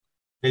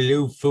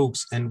Hello,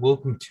 folks, and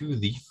welcome to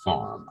The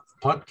Farm, a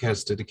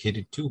podcast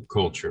dedicated to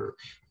culture,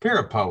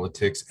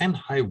 parapolitics, and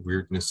high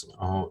weirdness in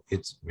all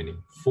its many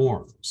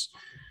forms.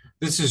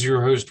 This is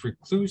your host,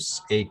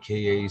 Recluse,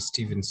 aka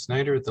Stephen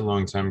Snyder, the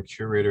longtime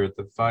curator at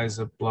the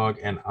Visa blog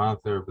and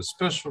author of A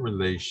Special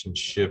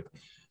Relationship,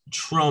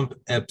 Trump,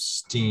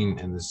 Epstein,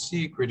 and the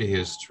Secret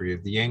History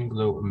of the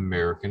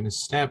Anglo-American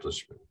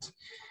Establishment.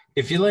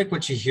 If you like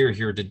what you hear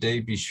here today,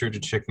 be sure to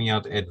check me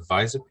out at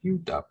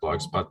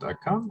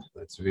visupview.blogspot.com.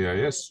 That's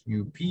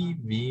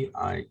VISUPVIEW,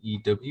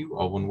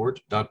 all one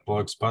word,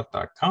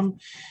 .blogspot.com.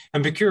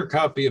 And procure a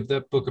copy of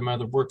that book and my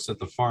other works at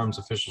the Farm's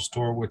official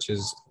store, which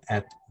is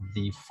at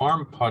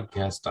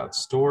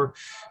thefarmpodcast.store.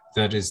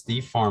 That is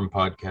the Farm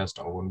Podcast,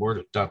 all one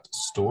word,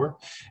 .store.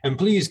 And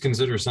please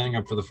consider signing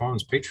up for the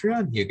Farm's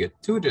Patreon. You get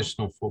 2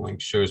 additional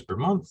full-length shows per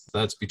month.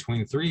 That's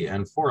between 3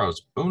 and 4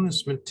 hours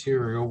bonus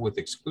material with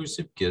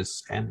exclusive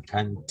gifts and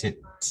content.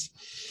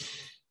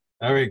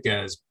 All right,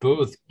 guys,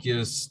 both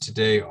guests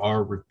today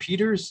are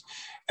repeaters.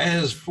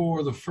 As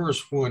for the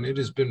first one, it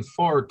has been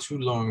far too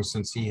long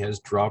since he has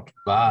dropped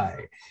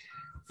by.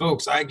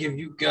 Folks, I give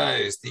you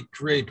guys the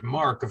great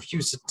Mark of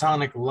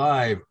Housatonic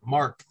Live.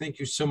 Mark, thank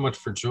you so much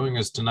for joining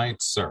us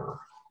tonight, sir.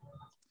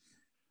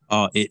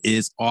 It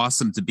is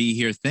awesome to be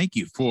here. Thank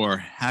you for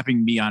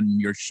having me on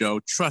your show,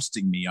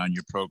 trusting me on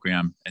your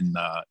program, and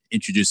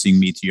introducing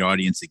me to your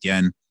audience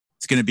again.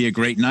 It's going to be a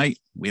great night.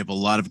 We have a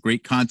lot of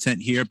great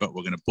content here, but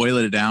we're going to boil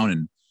it down,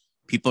 and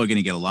people are going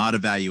to get a lot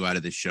of value out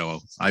of this show,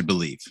 I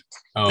believe.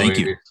 Thank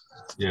you.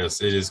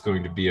 Yes, it is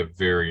going to be a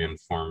very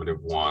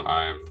informative one.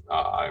 I'm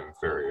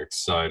very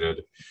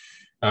excited.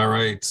 All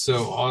right,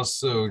 so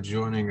also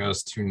joining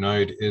us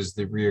tonight is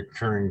the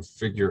reoccurring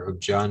figure of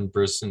John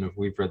Brisson of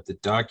We've Read the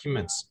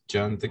Documents.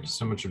 John, thank you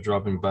so much for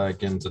dropping by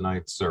again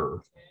tonight, sir.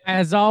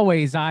 As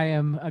always, I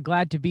am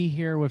glad to be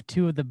here with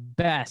 2 of the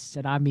best,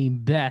 and I mean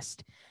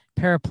best,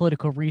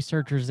 parapolitical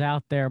researchers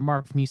out there,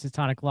 Mark from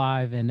Housatonic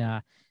Live and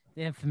the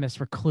infamous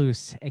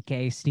Recluse,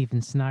 aka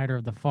Stephen Snyder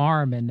of The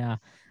Farm. And I'm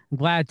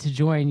glad to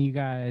join you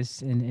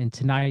guys in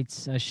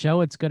tonight's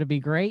show. It's going to be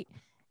great.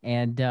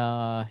 And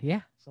so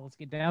let's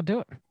get down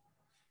to it.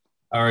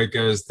 All right,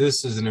 guys,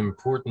 this is an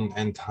important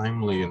and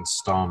timely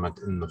installment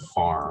in The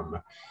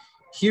Farm.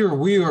 Here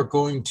we are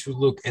going to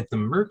look at the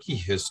murky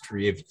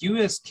history of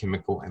U.S.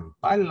 chemical and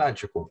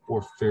biological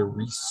warfare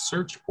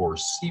research, or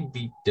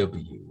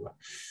CBW.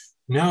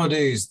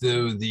 Nowadays,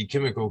 though, the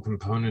chemical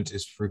component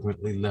is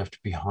frequently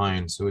left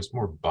behind, so it's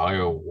more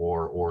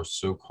bio-war or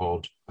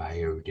so-called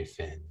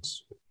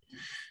biodefense.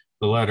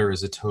 The latter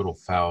is a total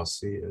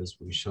fallacy, as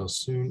we shall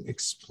soon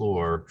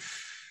explore.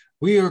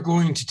 We are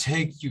going to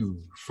take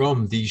you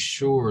from the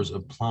shores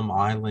of Plum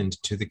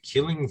Island to the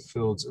killing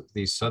fields of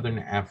the Southern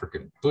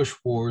African Bush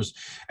Wars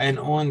and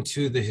on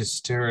to the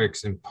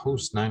hysterics in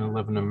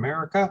post-9/11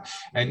 America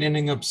and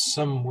ending up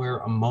somewhere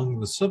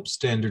among the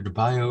substandard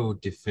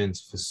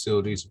biodefense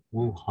facilities of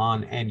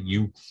Wuhan and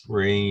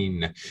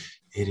Ukraine.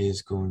 It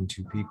is going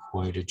to be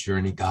quite a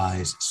journey,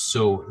 guys,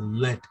 so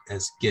let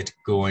us get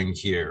going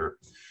here.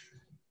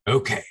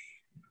 Okay.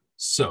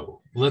 So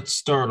let's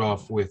start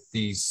off with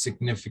the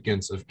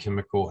significance of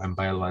chemical and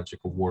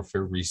biological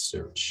warfare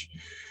research.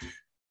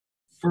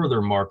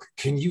 Further, Mark,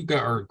 can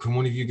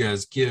one of you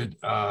guys get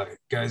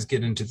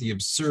into the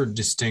absurd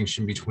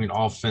distinction between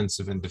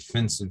offensive and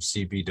defensive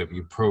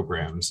CBW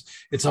programs?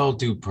 It's all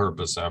due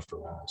purpose after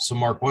all. So,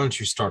 Mark, why don't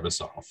you start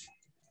us off?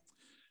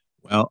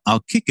 Well,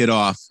 I'll kick it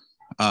off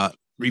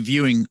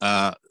reviewing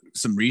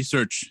some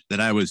research that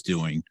I was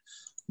doing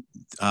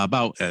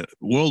about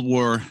World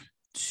War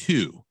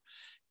II.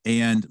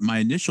 And my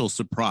initial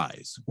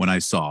surprise when I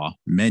saw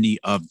many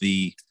of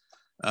the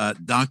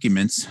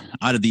documents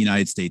out of the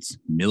United States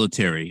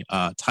military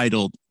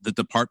titled the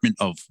Department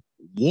of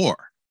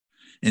War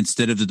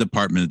instead of the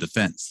Department of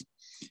Defense.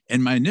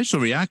 And my initial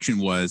reaction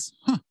was,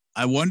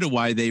 I wonder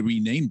why they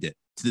renamed it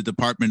to the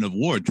Department of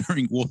War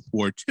during World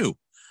War II.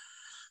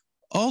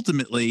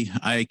 Ultimately,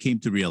 I came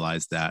to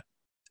realize that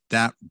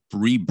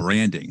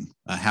rebranding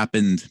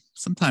happened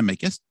sometime, I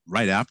guess,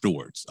 right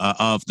afterwards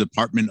of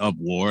Department of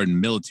War and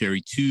military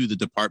to the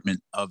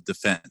Department of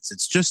Defense.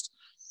 It's just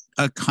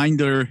a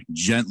kinder,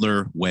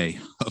 gentler way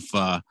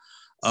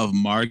of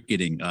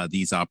marketing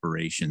these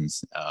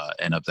operations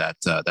and of that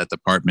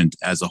department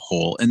as a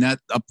whole. And that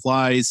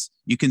applies,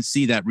 you can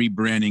see that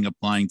rebranding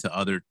applying to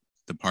other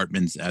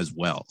departments as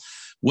well.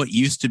 What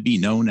used to be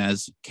known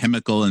as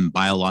chemical and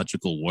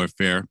biological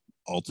warfare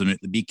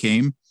ultimately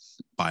became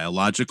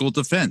biological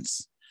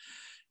defense.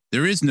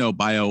 There is no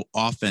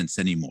bio-offense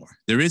anymore.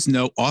 There is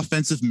no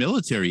offensive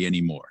military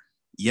anymore.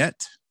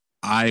 Yet,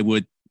 I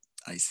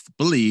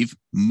believe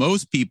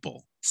most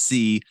people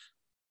see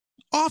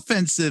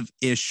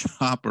offensive-ish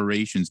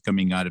operations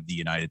coming out of the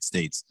United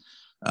States,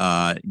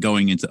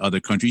 going into other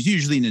countries,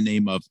 usually in the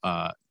name of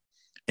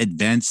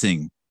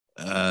advancing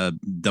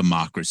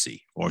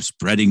democracy or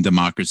spreading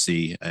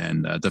democracy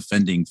and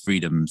defending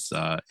freedoms,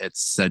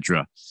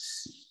 etc.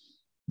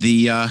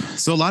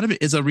 So a lot of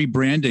it is a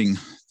rebranding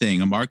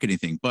thing, a marketing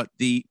thing, but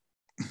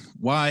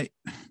why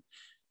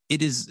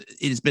it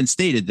has been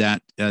stated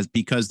that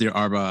because there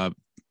are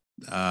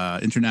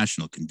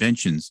international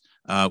conventions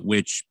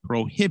which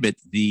prohibit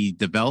the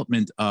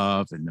development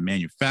of and the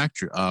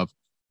manufacture of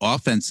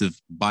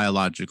offensive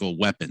biological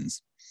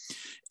weapons,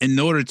 in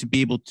order to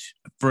be able to,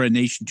 for a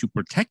nation to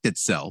protect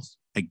itself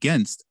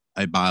against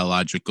a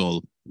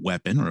biological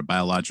weapon or a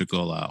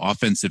biological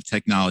offensive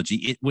technology,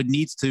 it would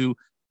need to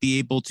be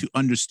able to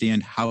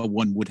understand how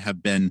one would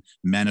have been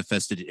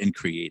manifested and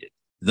created.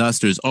 Thus,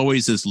 there's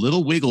always this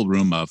little wiggle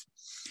room of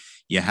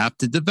you have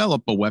to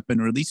develop a weapon,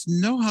 or at least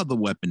know how the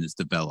weapon is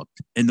developed,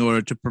 in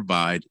order to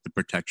provide the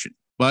protection.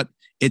 But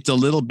it's a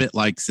little bit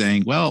like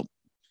saying, well,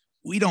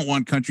 we don't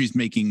want countries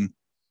making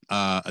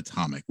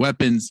atomic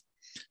weapons.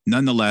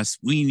 Nonetheless,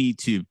 we need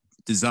to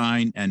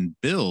design and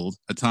build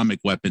atomic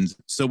weapons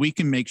so we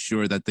can make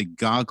sure that the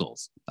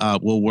goggles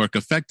will work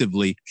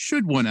effectively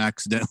should one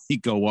accidentally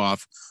go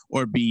off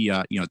or be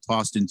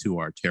tossed into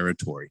our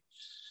territory.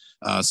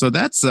 So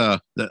that's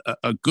a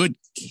good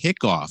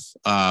kickoff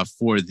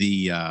for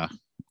the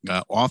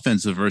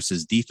offensive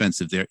versus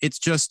defensive there. It's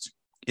just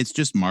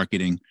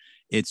marketing.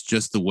 It's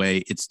just the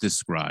way it's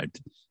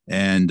described.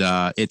 And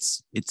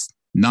it's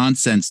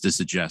nonsense to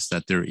suggest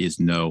that there is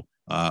no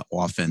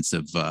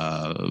offensive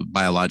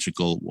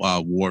biological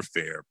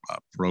warfare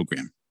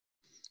program.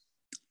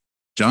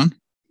 John?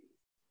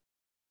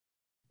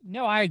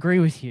 No, I agree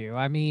with you.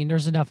 I mean,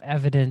 there's enough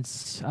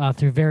evidence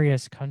through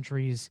various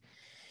countries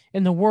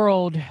in the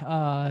world,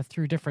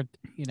 through different,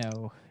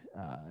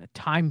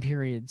 time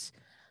periods,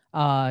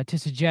 to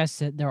suggest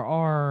that there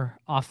are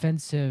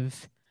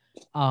offensive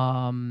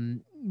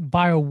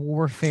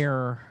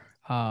biowarfare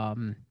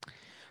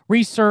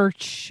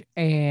research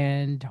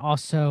and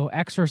also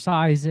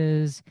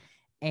exercises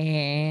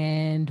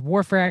and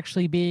warfare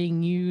actually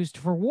being used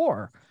for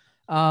war.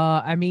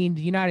 I mean,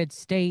 the United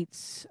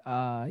States,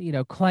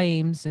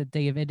 claims that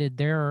they have ended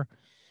their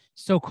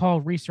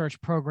so-called research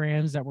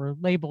programs that were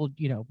labeled,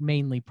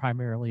 mainly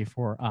primarily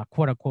for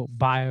quote unquote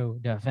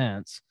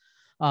biodefense,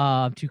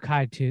 to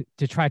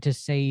try to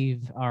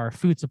save our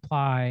food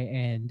supply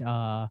and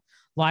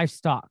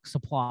livestock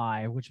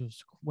supply, which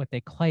was what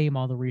they claim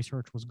all the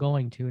research was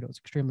going to. And it was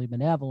extremely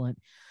benevolent,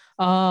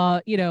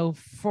 for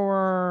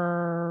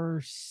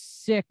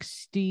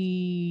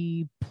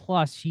 60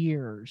 plus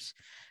years.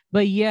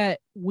 But yet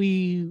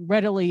we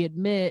readily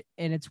admit,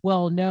 and it's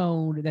well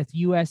known, that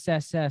the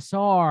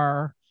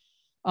USSR,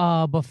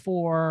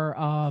 before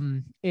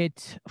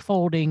it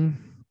folding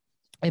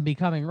and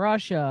becoming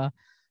Russia,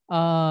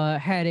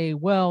 had a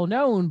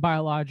well-known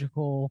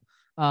biological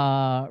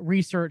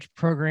research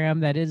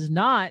program that is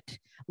not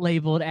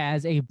labeled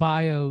as a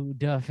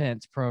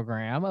biodefense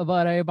program,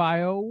 but a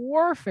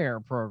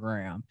biowarfare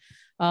program.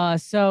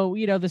 So,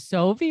 the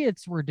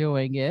Soviets were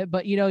doing it,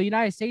 but, the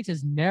United States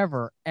has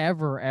never,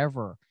 ever,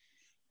 ever,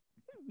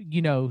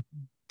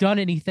 done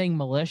anything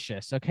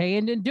malicious. Okay.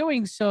 And in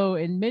doing so,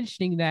 in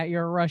mentioning that,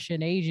 you're a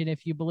Russian agent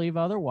if you believe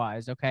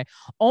otherwise. Okay.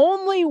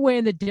 Only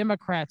when the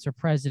Democrats are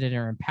president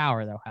or in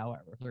power, though.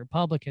 However, if the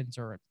Republicans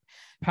are in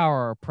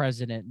power or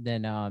president,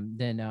 then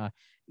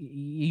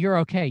you're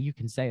okay. You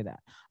can say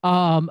that.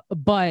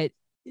 But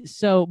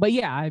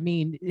yeah, I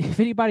mean, if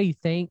anybody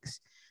thinks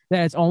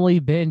that it's only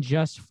been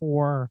just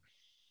for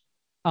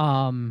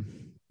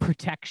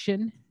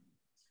protection,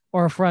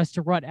 or for us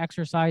to run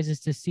exercises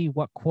to see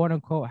what quote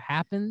unquote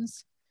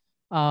happens,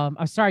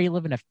 I'm sorry, you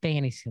live in a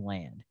fantasy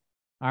land.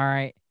 All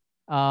right.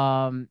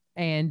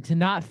 And to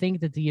not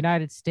think that the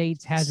United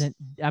States hasn't,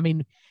 I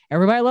mean,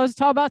 everybody loves to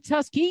talk about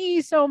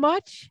Tuskegee so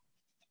much,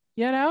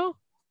 and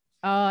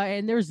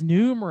there's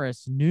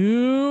numerous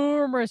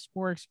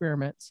more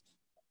experiments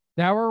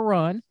that were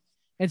run,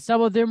 and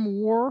some of them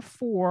were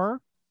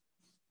for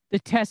the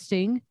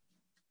testing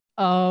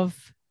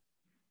of,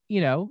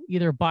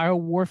 either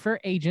biowarfare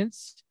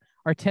agents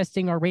or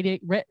testing our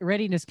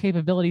readiness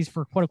capabilities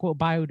for quote unquote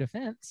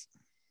biodefense.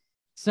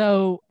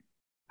 So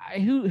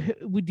who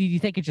did you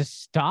think it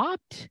just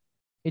stopped?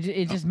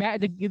 It just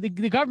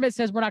the government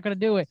says we're not going to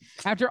do it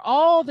after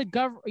all the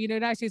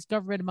United States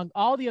government, among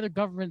all the other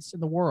governments in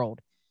the world,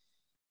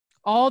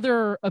 all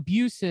their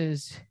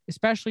abuses,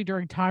 especially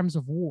during times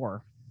of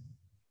war.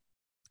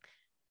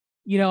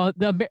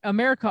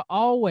 America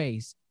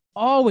always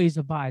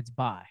abides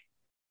by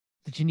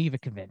the Geneva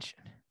Convention.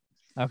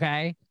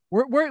 Okay,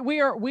 we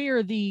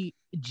are the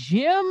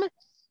gym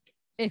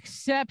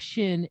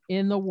exception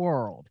in the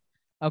world.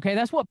 Okay,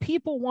 that's what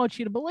people want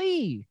you to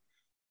believe.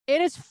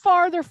 It is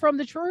farther from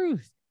the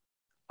truth.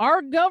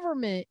 Our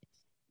government,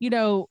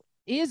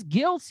 is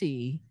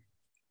guilty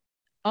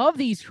of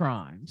these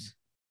crimes,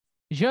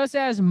 just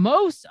as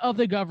most of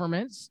the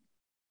governments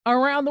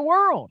around the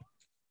world.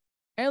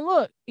 And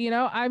look,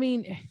 I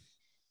mean,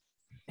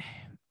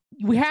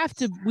 we have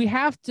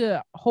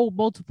to hold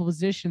multiple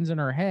positions in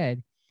our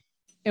head,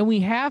 and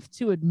we have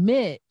to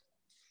admit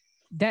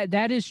that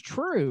that is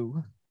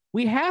true.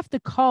 We have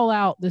to call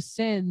out the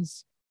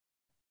sins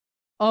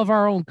of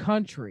our own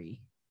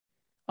country,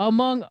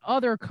 among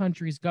other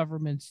countries'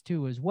 governments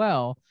too as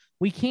well.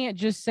 We can't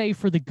just say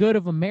for the good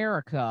of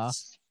America,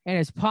 and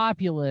its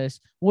populace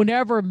will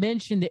never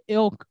mention the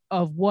ilk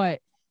of what,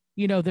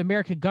 the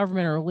American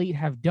government or elite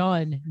have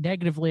done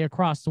negatively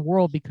across the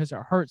world because it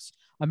hurts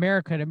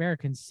America and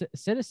American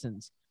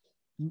citizens.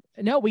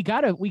 No, we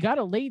gotta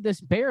lay this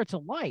bare to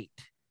light.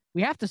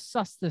 We have to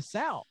suss this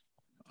out.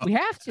 We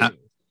have to.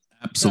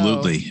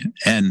 Absolutely. So,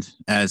 and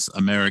as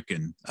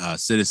American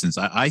citizens,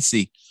 I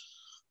see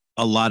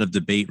a lot of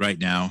debate right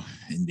now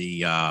in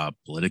the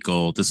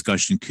political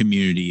discussion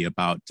community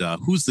about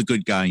who's the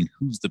good guy and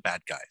who's the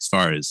bad guy as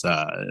far as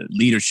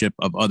leadership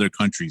of other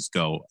countries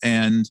go.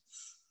 And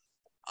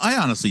I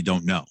honestly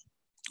don't know.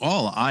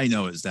 All I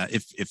know is that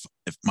if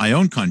my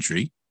own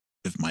country,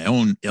 if my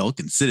own ilk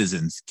and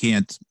citizens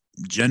can't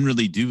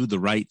generally do the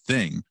right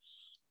thing,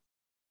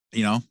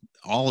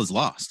 all is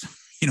lost.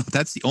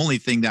 That's the only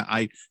thing that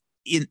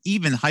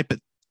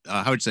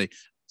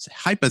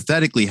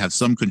hypothetically have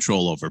some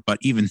control over, but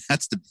even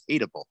that's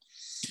debatable.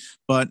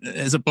 But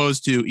as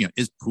opposed to,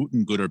 is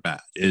Putin good or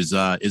bad? Is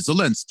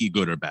Zelensky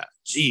good or bad?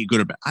 Xi good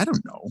or bad? I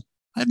don't know.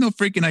 I have no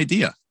freaking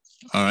idea.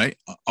 All right.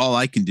 All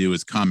I can do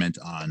is comment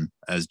on,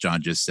 as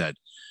John just said,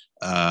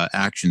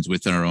 actions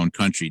within our own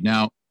country.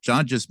 Now,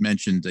 John just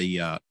mentioned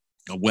a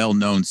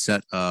well-known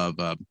set of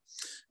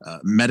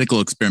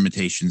medical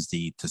experimentations,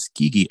 the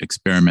Tuskegee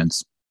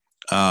experiments,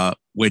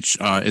 which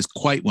is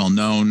quite well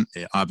known.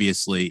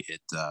 Obviously,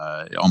 it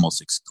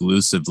almost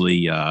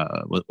exclusively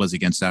was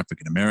against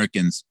African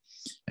Americans,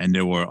 and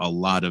there were a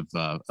lot of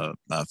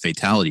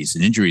fatalities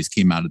and injuries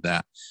came out of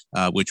that,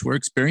 which were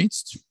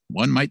experienced,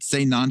 one might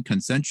say,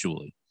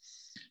 non-consensually.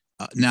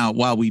 Now,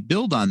 while we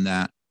build on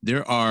that,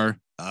 there are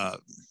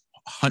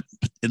at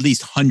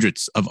least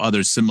hundreds of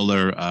other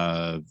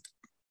similar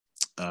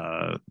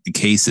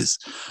cases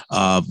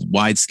of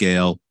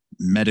wide-scale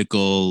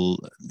medical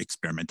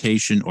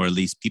experimentation, or at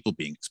least people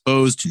being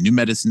exposed to new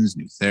medicines,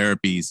 new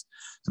therapies,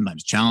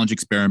 sometimes challenge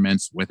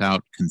experiments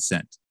without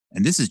consent.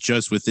 And this is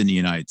just within the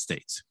United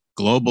States.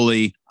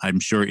 Globally, I'm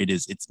sure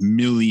it's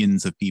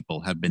millions of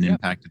people have been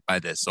impacted by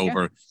this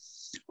over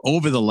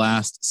the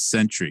last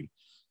century.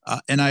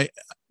 And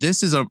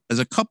this is a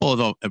couple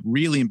of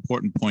really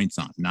important points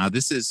on. Now,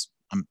 this is,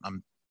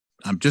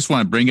 I'm just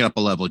want to bring it up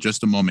a level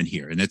just a moment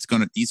here. And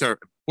these are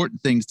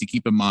important things to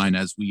keep in mind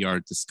as we are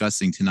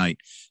discussing tonight,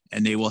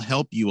 and they will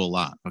help you a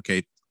lot.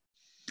 Okay.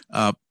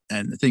 And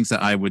the things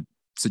that I would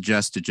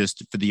suggest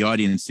just for the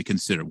audience to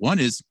consider. One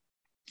is,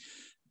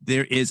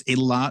 there is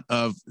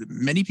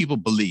many people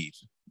believe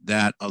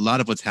that a lot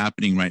of what's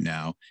happening right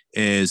now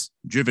is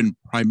driven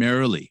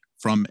primarily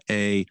from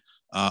a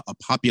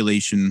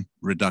population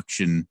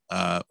reduction,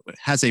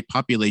 has a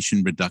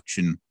population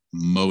reduction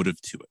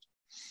motive to it.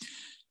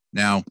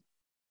 Now,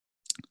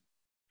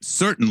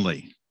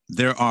 certainly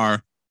there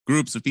are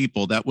groups of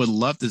people that would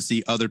love to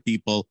see other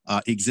people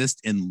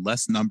exist in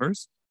less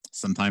numbers.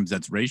 Sometimes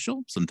that's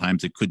racial,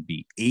 sometimes it could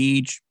be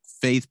age,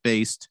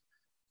 faith-based,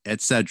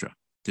 etc.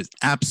 There's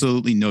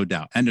absolutely no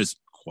doubt. And there's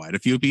quite a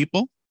few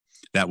people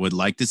that would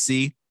like to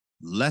see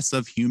less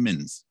of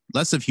humans,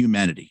 less of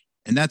humanity.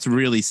 And that's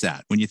really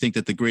sad when you think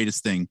that the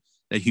greatest thing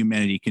that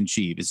humanity can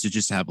achieve is to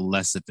just have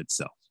less of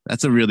itself.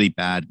 That's a really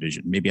bad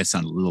vision. Maybe I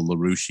sound a little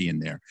LaRouche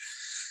there.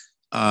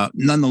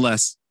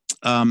 Nonetheless,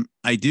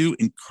 I do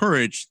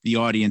encourage the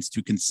audience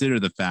to consider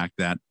the fact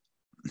that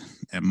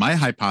my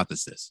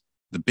hypothesis,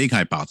 the big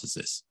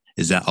hypothesis,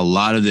 is that a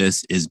lot of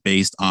this is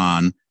based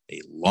on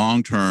a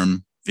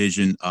long-term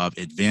vision of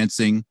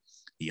advancing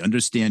the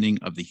understanding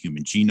of the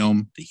human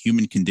genome, the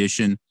human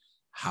condition,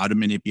 how to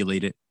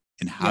manipulate it,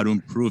 and how to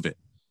improve it.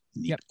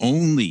 And the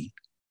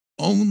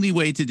only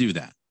way to do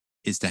that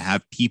is to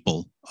have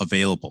people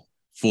available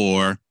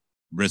for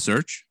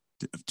research,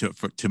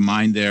 to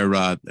mine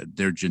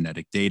their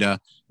genetic data,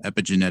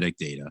 epigenetic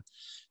data,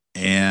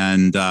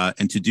 and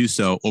to do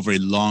so over a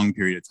long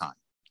period of time.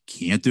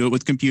 Can't do it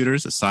with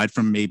computers, aside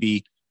from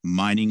maybe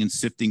mining and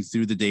sifting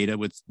through the data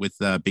with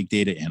big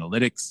data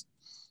analytics.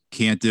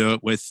 Can't do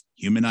it with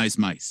humanized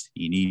mice.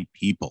 You need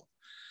people.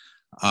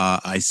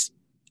 I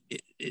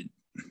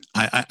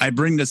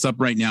bring this up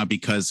right now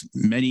because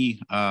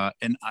many,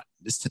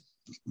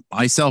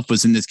 myself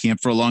was in this camp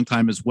for a long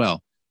time as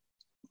well,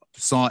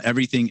 saw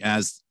everything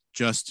as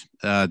just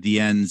the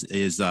ends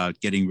is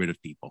getting rid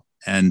of people.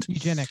 And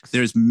eugenics.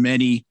 There's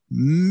many,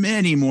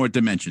 many more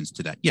dimensions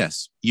to that.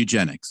 Yes,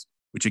 eugenics,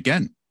 which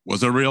again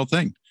was a real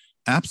thing.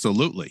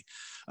 Absolutely.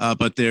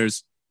 But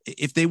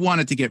if they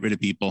wanted to get rid of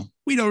people,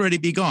 we'd already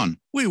be gone.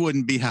 We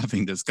wouldn't be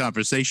having this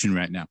conversation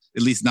right now,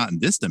 at least not in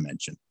this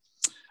dimension.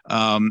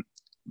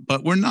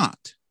 But we're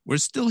not. We're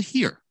still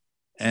here,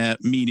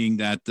 meaning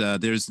that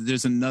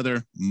there's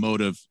another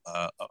motive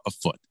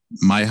afoot.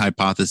 My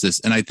hypothesis,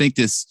 and I think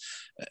this,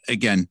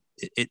 again,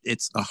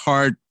 it's a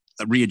hard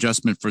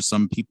readjustment for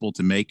some people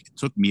to make. It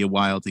took me a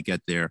while to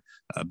get there,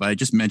 but I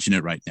just mention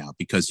it right now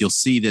because you'll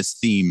see this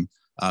theme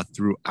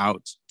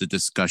throughout the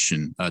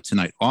discussion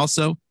tonight.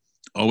 Also,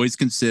 always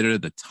consider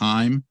the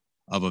time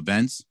of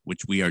events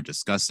which we are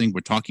discussing.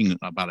 We're talking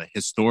about a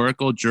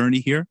historical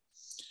journey here.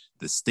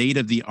 The state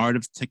of the art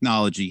of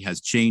technology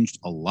has changed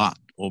a lot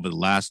over the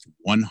last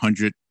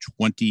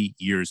 120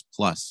 years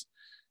plus.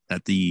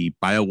 that the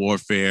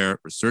biowarfare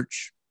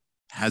research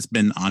has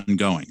been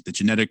ongoing. The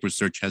genetic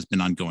research has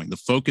been ongoing. The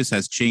focus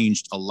has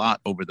changed a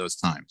lot over those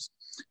times.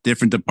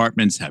 Different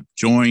departments have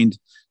joined,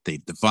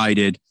 they've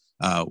divided.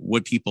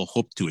 What people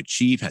hope to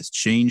achieve has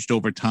changed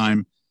over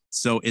time.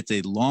 So it's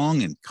a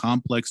long and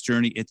complex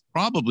journey. It's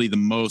probably the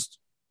most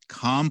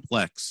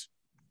complex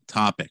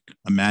topic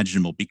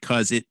imaginable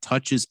because it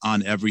touches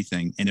on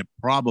everything, and it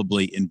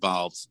probably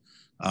involves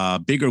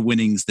bigger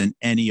winnings than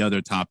any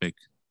other topic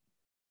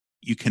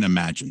you can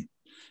imagine.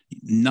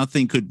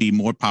 Nothing could be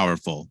more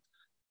powerful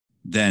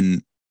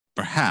than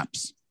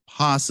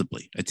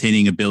possibly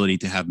attaining ability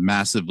to have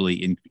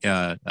massively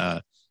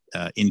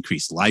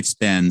increased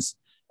lifespans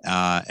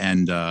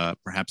and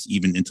perhaps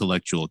even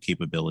intellectual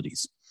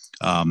capabilities.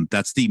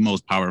 That's the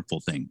most powerful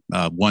thing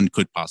one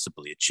could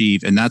possibly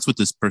achieve. And that's what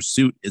this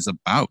pursuit is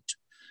about.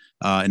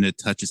 And it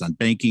touches on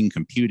banking,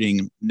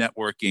 computing,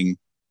 networking,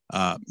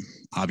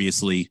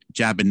 obviously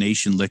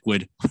Jabination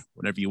liquid,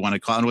 whatever you want to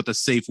call it, what the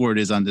safe word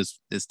is on this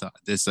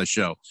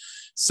show.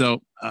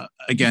 So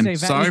again,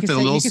 sorry for the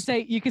little.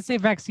 You could say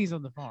vaccines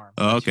on the farm.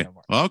 Okay.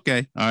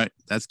 Okay. All right.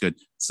 That's good.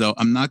 So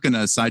I'm not going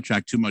to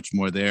sidetrack too much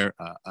more there.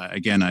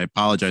 Again, I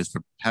apologize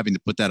for having to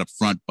put that up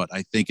front, but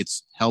I think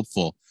it's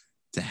helpful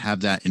to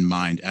have that in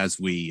mind as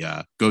we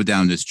go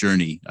down this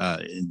journey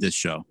in this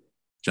show.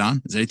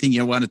 John, is there anything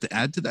you wanted to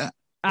add to that?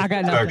 I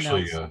got nothing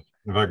Actually, else.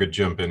 If I could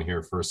jump in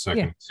here for a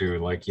second too,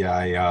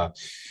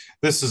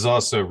 this is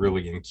also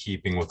really in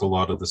keeping with a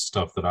lot of the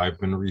stuff that I've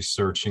been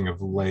researching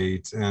of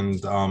late.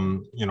 And,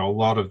 a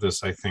lot of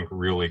this, I think,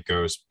 really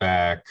goes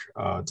back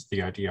to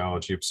the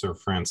ideology of Sir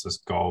Francis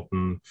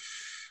Galton,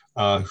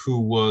 who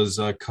was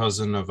a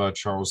cousin of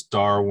Charles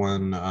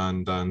Darwin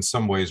and in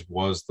some ways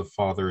was the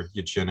father of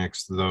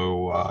eugenics,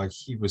 though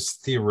he was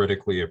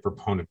theoretically a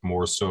proponent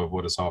more so of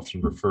what is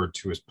often referred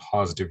to as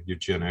positive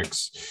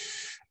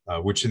eugenics.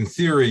 Which in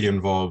theory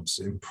involves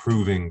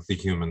improving the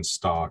human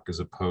stock as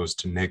opposed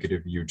to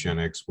negative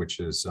eugenics, which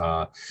is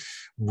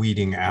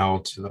weeding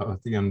out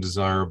the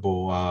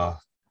undesirable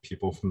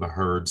people from the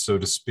herd, so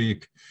to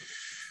speak.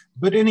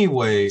 But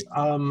anyway,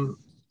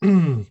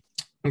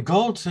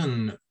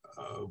 Galton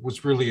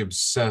was really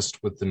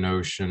obsessed with the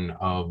notion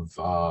of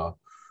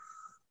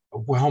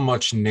how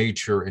much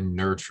nature and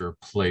nurture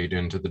played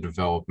into the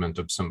development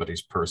of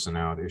somebody's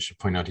personality. I should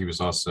point out he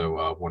was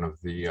also one of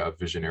the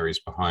visionaries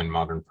behind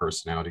modern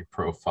personality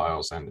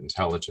profiles and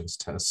intelligence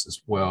tests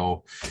as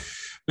well.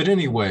 But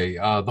anyway,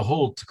 the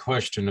whole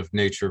question of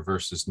nature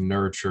versus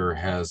nurture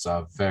has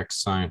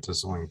vexed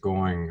scientists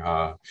ongoing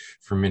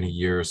for many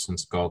years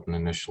since Galton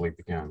initially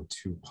began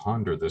to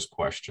ponder this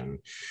question.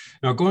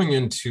 Now, going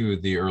into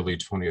the early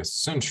 20th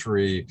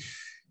century,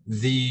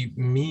 the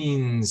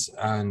means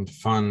and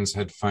funds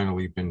had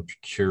finally been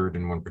procured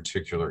in one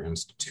particular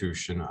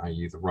institution,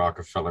 i.e. the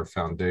Rockefeller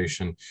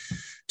Foundation,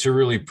 to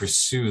really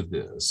pursue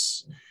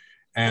this.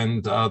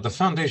 And the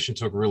foundation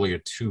took really a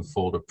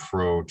twofold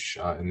approach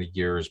in the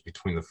years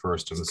between the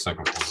First and the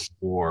Second World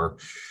War.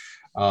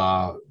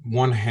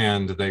 One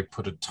hand, they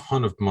put a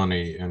ton of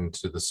money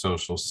into the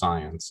social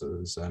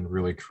sciences and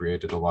really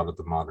created a lot of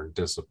the modern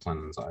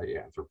disciplines, i.e.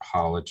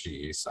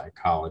 anthropology,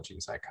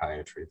 psychology,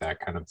 psychiatry, that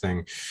kind of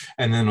thing.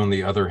 And then on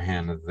the other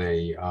hand,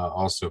 they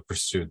also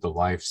pursued the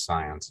life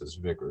sciences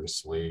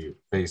vigorously,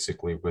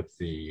 basically with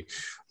the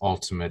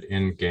ultimate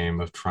end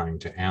game of trying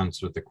to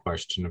answer the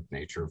question of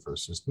nature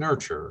versus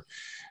nurture.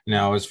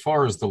 Now, as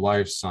far as the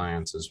life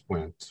sciences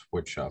went,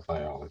 which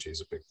biology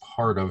is a big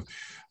part of,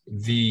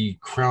 the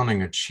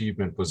crowning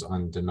achievement was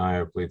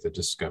undeniably the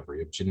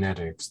discovery of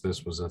genetics.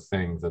 This was a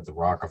thing that the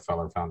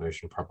Rockefeller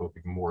Foundation,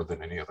 probably more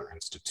than any other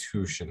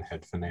institution,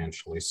 had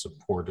financially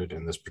supported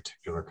in this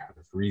particular kind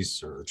of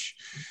research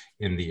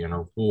in the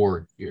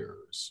interwar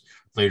years.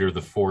 Later,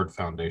 the Ford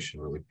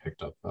Foundation really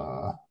picked up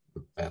the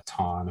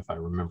baton, if I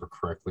remember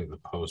correctly, in the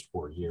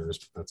post-war years,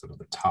 but that's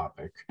another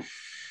topic.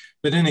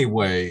 But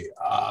anyway,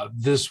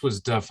 this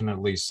was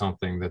definitely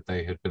something that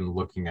they had been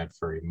looking at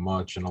very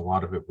much, and a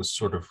lot of it was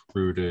sort of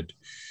rooted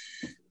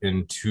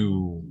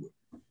into,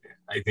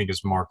 I think,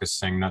 as Mark is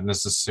saying, not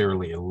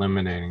necessarily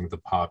eliminating the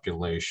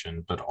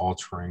population, but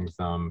altering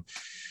them.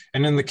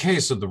 And in the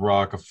case of the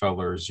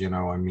Rockefellers,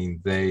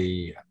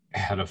 they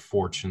had a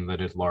fortune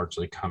that had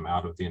largely come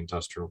out of the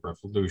Industrial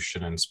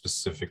Revolution, and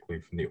specifically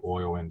from the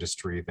oil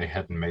industry. They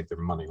hadn't made their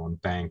money on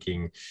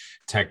banking.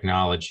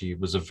 Technology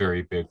was a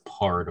very big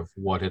part of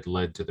what had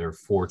led to their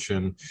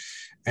fortune.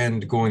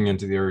 And going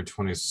into the early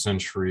 20th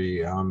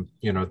century,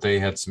 they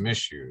had some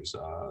issues.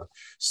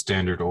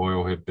 Standard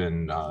Oil had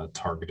been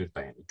targeted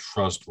by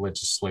antitrust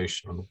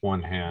legislation on the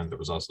one hand. There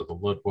was also the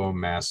Ludlow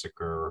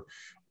massacre.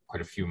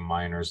 Quite a few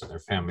miners and their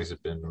families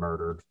had been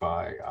murdered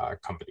by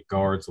company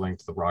guards linked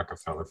to the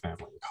Rockefeller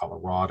family in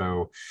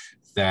Colorado.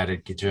 That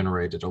had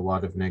generated a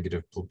lot of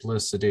negative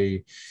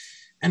publicity.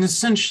 And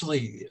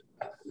essentially,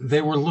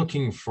 they were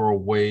looking for a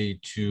way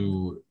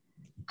to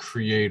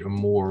create a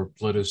more,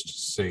 let us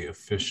just say,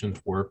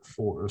 efficient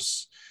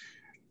workforce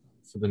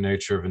for the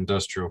nature of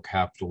industrial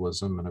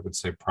capitalism. And I would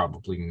say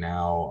probably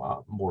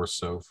now more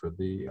so for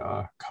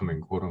the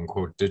coming quote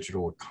unquote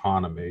digital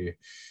economy.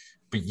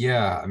 but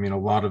yeah, I mean, a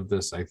lot of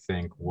this I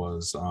think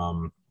was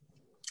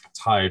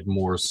tied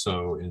more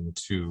so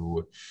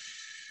into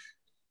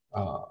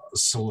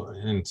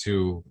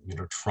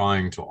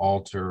trying to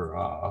alter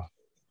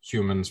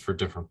humans for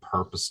different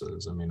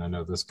purposes. I mean, I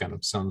know this kind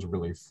of sounds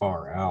really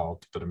far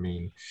out, but I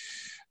mean,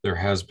 there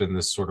has been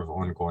this sort of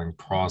ongoing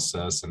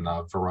process in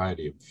a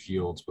variety of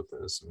fields with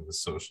this. I mean, the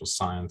social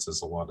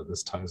sciences, a lot of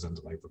this ties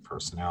into like the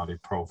personality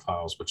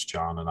profiles, which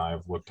John and I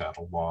have looked at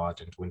a lot,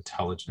 into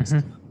intelligence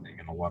testing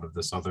and a lot of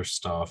this other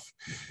stuff.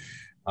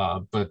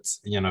 But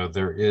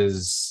there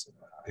is,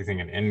 I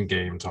think, an end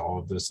game to all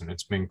of this, and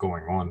it's been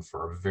going on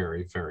for a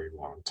very, very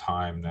long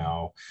time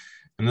now.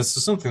 And this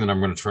is something that I'm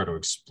going to try to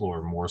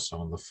explore more so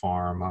on the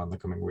farm in the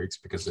coming weeks,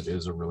 because it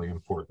is a really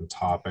important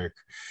topic.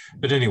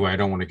 But anyway, I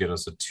don't want to get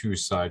us a too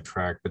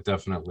sidetracked, but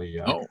definitely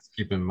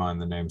keep in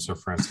mind the name Sir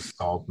Francis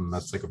Galton.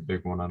 That's like a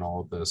big one on all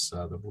of this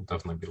that we'll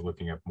definitely be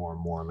looking at more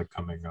and more in the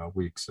coming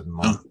weeks and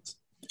months.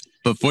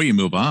 Before you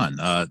move on,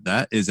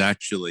 that is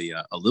actually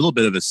a little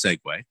bit of a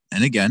segue.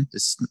 And again,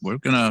 we're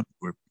gonna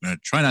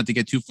try not to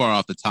get too far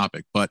off the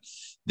topic, but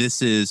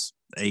this is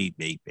a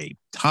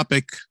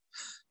topic.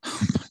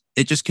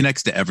 It just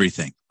connects to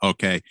everything.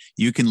 Okay,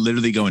 you can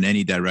literally go in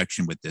any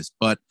direction with this.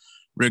 But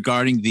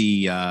regarding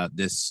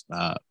this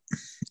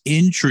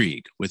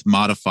intrigue with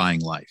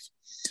modifying life,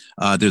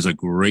 there's a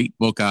great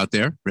book out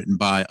there written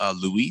by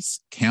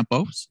Luis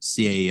Campos,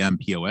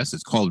 Campos.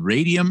 It's called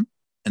Radium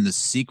and the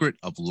Secret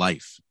of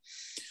Life.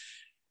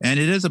 And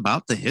it is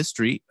about the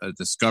history,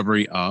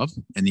 discovery of,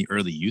 and the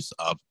early use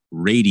of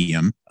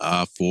radium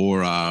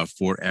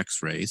for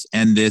X-rays,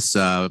 and this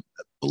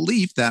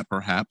belief that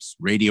perhaps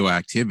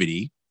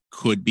radioactivity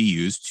could be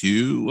used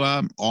to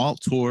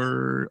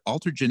alter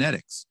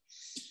genetics.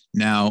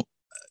 Now,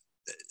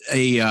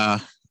 an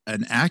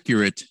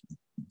accurate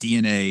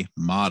DNA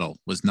model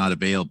was not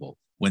available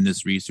when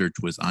this research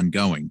was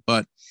ongoing,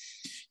 but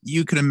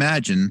you can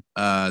imagine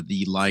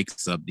the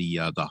likes of the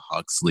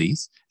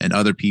Huxleys and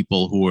other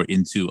people who are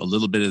into a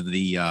little bit of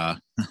the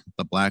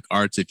black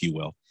arts, if you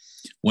will.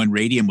 When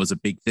radium was a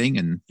big thing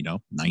in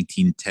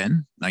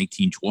 1910,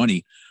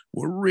 1920,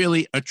 were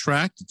really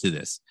attracted to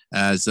this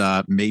as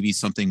maybe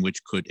something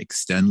which could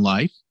extend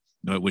life,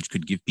 which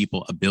could give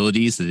people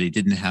abilities that they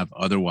didn't have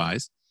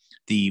otherwise.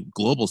 The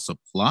global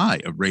supply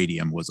of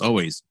radium was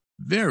always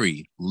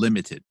very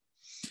limited.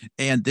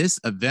 And this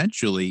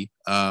eventually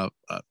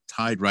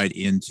tied right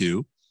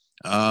into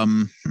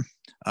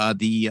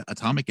the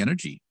atomic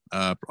energy,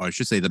 or I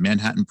should say the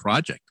Manhattan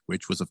Project,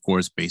 which was, of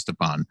course, based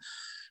upon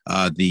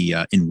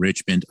the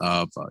enrichment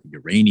of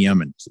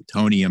uranium and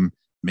plutonium,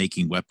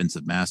 making weapons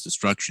of mass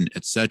destruction,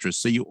 etc.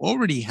 So you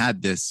already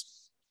had this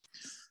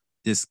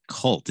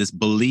cult, this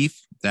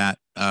belief that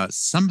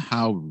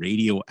somehow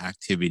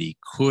radioactivity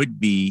could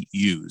be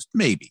used,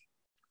 maybe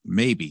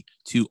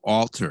to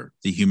alter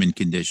the human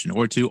condition,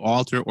 or to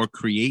alter or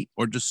create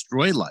or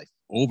destroy life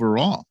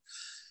overall.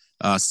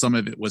 Some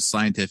of it was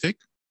scientific.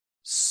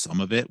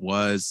 Some of it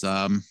was,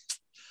 how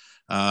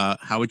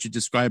would you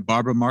describe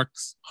Barbara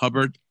Marx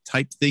Hubbard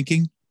type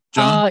thinking,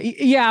 John?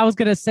 Yeah, I was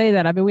going to say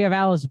that. I mean, we have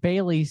Alice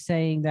Bailey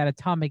saying that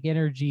atomic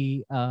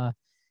energy in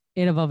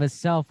and of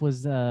itself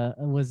was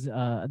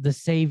the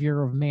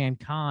savior of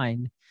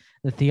mankind,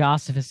 the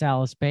theosophist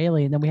Alice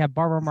Bailey. And then we have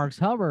Barbara Marx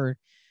Hubbard,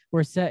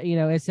 where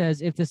it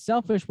says, if the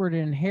selfish were to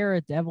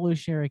inherit the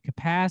evolutionary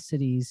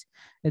capacities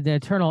and the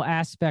eternal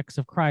aspects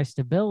of Christ's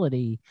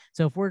ability,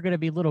 so if we're going to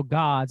be little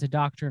gods, a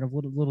doctrine of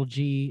little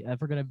g, if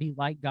we're going to be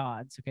like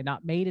gods, okay,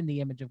 not made in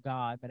the image of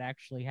God, but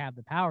actually have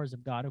the powers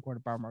of God,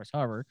 according to Barbara Marx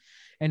Hubbard,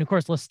 and of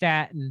course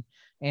Lestat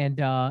and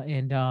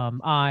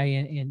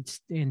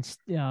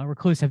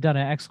Recluse have done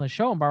an excellent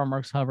show on Barbara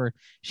Marx Hubbard.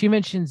 She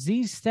mentions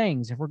these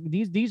things. If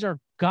these are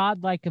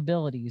godlike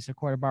abilities,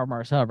 according to Barbara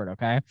Marx Hubbard,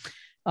 okay.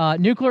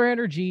 Nuclear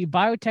energy,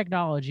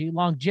 biotechnology,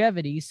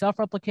 longevity,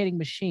 self-replicating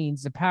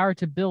machines, the power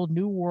to build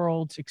new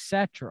worlds,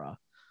 etc.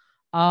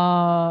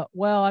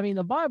 Well, I mean,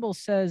 the Bible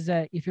says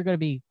that if you're going to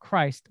be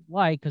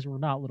Christ-like, because we're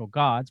not little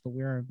gods, but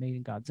we're made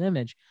in God's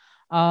image,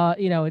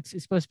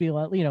 it's supposed to be,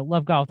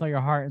 love God with all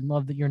your heart and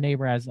love your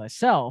neighbor as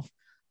thyself.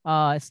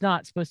 It's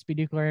not supposed to be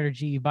nuclear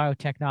energy,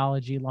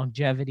 biotechnology,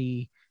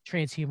 longevity,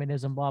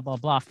 transhumanism, blah, blah,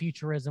 blah,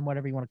 futurism,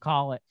 whatever you want to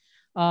call it.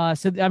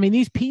 So I mean,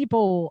 these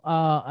people,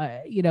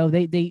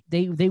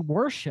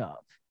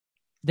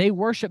 they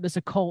worship this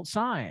occult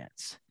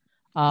science,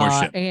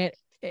 and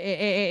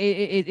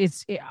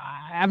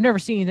I've never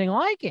seen anything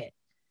like it.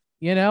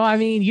 I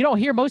mean, you don't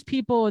hear most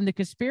people in the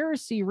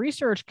conspiracy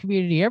research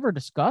community ever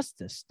discuss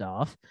this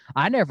stuff.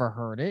 I never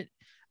heard it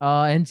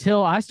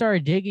until I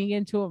started digging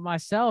into it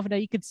myself. Now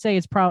you could say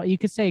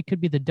it could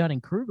be the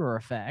Dunning-Kruger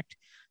effect.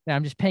 That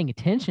I'm just paying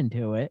attention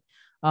to it.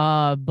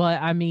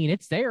 But I mean,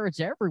 it's there, it's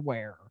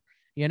everywhere.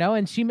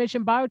 And she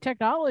mentioned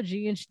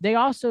biotechnology, and she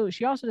also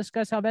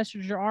discussed how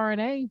messenger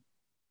RNA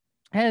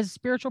has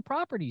spiritual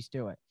properties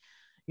to it.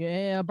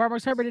 Yeah, Barbara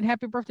Hubbard did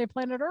Happy Birthday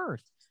Planet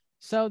Earth.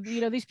 So,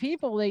 these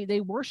people,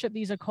 they worship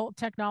these occult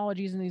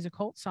technologies and these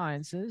occult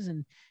sciences,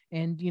 and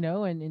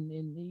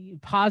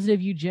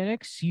positive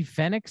eugenics,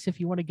 if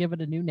you want to give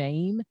it a new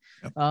name,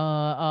 Yep.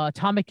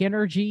 Atomic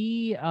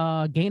energy,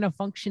 gain of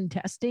function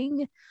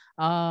testing,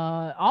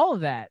 all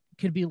of that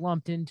could be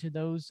lumped into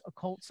those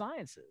occult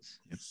sciences.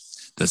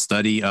 The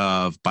study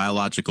of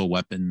biological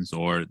weapons,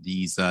 or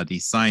these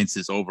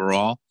sciences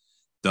overall,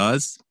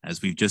 does,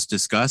 as we've just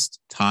discussed,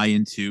 tie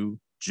into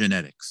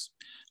genetics.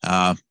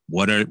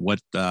 What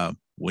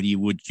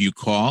would you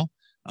call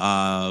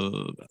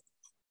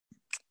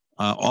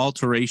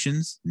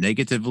alterations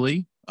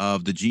negatively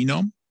of the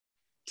genome?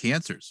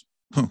 Cancers.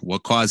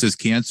 What causes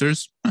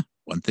cancers?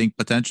 One thing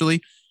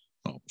potentially,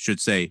 should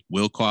say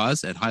will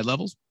cause at high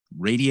levels,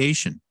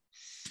 radiation.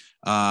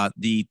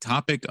 The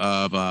topic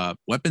of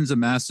weapons of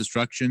mass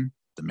destruction,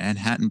 the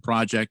Manhattan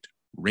Project,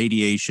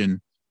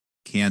 radiation,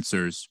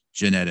 cancers,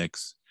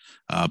 genetics,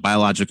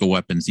 biological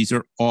weapons, these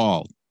are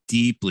all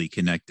deeply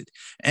connected.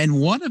 And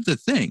one of the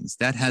things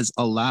that has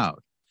allowed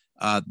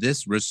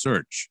this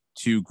research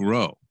to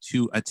grow,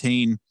 to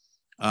attain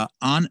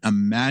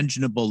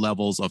unimaginable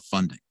levels of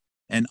funding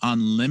and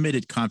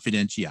unlimited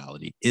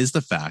confidentiality, is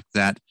the fact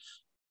that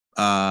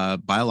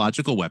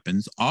biological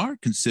weapons are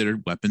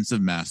considered weapons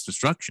of mass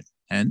destruction.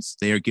 Hence,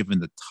 they are given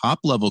the top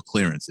level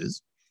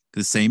clearances,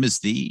 the same as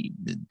the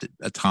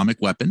atomic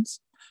weapons.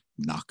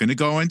 Not going to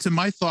go into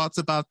my thoughts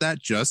about that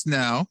just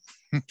now.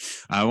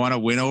 I want to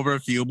win over a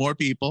few more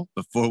people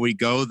before we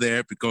go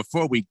there,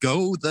 before we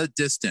go the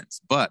distance.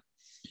 But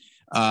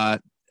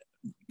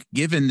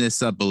given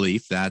this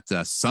belief that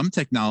some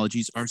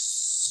technologies are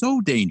so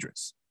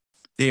dangerous,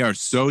 they are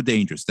so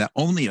dangerous that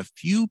only a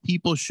few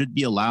people should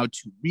be allowed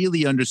to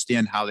really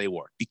understand how they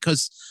work,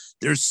 because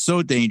they're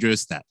so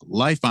dangerous that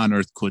life on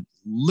Earth could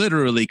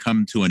literally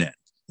come to an end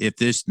if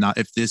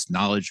this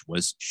knowledge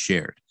was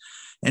shared.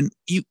 And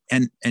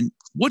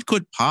what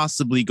could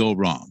possibly go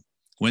wrong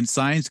when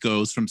science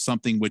goes from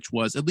something which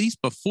was, at least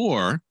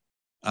before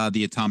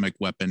the atomic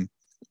weapon,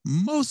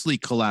 mostly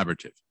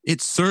collaborative?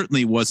 It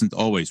certainly wasn't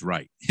always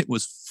right. It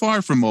was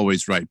far from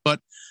always right, but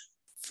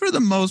for the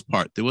most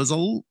part, there was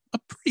a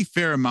pretty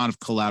fair amount of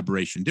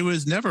collaboration.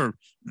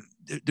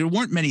 There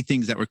weren't many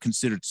things that were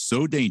considered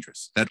so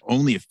dangerous that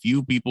only a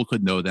few people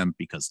could know them,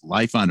 because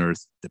life on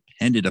Earth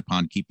depended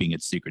upon keeping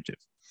it secretive.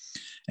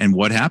 And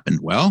what happened?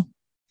 Well,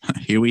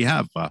 here we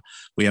have a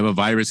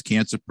virus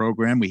cancer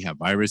program. We have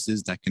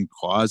viruses that can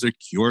cause or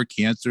cure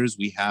cancers.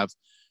 We have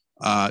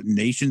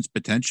nations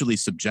potentially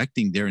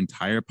subjecting their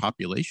entire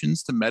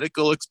populations to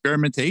medical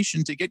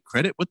experimentation to get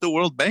credit with the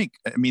World Bank.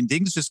 I mean,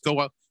 things just go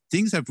up.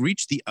 Things have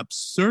reached the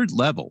absurd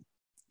level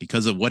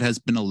because of what has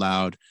been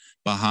allowed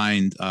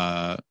behind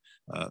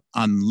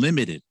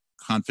unlimited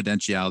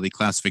confidentiality,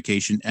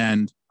 classification,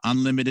 and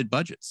unlimited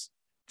budgets.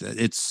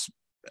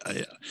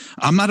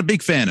 I'm not a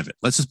big fan of it.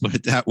 Let's just put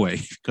it that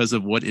way, because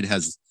of what it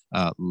has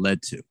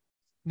led to.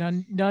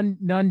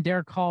 None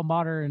dare call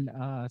modern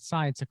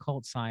science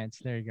occult science.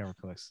 There you go,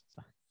 Recluse.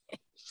 All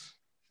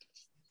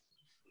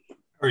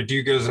right, do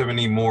you guys have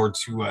any more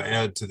to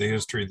add to the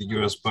history of the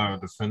U.S.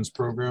 Biodefense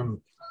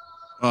program?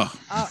 Oh,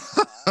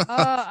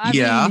 I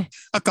mean,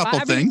 a couple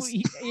things.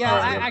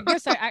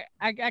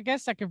 I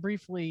guess I could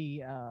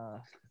briefly.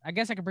 I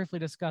guess I could briefly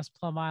discuss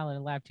Plum Island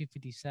and Lab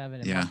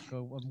 257 and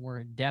go more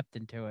in depth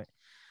into it.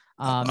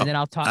 And then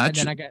I'll talk.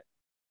 Actually, and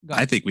then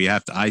I think we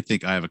have to. I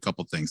think I have a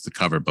couple things to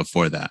cover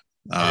before that.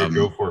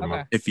 Go for it,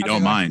 Mark. If you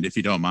don't mind. If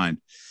you don't mind.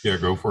 Yeah,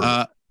 go for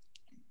it.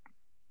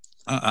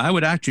 I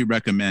would actually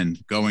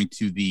recommend going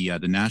to the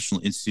National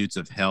Institutes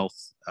of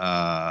Health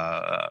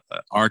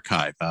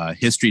archive,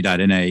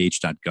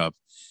 history.nih.gov,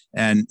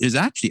 and there's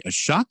actually a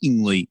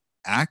shockingly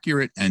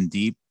accurate and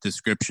deep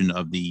description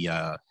of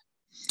the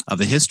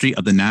history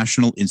of the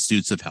National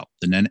Institutes of Health,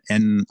 the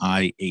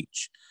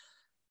NIH.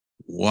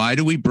 Why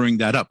do we bring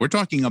that up? We're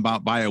talking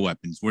about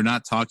bioweapons. We're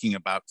not talking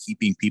about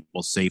keeping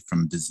people safe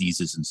from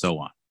diseases and so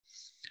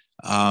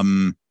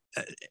on.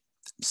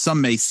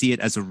 Some may see it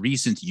as a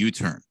recent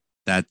U-turn,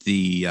 that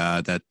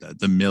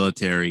the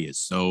military is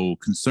so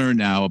concerned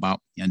now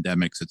about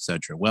pandemics,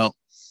 etc. Well,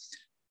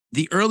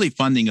 the early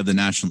funding of the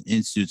National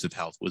Institutes of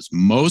Health was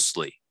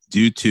mostly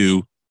due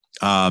to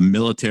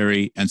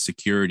military and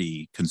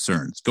security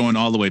concerns, going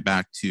all the way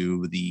back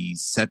to the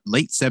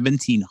late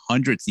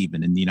 1700s,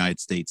 even in the United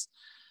States,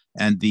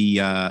 and the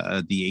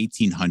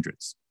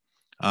 1800s.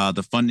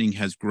 The funding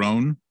has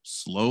grown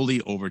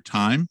slowly over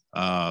time.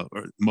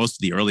 Most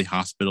of the early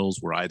hospitals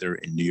were either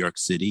in New York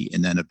City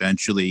and then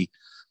eventually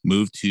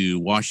moved to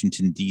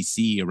Washington,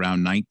 D.C.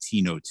 around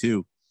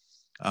 1902.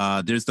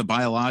 There's the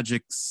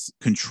Biologics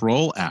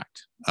Control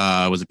Act.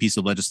 It was a piece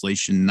of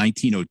legislation in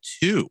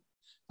 1902.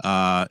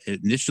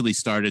 It initially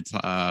started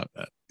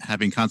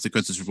having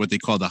consequences for what they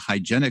called a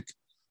hygienic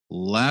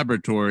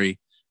laboratory,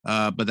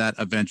 but that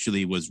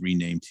eventually was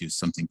renamed to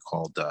something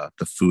called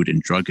the Food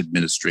and Drug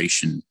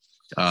Administration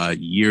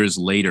years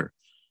later.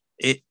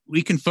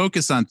 We can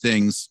focus on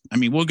things. I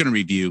mean, we're going to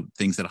review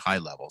things at a high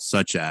level,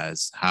 such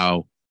as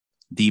how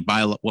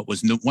what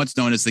was once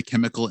known as the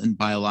Chemical and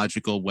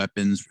Biological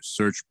Weapons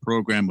Research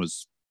Program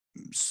was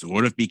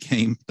sort of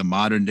became the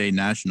modern day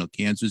National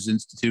Cancer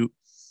Institute.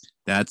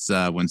 That's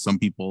when some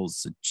people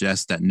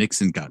suggest that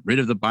Nixon got rid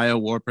of the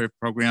biowarfare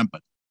program,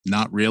 but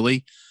not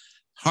really.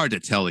 Hard to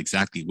tell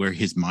exactly where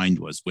his mind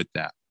was with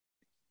that.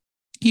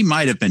 He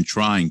might have been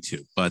trying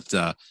to, but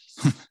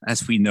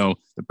as we know,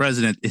 the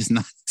president is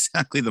not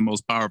exactly the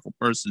most powerful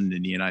person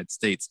in the United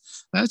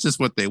States. That's just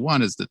what they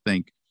want us to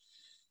think.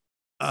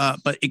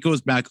 But it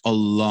goes back a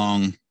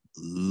long,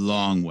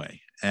 long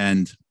way.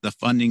 And the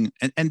funding,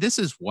 and this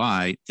is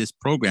why this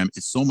program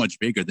is so much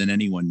bigger than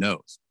anyone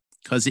knows,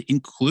 because it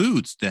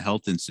includes the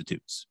health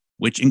institutes,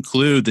 which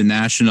include the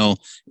National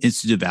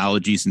Institute of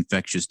Allergies,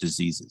 Infectious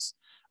Diseases.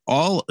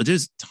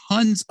 There's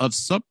tons of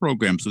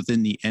subprograms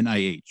within the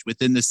NIH,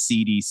 within the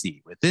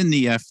CDC, within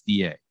the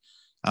FDA,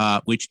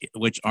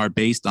 which are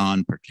based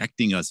on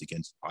protecting us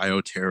against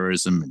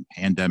bioterrorism and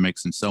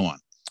pandemics and so on.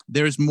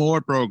 There's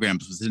more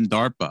programs within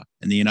DARPA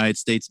and the United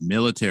States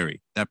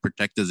military that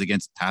protect us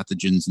against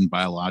pathogens and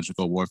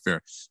biological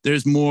warfare.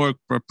 There's more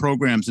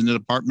programs in the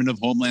Department of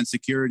Homeland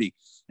Security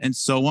and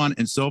so on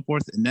and so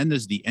forth. And then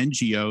there's the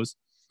NGOs.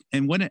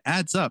 And when it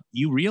adds up,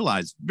 you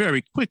realize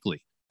very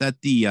quickly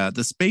that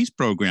the space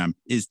program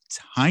is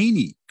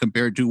tiny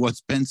compared to what's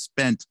been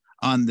spent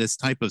on this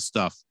type of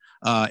stuff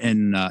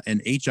and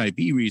HIV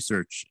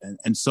research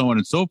and so on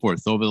and so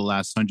forth over the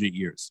last 100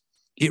 years.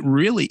 It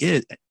really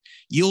is.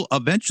 You'll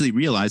eventually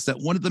realize that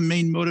one of the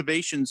main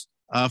motivations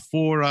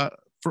for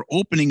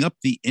opening up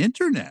the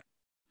internet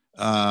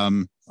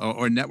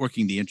or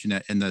networking the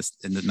internet in the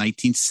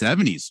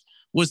 1970s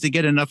was to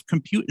get enough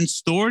compute and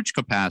storage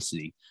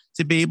capacity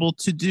to be able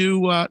to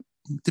do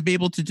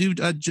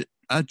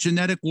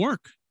genetic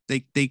work.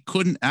 They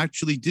couldn't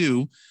actually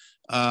do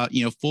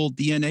full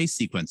DNA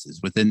sequences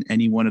within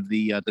any one of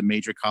the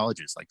major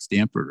colleges like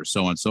Stanford or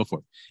so on and so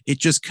forth. It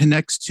just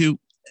connects to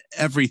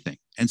everything.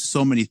 And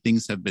so many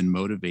things have been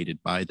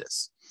motivated by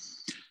this.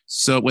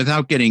 So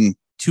without getting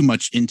too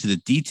much into the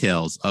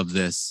details of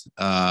this,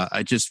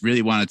 I just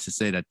really wanted to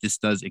say that this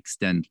does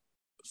extend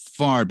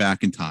far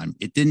back in time.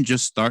 It didn't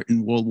just start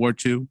in World War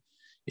II.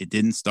 It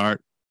didn't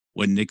start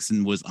when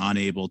Nixon was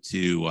unable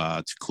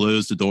to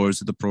close the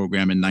doors of the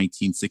program in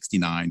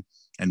 1969,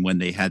 and when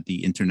they had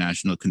the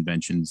international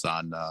conventions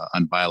on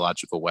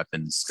biological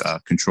weapons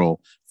control.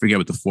 Forget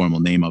what the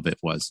formal name of it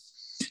was.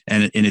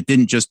 And it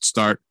didn't just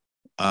start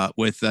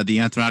with the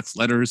anthrax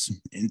letters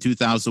in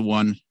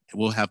 2001.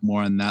 We'll have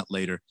more on that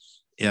later.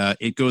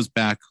 It goes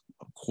back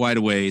quite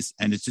a ways,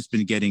 and it's just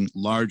been getting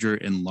larger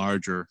and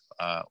larger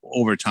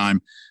over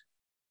time.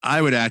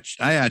 I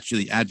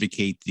actually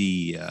advocate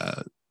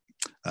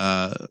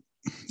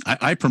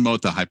I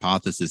promote the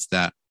hypothesis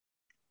that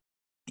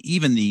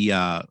even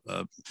the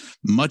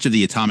much of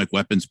the atomic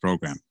weapons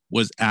program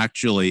was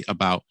actually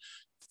about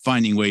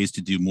finding ways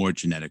to do more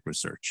genetic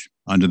research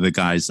under the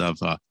guise of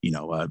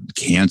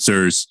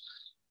cancers,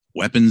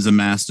 weapons of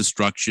mass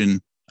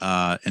destruction,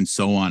 and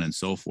so on and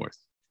so forth.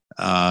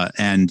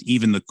 And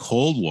even the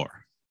Cold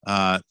War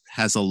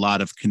has a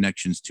lot of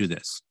connections to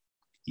this.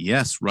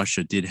 Yes,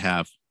 Russia did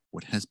have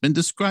what has been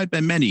described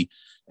by many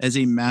as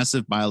a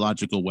massive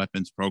biological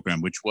weapons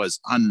program, which was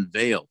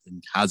unveiled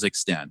in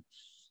Kazakhstan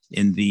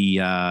in the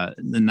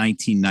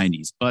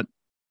 1990s. But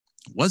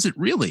was it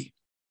really?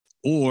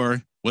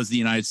 Or was the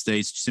United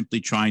States simply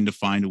trying to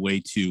find a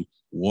way to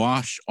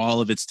wash all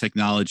of its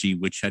technology,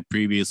 which had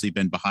previously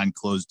been behind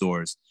closed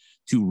doors,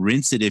 to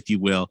rinse it, if you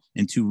will,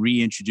 and to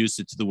reintroduce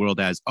it to the world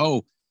as,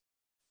 oh,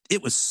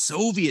 it was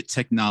Soviet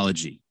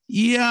technology.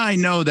 Yeah, I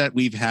know that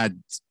we've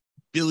had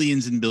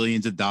billions and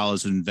billions of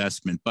dollars of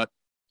investment, but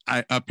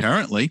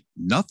apparently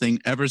nothing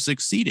ever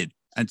succeeded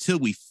until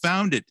we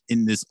found it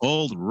in this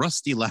old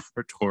rusty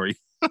laboratory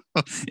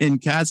in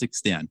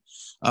Kazakhstan.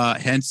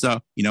 Hence,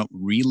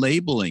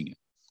 relabeling,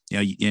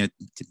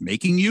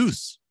 making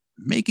use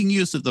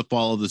of the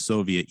fall of the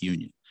Soviet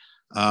Union.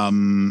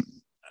 Does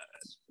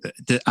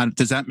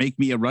that make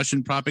me a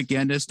Russian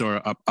propagandist or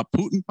a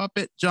Putin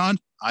puppet, John?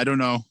 I don't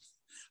know.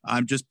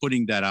 I'm just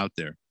putting that out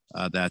there.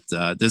 That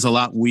there's a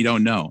lot we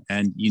don't know,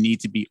 and you need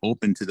to be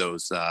open to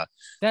those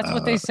that's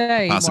what they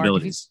say,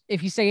 possibilities. Mark.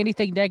 If you say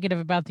anything negative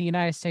about the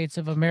United States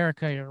of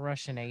America, you're a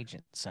Russian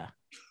agent. So.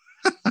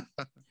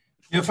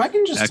 If I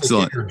can just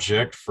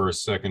interject for a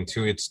second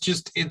too,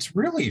 it's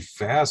really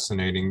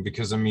fascinating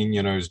because, I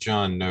mean, as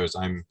John knows,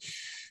 I'm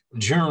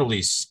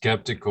generally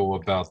skeptical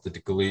about the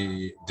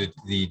degree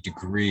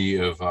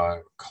of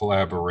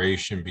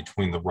collaboration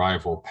between the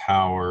rival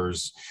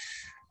powers.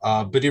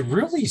 But it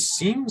really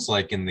seems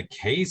like in the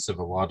case of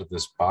a lot of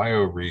this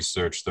bio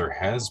research, there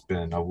has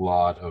been a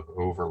lot of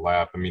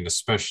overlap. I mean,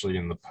 especially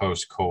in the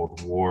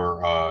post-Cold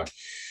War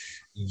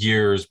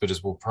years, but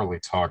as we'll probably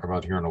talk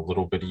about here in a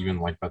little bit, even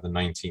like by the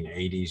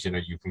 1980s,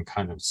 you can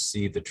kind of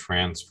see the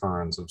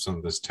transference of some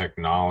of this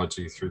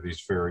technology through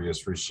these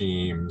various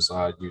regimes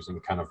using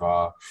kind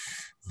of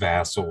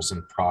vassals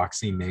and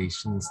proxy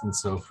nations and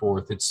so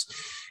forth.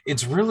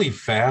 It's really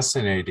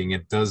fascinating.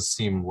 It does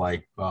seem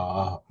like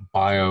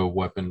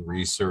bioweapon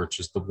research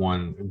is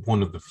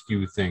one of the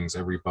few things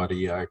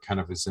everybody kind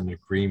of is in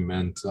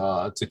agreement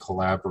to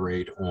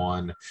collaborate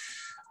on.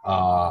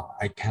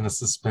 I kind of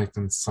suspect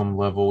on some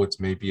level it's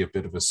maybe a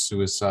bit of a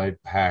suicide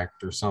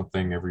pact or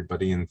something.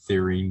 Everybody in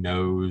theory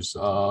knows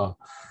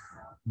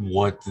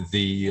what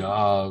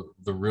the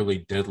really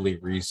deadly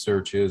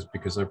research is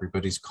because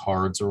everybody's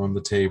cards are on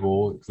the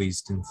table, at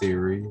least in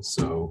theory.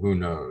 So who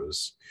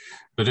knows?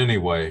 But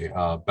anyway,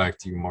 back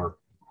to you, Mark.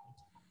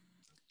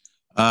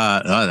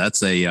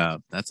 That's a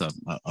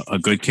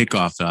good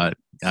kickoff.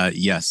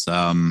 Yes,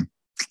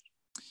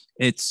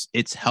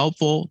 it's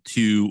helpful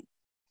to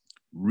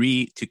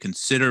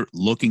consider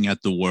looking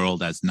at the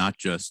world as not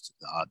just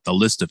the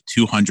list of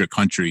 200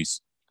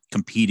 countries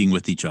competing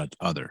with each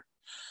other.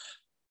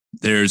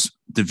 There's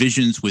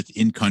divisions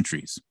within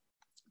countries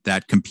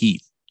that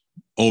compete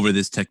over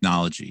this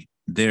technology.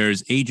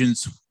 There's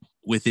agents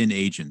within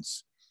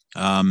agents.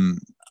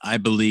 I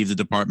believe the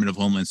Department of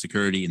Homeland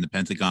Security and the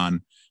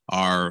Pentagon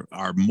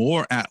are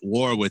more at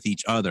war with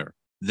each other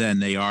than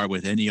they are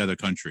with any other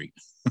country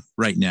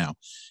right now.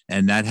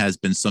 And that has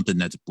been something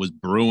that was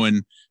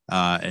brewing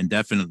and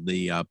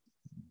definitely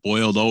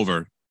boiled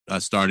over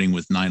starting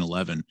with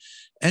 9/11.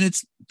 And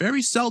it's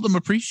very seldom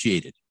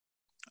appreciated.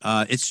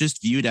 It's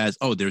just viewed as,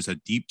 oh, there's a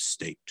deep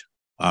state.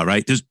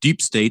 Right? There's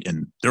deep state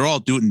and they're all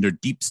doing their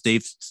deep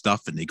state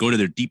stuff and they go to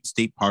their deep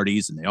state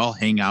parties and they all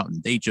hang out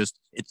and it's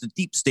the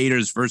deep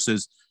staters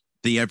versus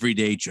the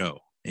everyday Joe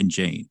and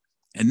Jane.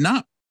 And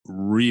not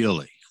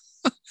really.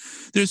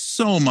 There's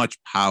so much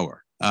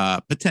power,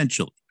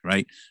 potentially,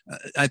 right?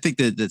 I think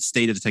that the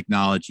state of the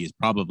technology is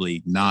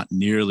probably not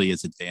nearly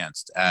as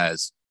advanced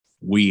as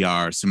we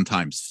are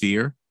sometimes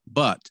fear,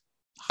 but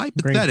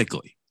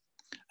hypothetically,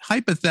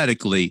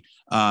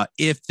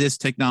 if this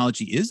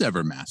technology is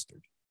ever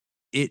mastered,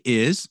 it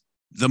is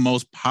the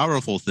most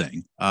powerful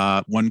thing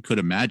one could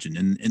imagine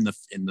in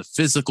the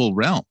physical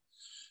realm.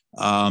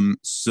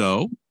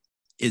 So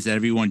is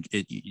everyone?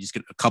 A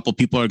couple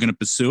people are going to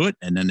pursue it,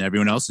 and then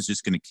everyone else is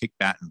just going to kick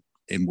back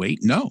and wait?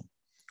 No.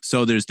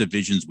 So there's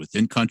divisions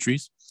within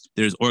countries.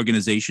 There's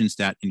organizations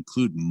that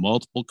include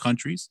multiple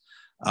countries.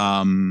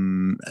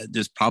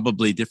 There's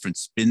probably different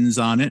spins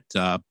on it,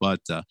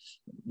 but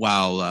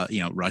while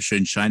Russia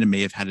and China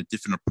may have had a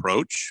different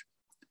approach,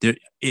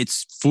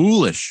 it's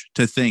foolish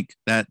to think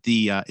that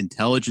the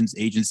intelligence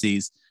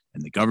agencies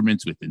and the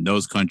governments within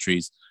those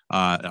countries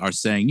are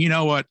saying, you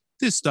know what,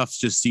 this stuff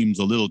just seems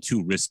a little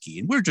too risky,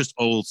 and we're just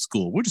old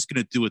school. We're just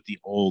going to do it the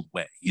old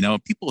way.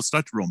 People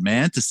start to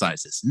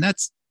romanticize this, and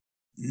that's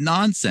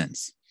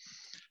nonsense.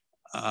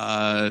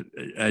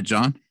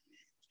 John?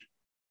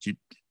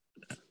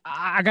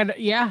 I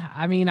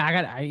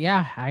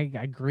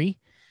agree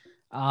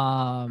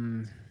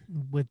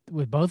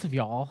with both of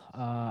y'all.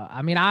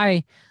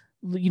 I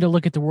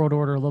look at the world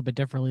order a little bit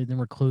differently than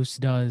Recluse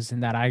does, in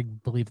that I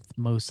believe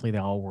mostly they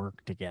all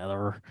work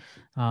together.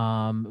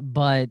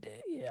 But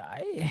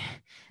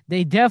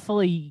they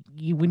definitely,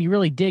 when you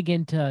really dig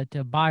into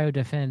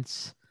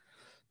biodefense,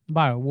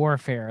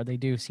 biowarfare, they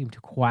do seem to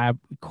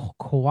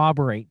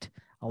cooperate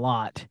a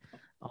lot.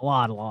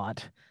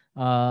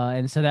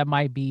 And so that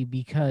might be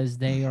because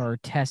they are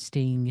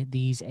testing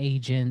these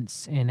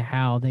agents and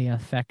how they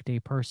affect a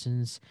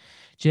person's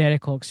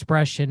genetical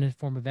expression in the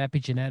form of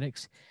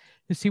epigenetics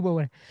to see what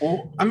would.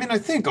 Well, I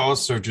think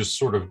also just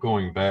sort of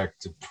going back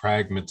to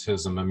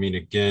pragmatism.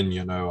 Again,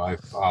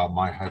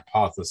 my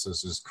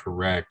hypothesis is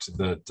correct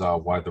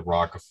that why the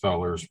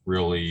Rockefellers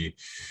really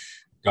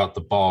got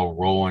the ball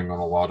rolling on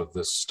a lot of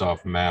this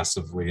stuff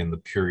massively in the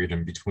period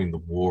in between the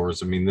wars.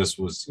 This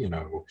was,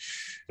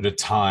 at a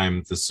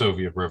time the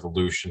Soviet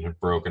Revolution had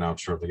broken out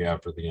shortly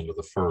after the end of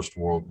the First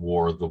World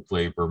War. The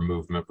labor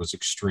movement was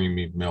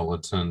extremely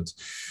militant.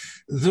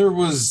 There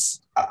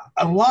was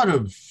a lot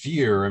of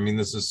fear.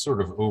 This is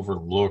sort of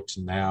overlooked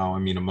now,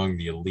 among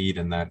the elite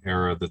in that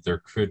era, that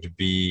there could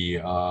be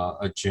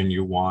a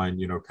genuine,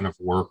 kind of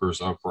workers'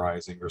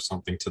 uprising or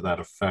something to that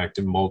effect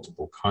in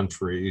multiple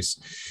countries.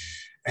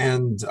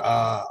 And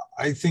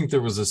I think there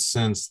was a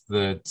sense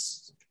that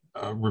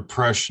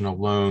repression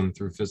alone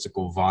through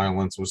physical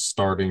violence was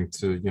starting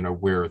to,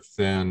 wear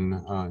thin.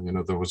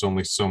 There was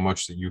only so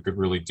much that you could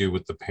really do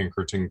with the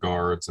Pinkerton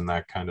guards and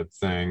that kind of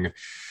thing.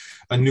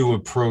 A new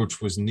approach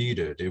was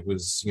needed. It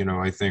was,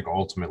 I think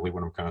ultimately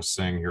what I'm kind of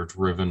saying here,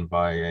 driven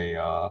by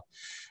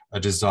a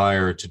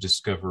desire to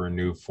discover a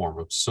new form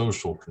of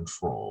social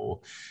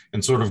control.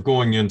 And sort of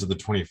going into the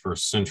 21st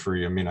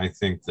century, I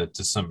think that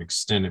to some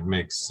extent it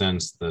makes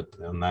sense that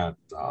on that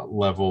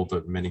level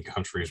that many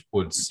countries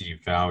would see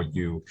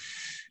value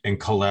in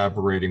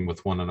collaborating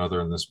with one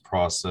another in this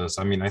process.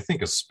 I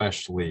think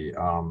especially,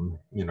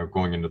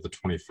 going into the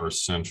 21st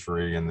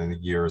century and then the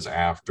years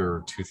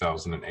after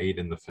 2008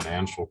 in the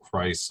financial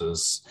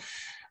crisis.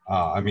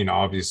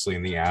 Obviously,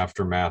 in the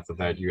aftermath of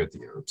that, you had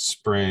the Arab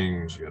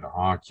Springs, you had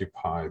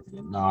Occupy, the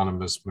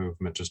Anonymous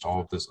movement, just all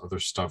of this other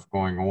stuff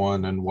going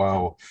on. And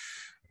while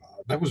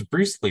that was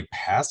briefly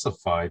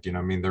pacified,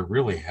 there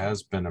really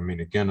has been,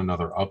 again,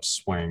 another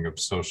upswing of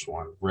social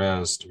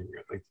unrest. You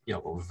have the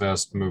Yellow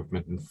Vest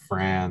movement in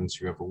France.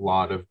 You have a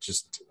lot of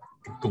just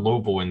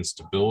global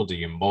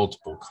instability in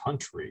multiple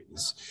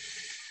countries.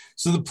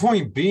 So the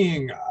point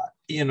being,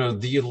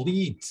 the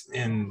elite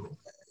and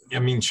I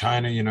mean,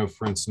 China,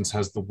 for instance,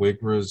 has the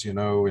Uyghurs,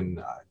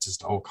 and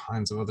just all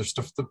kinds of other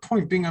stuff. The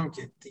point being,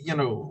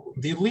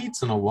 the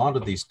elites in a lot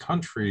of these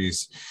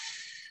countries,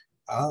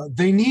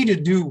 they need a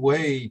new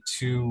way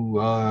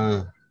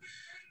to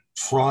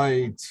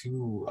try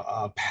to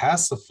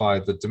pacify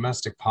the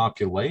domestic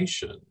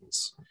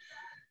populations.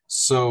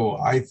 So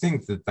I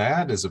think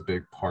that is a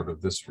big part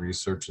of this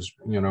research is,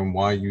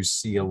 why you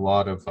see a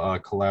lot of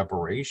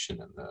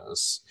collaboration in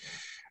this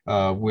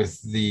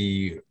with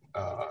the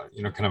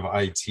kind of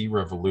IT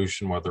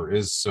revolution, where there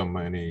is so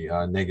many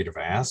negative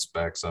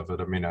aspects of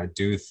it. I mean, I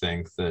do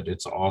think that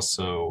it's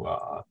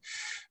also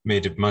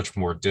made it much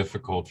more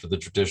difficult for the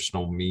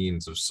traditional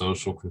means of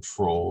social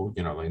control,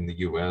 in the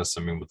US.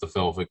 I mean, with the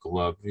velvet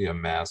glove via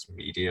mass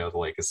media,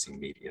 legacy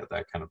media,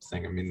 that kind of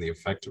thing. I mean, the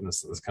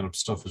effectiveness of this kind of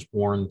stuff is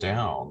worn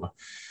down.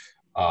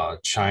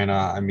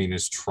 China, I mean,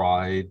 has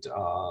tried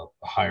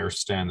higher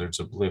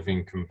standards of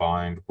living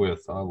combined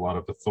with a lot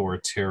of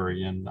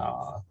authoritarian,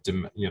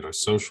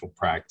 social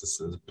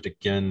practices. But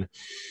again,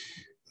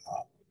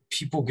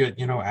 people get,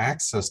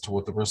 access to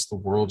what the rest of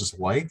the world is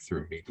like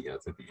through media,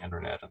 through the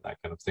internet and that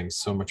kind of thing,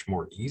 so much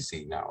more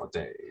easy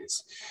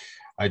nowadays.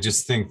 I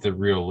just think that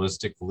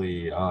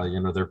realistically,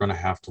 they're going to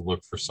have to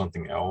look for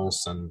something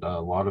else. And a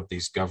lot of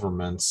these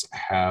governments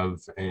have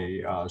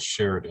a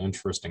shared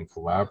interest in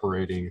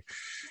collaborating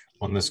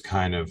on this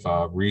kind of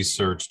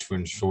research to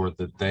ensure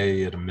that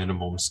they, at a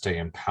minimum, stay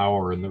in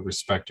power in their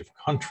respective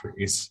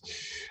countries.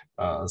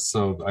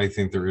 So I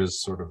think there is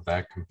sort of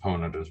that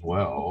component as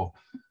well.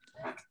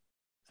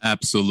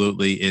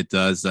 Absolutely, it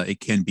does. It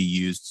can be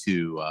used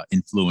to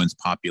influence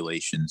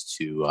populations,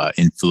 to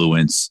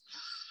influence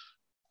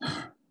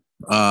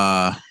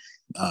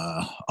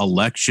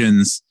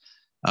elections,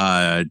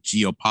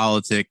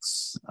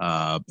 geopolitics,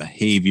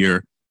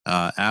 behavior.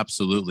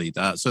 Absolutely.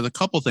 So the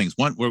couple things.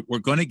 One, we're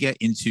going to get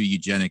into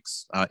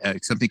eugenics,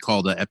 something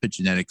called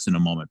epigenetics in a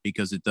moment,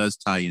 because it does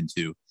tie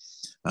into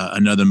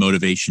another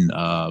motivation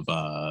of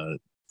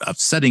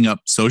setting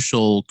up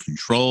social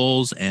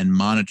controls and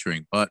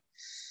monitoring. But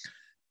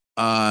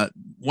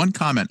one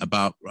comment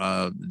about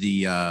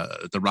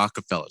the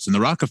Rockefellers, and the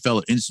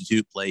Rockefeller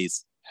Institute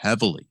plays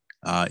heavily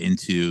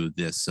into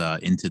this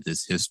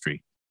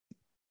history,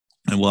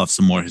 and we'll have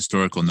some more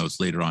historical notes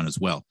later on as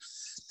well.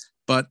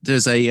 But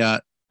there's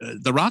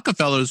the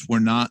Rockefellers were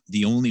not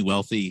the only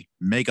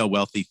mega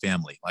wealthy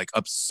family, like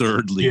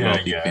absurdly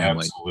wealthy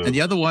family. Absolutely. And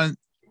the other one,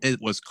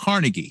 it was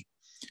Carnegie.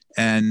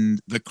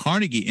 And the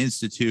Carnegie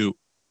Institute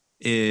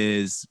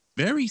is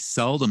very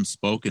seldom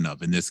spoken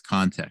of in this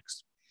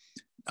context.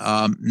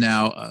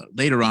 Now,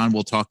 later on,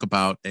 we'll talk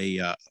about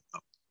a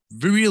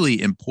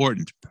really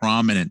important,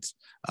 prominent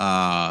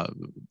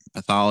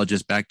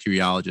pathologist,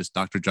 bacteriologist,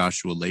 Dr.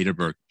 Joshua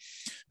Lederberg,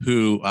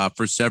 who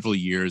for several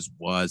years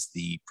was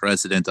the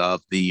president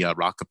of the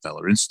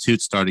Rockefeller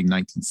Institute, starting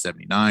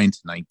 1979 to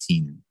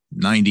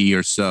 1990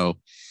 or so,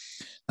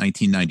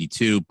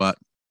 1992. But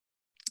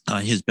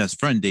his best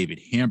friend, David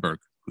Hamburg,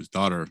 whose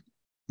daughter,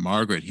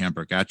 Margaret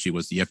Hamburg, actually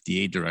was the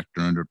FDA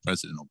director under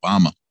President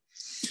Obama,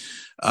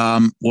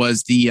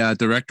 was the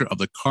director of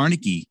the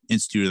Carnegie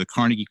Institute of the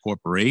Carnegie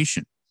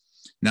Corporation.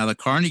 Now, the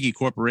Carnegie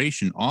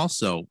Corporation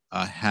also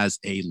has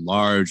a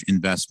large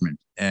investment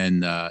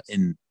in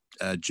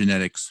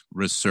genetics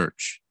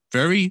research.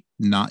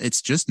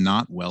 It's just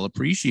not well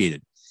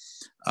appreciated.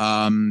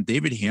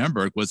 David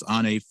Hamburg was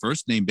on a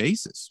first name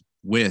basis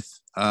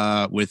with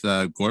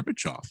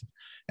Gorbachev,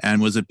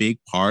 and was a big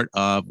part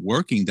of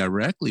working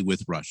directly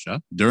with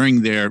Russia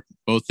during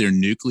both their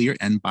nuclear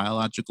and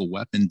biological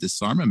weapon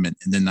disarmament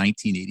in the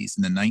 1980s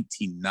and the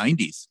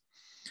 1990s.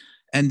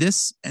 And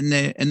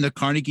the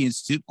Carnegie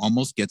Institute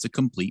almost gets a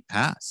complete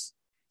pass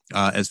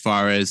as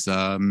far as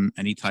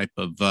any type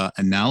of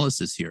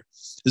analysis here.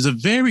 There's a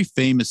very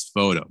famous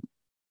photo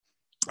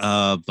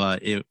of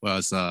it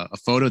was a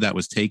photo that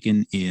was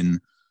taken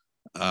in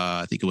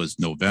I think it was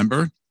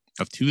November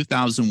of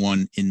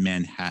 2001 in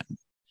Manhattan.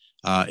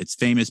 It's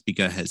famous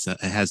because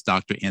it has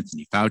Dr.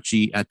 Anthony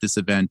Fauci at this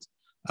event.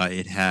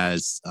 It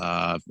has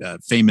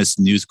famous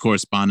news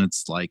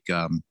correspondents like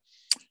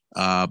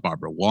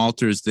Barbara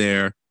Walters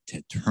there.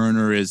 Ted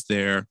Turner is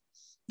there.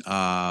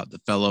 The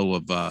fellow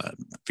of, I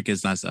forget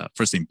his last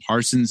first name,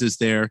 Parsons is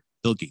there.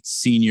 Bill Gates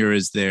Sr.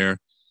 is there.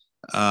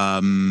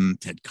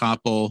 Ted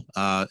Koppel.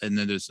 And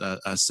then there's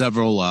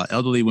several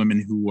elderly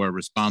women who are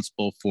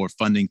responsible for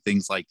funding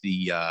things like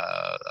the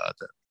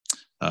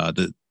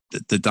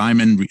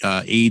Diamond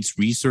AIDS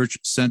Research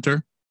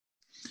Center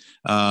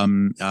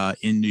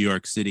in New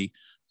York City.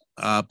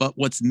 But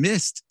what's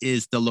missed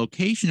is the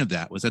location of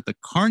that was at the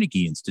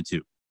Carnegie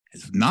Institute.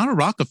 It's not a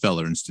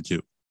Rockefeller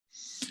Institute.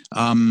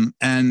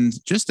 And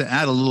just to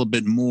add a little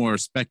bit more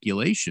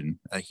speculation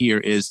here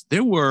is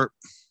there were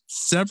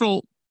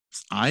several,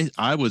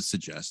 I would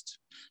suggest,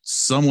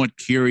 somewhat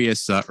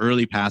curious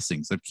early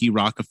passings of key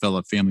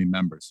Rockefeller family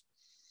members,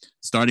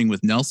 starting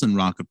with Nelson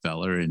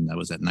Rockefeller, and that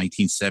was at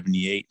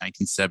 1978,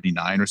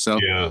 1979 or so.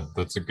 Yeah,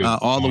 that's a good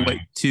all the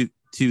way to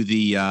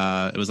the,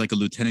 it was like a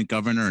lieutenant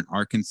governor in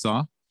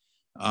Arkansas.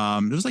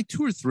 There was like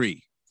 2 or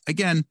 3.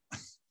 Again,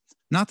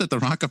 not that the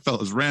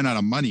Rockefellers ran out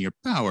of money or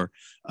power,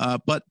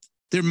 but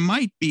there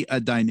might be a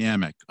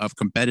dynamic of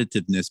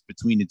competitiveness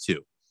between the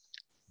two.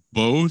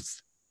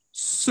 Both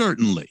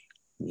certainly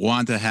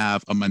want to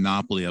have a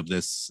monopoly of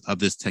this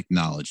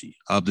technology,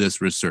 of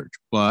this research,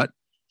 but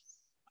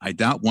I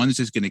doubt one's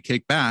just going to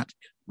kick back,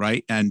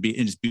 right, and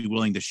just be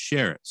willing to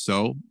share it.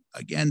 So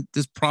again,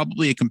 there's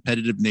probably a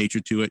competitive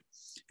nature to it.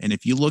 And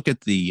if you look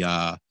at the,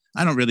 I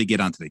don't really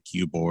get onto the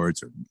Q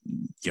boards or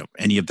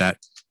any of that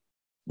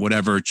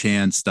whatever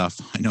Chan stuff.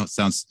 I know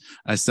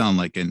I sound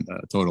like a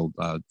total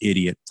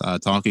idiot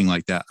talking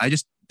like that. I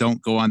just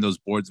don't go on those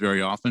boards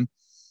very often.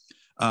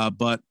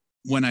 But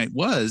when I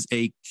was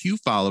a Q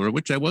follower,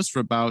 which I was for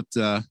about,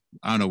 I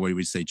don't know, what do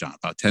we say, John,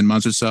 about 10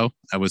 months or so,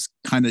 I was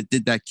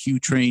did that Q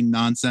train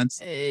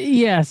nonsense.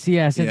 Yes.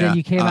 And then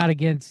you came out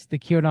against the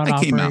QAnon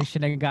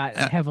operation and got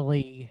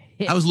heavily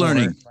hit. I was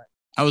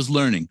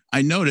learning.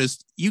 I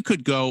noticed you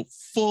could go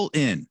full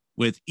in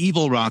with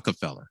evil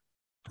Rockefeller,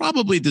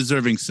 probably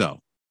deserving so.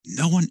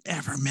 No one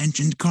ever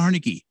mentioned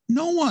Carnegie.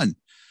 No one,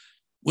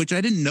 which I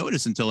didn't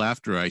notice until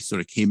after I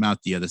sort of came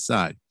out the other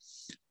side,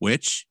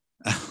 which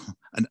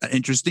an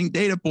interesting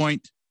data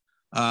point.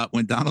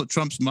 When Donald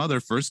Trump's mother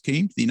first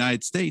came to the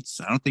United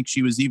States, I don't think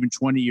she was even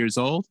 20 years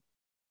old.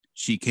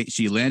 She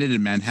landed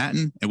in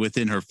Manhattan, and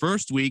within her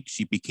first week,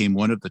 she became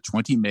one of the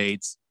 20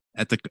 maids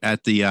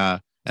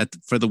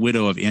for the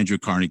widow of Andrew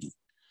Carnegie.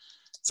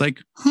 It's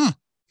like, huh.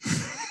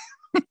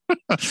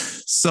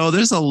 So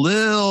there's a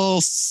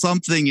little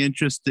something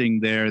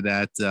interesting there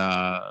that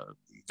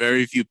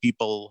very few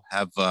people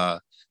have.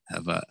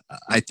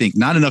 I think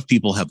not enough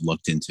people have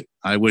looked into.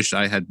 I wish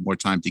I had more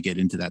time to get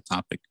into that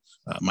topic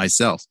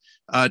myself.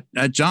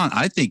 John,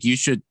 I think you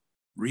should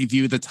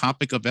review the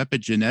topic of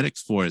epigenetics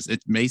for us.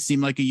 It may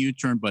seem like a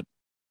U-turn, but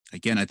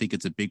again, I think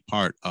it's a big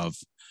part of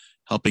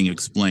helping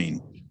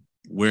explain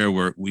where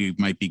we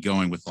might be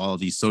going with all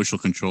of these social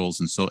controls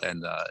and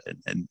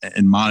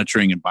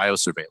monitoring and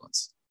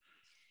biosurveillance.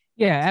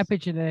 Yeah,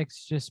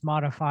 epigenetics just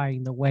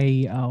modifying the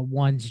way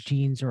one's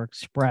genes are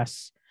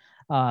expressed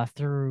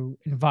through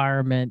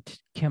environment,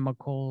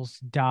 chemicals,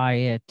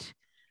 diet,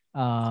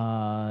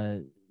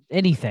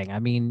 anything. I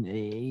mean,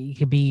 it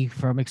could be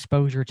from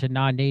exposure to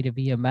non-native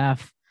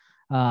EMF.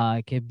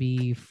 It could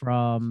be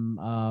from,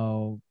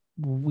 how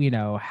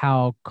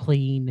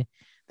clean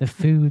the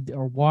food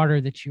or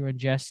water that you're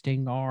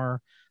ingesting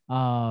are.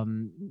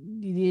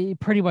 It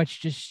pretty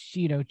much just,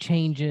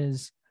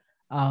 changes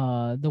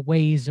the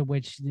ways in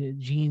which the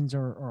genes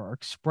are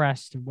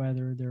expressed,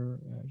 whether they're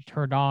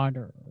turned on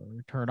or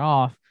turned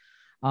off.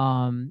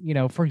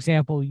 For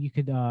example, you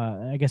could,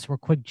 I guess, real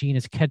quick gene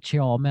is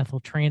catechol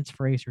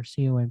methyltransferase or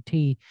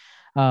COMT,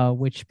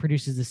 which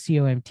produces the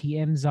COMT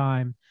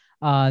enzyme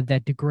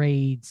that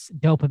degrades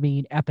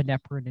dopamine,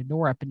 epinephrine, and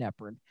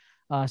norepinephrine.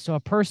 So a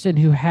person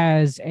who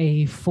has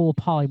a full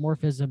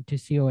polymorphism to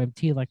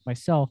COMT, like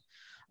myself,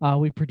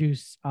 we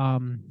produce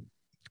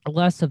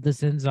less of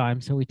this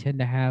enzyme, so we tend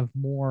to have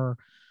more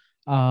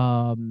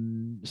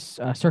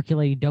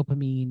circulating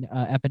dopamine,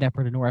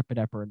 epinephrine, and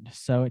norepinephrine.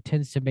 So it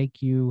tends to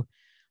make you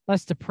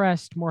less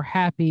depressed, more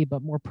happy,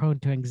 but more prone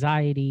to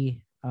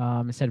anxiety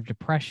instead of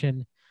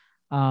depression.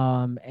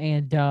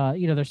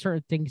 There's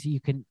certain things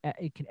that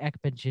it can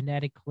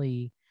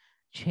epigenetically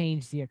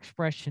change the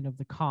expression of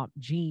the COMT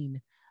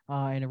gene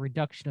and a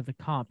reduction of the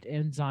COMT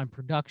enzyme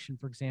production,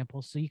 for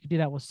example. So you can do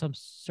that with some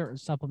certain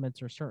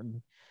supplements or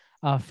certain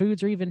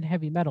foods or even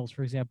heavy metals,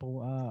 for example,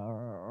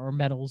 or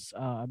metals.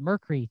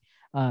 Mercury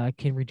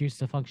can reduce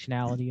the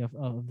functionality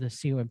of the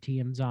COMT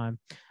enzyme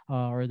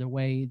or the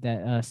way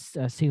that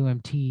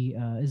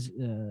COMT is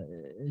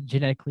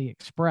genetically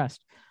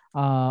expressed.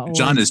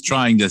 John is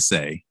trying to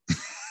say.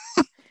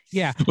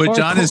 Yeah. What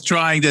John is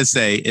trying to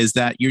say is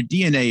that your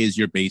DNA is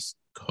your base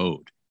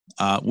code,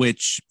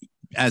 which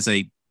as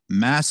a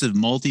massive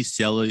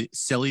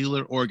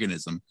multicellular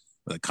organism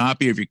with a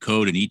copy of your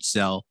code in each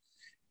cell,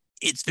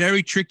 it's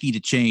very tricky to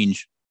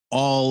change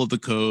all of the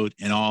code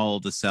in all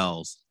of the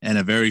cells in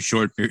a very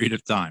short period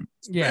of time.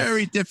 It's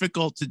very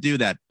difficult to do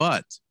that.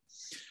 But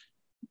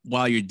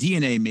while your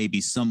DNA may be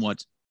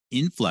somewhat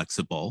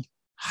inflexible,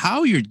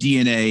 how your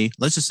DNA,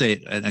 let's just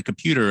say in a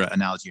computer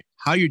analogy,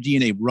 how your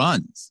DNA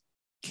runs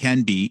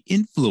can be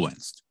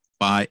influenced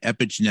by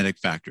epigenetic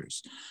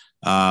factors,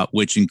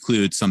 which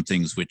include some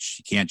things which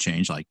you can't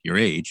change, like your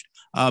age,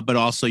 but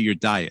also your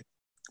diet,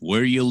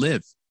 where you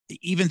live,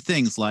 even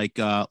things like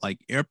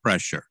air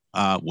pressure.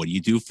 What do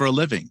you do for a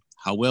living?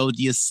 How well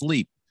do you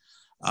sleep?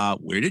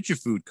 Where did your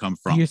food come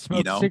from? You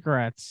smoke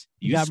cigarettes.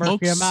 You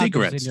smoke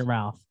cigarettes in your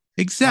mouth.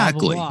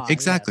 Exactly. Blah, blah, blah.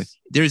 Exactly. Yes.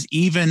 There's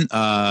even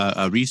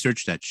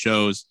research that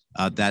shows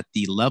that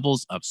the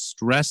levels of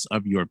stress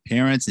of your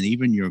parents and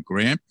even your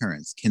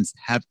grandparents can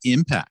have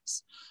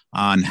impacts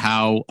on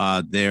how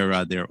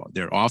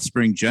their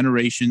offspring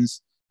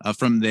generations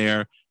from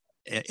there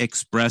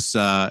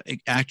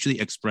actually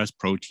express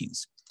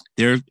proteins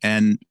there,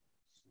 and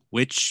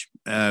which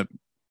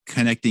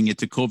connecting it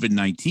to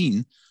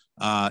COVID-19,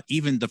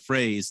 even the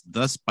phrase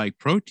the spike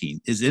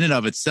protein is in and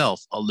of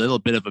itself a little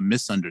bit of a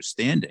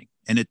misunderstanding.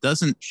 And it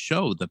doesn't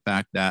show the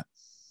fact that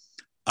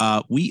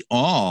we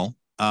all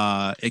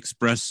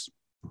express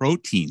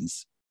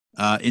proteins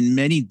in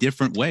many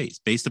different ways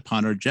based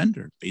upon our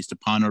gender, based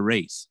upon our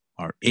race,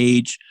 our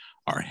age,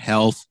 our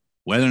health,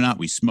 whether or not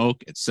we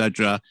smoke,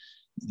 etc.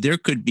 There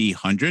could be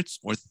hundreds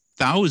or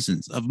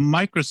thousands of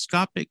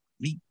microscopic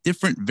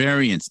different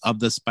variants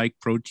of the spike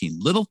protein.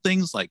 Little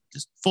things like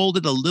just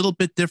folded a little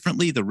bit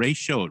differently, the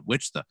ratio at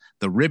which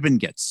the ribbon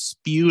gets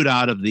spewed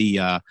out of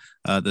the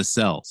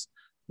cells.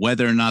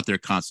 Whether or not they're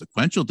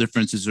consequential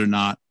differences or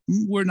not,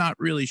 we're not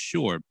really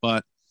sure.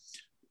 But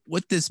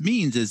what this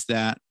means is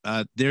that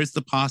there's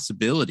the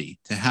possibility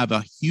to have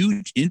a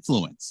huge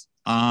influence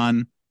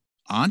on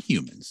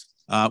humans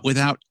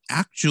without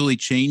actually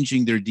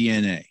changing their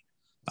DNA.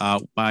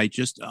 By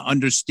just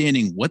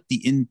understanding what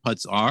the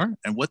inputs are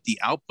and what the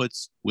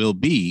outputs will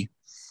be.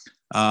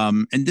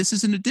 And this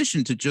is in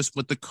addition to just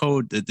what the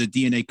code, the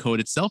DNA code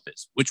itself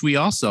is, which we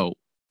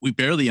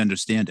barely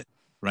understand it,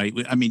 right?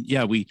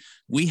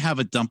 We have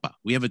a dump.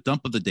 We have a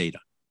dump of the data.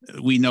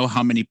 We know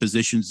how many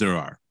positions there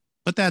are,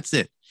 but that's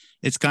it.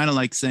 It's kind of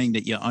like saying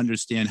that you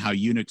understand how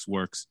Unix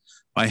works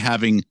by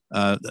having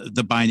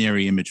the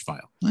binary image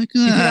file. Like,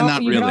 not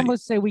really. You could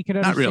almost say we could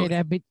understand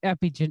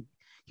really.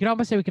 You could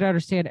almost say we could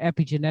understand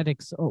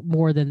epigenetics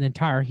more than the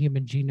entire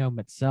human genome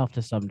itself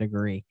to some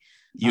degree.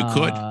 You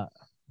could. Yeah.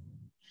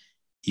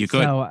 Thank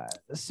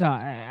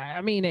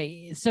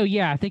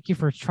you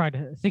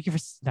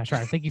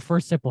for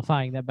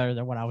simplifying that better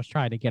than what I was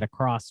trying to get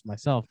across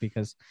myself,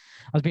 because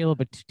I was being a little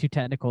bit too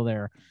technical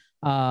there.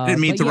 I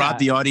didn't mean to rob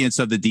the audience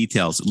of the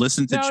details.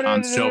 Listen to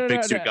John's show,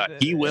 Fix Your Gut.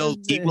 He will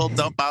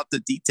dump out the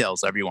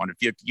details, everyone,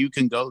 if you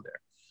can go there.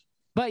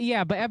 But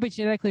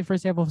epigenetically, for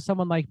example, for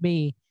someone like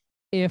me,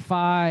 if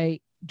I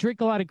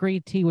drink a lot of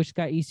green tea, which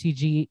got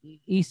EGCG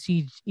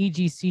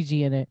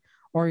in it,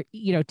 or,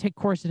 take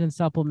quercetin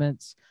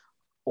supplements,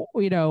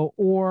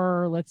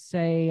 or let's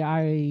say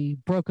I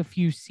broke a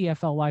few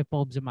CFL light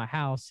bulbs in my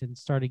house and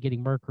started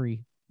getting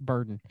mercury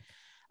burden,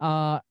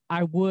 I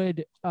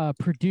would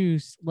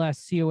produce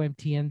less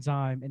COMT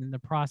enzyme, and in the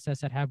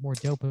process, I'd have more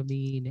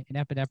dopamine and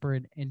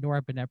epinephrine and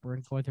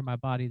norepinephrine going through my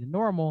body than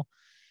normal.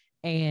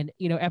 And,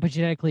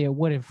 epigenetically, it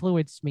would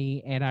influence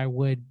me, and I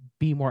would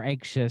be more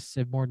anxious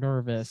and more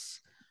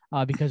nervous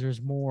because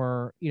there's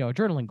more,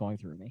 adrenaline going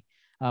through me,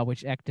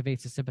 which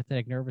activates the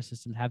sympathetic nervous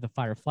system to have the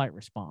fight or flight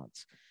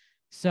response.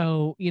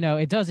 So,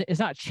 it's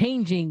not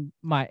changing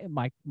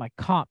my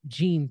comp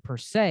gene per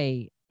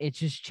se. It's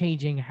just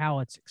changing how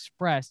it's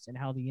expressed and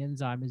how the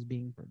enzyme is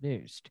being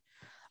produced.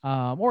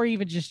 Or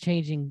even just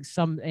changing,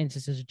 some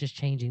instances, just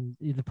changing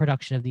the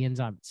production of the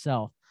enzyme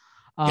itself.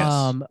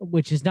 Yes.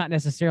 Which is not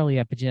necessarily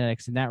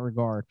epigenetics in that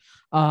regard.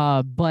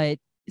 But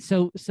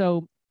so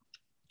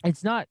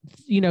it's not,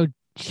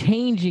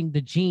 changing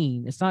the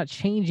gene. It's not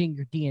changing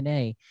your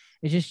DNA.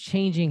 It's just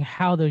changing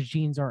how those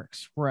genes are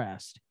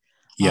expressed.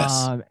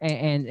 Yes.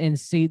 And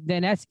see,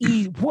 then that's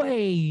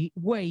way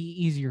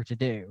easier to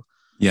do.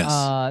 Yes.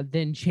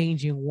 Than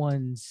changing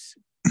one's,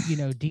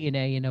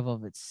 DNA in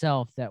of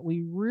itself, that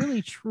we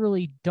really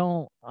truly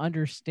don't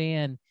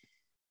understand.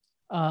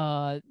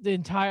 The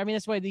entire,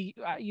 that's why we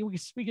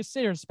could sit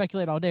here and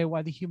speculate all day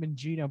why the Human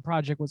Genome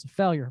Project was a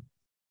failure,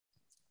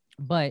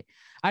 but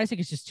I just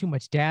think it's just too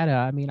much data.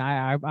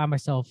 I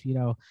myself,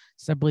 so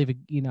I believe,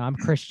 I'm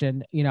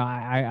Christian,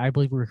 I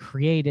believe we were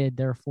created,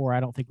 therefore I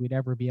don't think we'd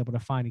ever be able to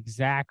find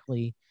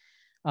exactly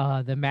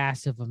the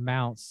massive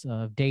amounts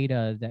of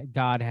data that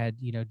God had,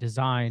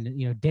 designed,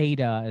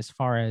 data as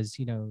far as,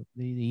 the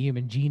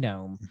human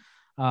genome.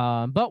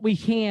 But we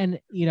can,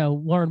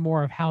 learn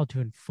more of how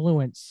to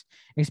influence,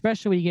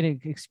 especially when you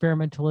get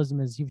experimentalism,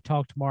 as you've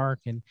talked, Mark,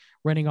 and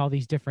running all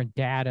these different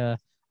data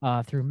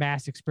through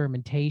mass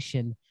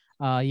experimentation.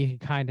 You can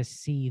kind of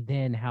see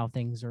then how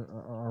things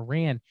are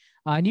ran.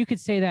 And you could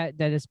say that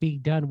it's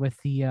being done with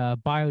the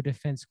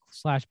biodefense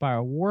 /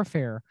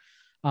 biowarfare.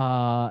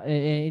 So do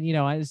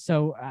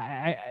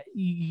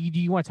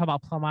you want to talk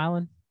about Plum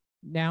Island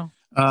now?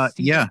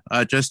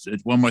 Just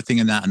one more thing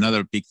in that.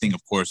 Another big thing,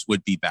 of course,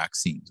 would be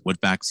vaccines. What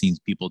vaccines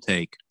people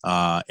take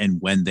and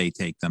when they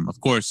take them.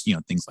 Of course,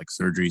 things like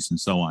surgeries and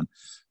so on.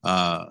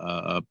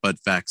 But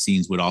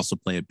vaccines would also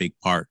play a big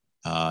part,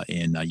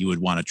 and you would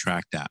want to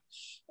track that.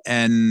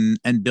 And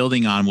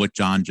building on what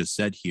John just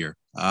said here,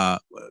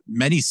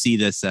 many see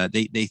this.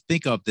 They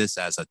think of this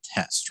as a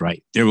test,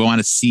 right? They want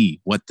to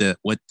see what the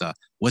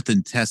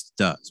test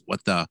does,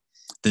 what the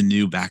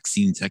new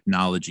vaccine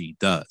technology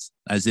does,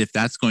 as if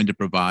that's going to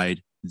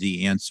provide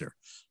the answer.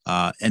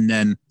 And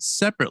then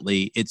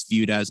separately, it's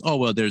viewed as,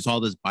 there's all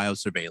this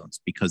biosurveillance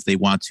because they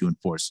want to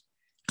enforce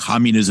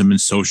communism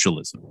and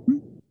socialism.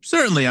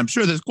 Certainly, I'm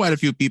sure there's quite a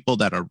few people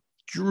that are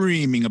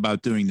dreaming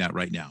about doing that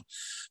right now,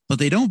 but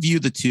they don't view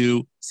the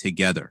two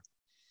together.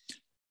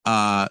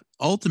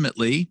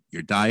 Ultimately,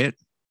 your diet,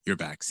 your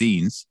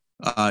vaccines,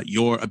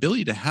 your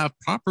ability to have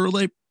proper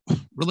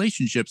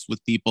relationships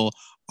with people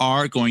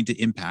are going to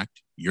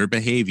impact your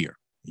behavior,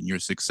 in your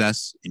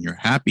success, in your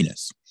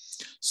happiness.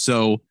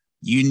 So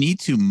you need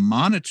to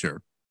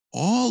monitor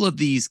all of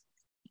these,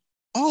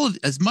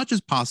 as much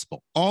as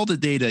possible, all the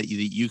data that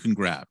you can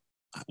grab,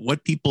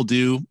 what people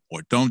do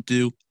or don't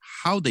do,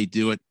 how they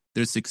do it,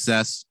 their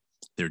success,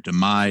 their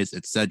demise,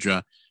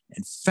 etc.,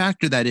 and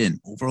factor that in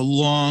over a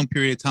long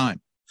period of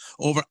time,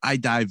 over a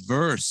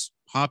diverse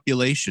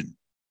population.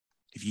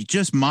 If you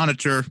just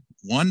monitor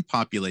one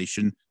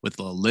population with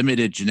a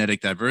limited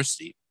genetic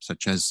diversity,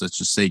 such as, let's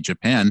just say,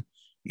 Japan,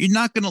 you're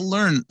not going to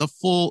learn the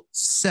full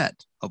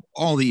set of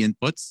all the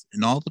inputs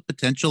and all the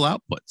potential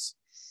outputs.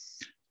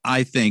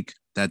 I think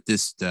that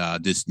this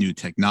new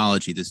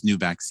technology, this new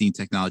vaccine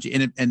technology,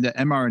 and the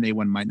mRNA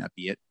one might not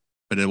be it,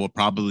 but it will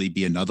probably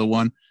be another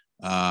one.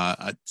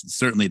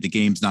 Certainly the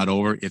game's not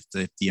over if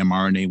the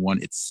mRNA one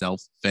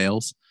itself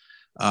fails,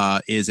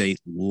 is a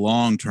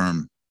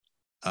long-term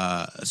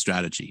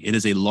strategy. It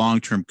is a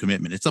long-term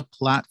commitment. It's a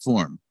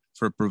platform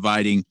for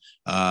providing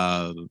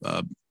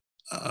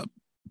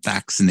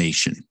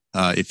vaccination,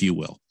 if you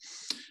will.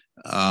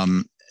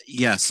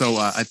 So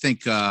I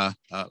think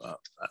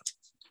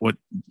what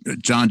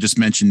John just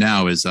mentioned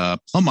now is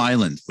Plum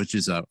Island, which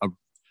is a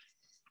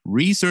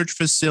research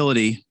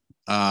facility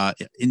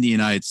in the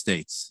United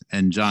States.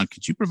 And John,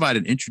 could you provide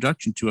an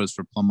introduction to us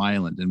for Plum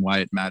Island and why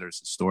it matters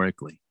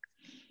historically?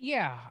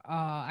 Yeah,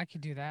 I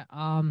could do that.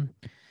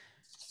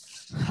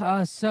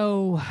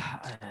 So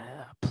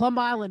Plum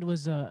Island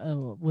was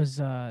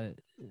a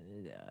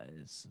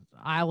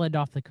island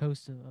off the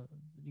coast of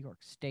New York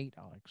State,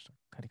 kind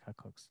of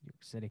coast of New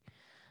York City.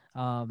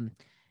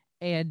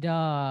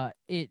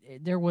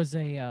 There was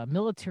a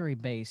military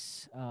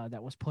base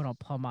that was put on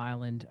Plum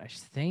Island, I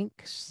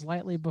think,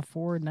 slightly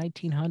before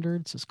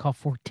 1900s. It's called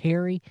Fort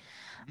Terry.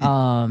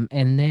 Later,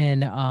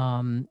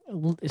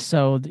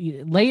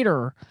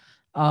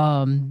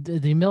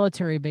 the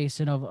military base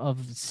in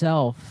of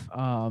itself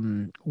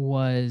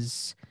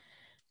was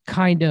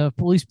kind of,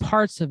 at least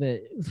parts of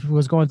it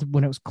was going through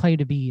when it was claimed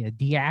to be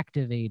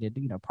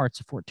deactivated. Parts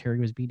of Fort Terry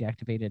was being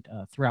deactivated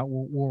throughout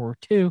World War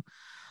II.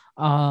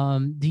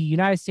 The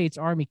United States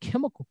Army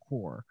Chemical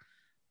Corps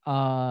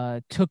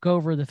took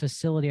over the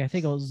facility. I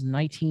think it was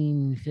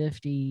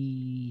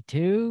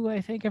 1952,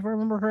 I think, if I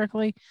remember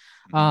correctly.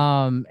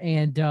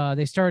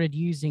 They started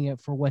using it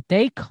for what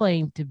they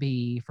claimed to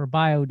be for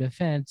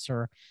biodefense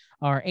or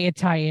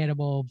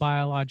anti-animal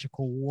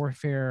biological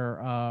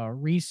warfare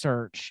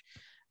research.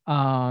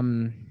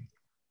 And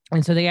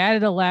so they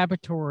added a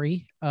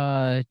laboratory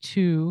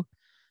to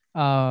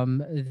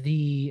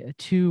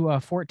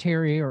Fort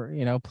Terry,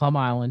 or Plum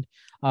Island,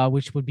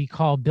 which would be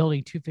called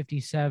Building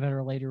 257,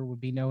 or later would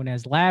be known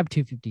as Lab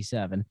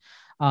 257.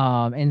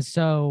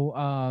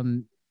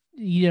 The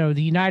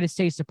United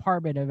States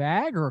Department of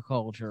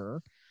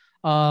Agriculture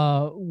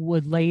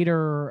would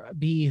later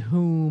be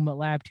whom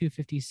Lab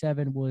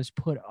 257 was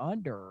put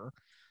under,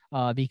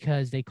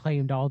 because they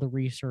claimed all the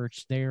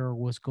research there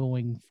was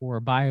going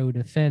for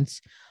biodefense,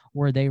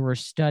 where they were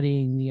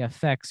studying the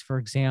effects, for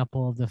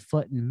example, of the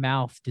foot and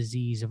mouth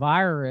disease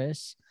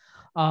virus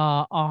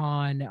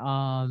on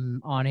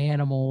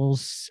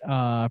animals,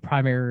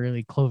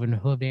 primarily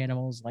cloven-hooved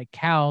animals like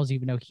cows,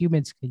 even though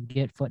humans can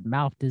get foot and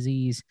mouth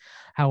disease.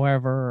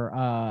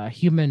 However,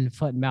 human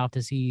foot and mouth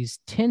disease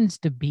tends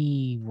to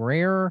be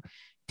rare,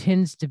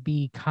 tends to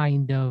be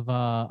kind of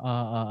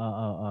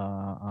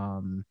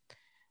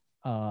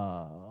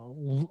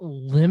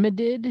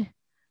limited.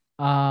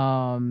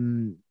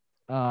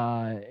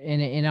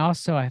 And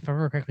also, if I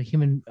remember correctly,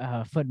 human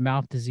foot and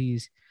mouth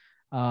disease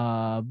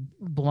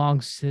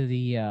belongs to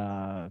the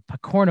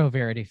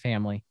Picornaviridae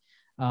family,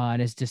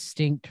 and is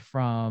distinct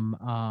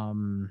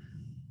from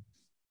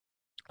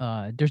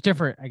there's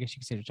different, I guess you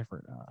could say there's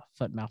different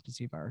foot and mouth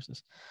disease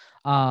viruses.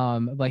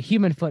 But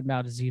human foot and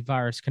mouth disease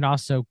virus can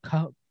also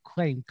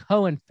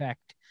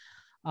co-infect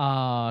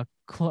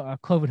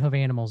cloven hoof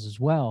animals as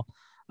well.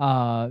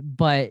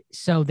 But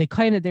so they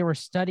claimed that they were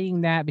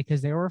studying that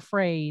because they were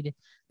afraid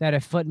that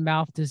if foot and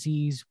mouth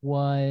disease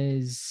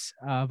virus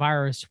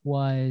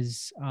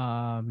was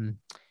turned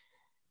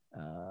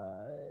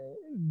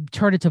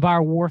into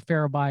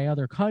biowarfare by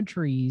other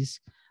countries,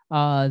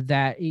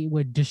 that it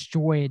would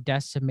destroy and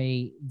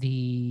decimate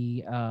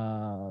the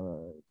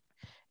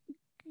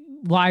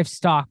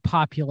livestock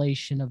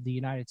population of the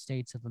United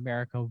States of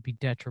America, would be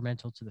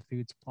detrimental to the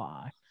food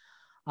supply.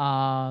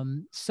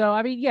 So,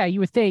 I mean, yeah, you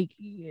would think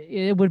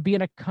it would be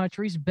in a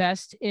country's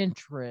best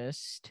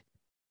interest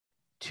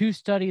to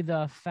study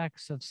the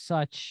effects of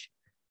such,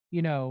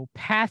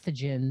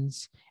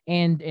 pathogens,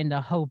 and in the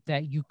hope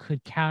that you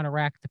could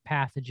counteract the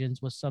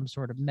pathogens with some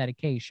sort of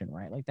medication,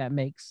 right? Like, that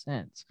makes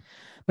sense.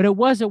 But it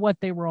wasn't what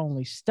they were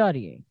only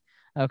studying.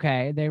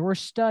 Okay. They were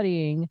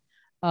studying,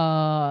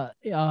 for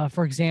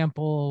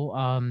example,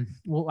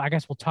 I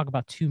guess we'll talk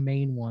about two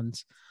main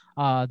ones.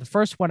 The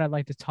first one I'd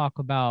like to talk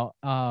about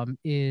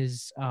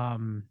is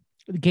the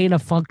gain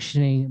of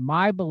functioning,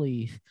 my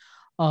belief,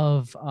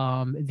 of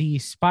the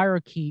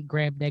spirochete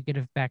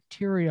gram-negative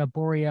bacteria,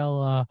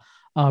 Borrelia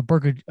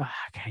burgdorferi. I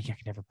can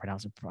never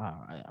pronounce it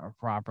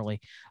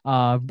properly.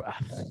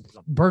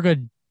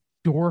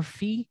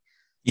 Burgdorferi,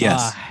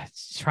 Yes.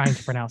 Trying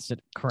to pronounce it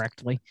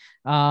correctly.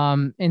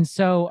 And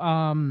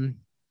so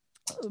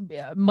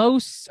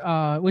most,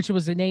 which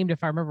was named,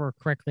 if I remember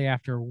correctly,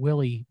 after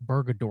Willy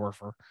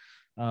Bergedorfer,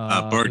 who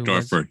was,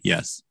 Bergdorfer,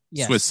 yes.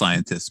 Swiss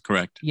scientist,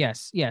 correct.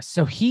 Yes.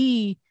 So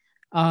he,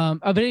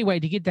 but anyway,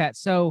 to get that,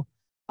 so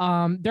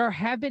there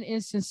have been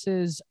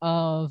instances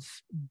of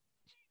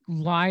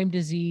Lyme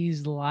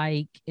disease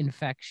like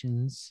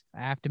infections.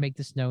 I have to make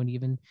this known.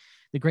 Even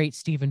the great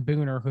Stephen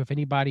Booner, who, if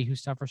anybody who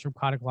suffers from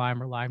chronic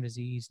Lyme or Lyme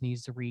disease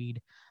needs to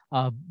read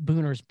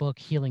Booner's book,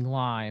 Healing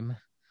Lyme,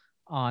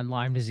 on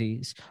Lyme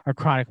disease or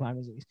chronic Lyme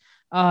disease.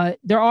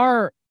 There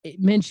are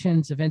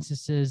mentions of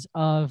instances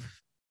of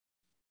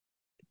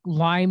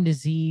Lyme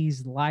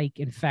disease like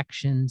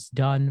infections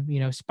done,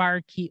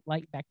 spirochete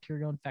like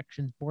bacterial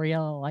infections,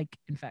 Borrelia like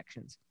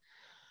infections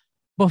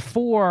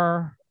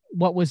before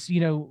what was,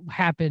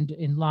 happened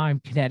in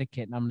Lyme,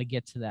 Connecticut. And I'm going to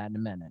get to that in a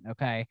minute.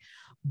 Okay.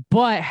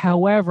 But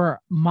however,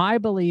 my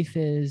belief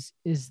is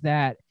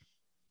that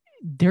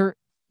there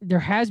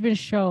has been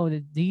shown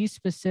that these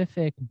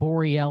specific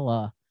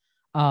Borrelia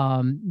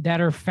that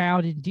are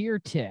found in deer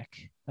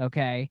tick,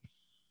 okay,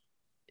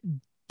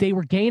 they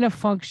were gain of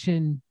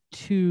function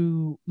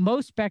to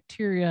most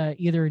bacteria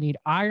either need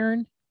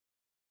iron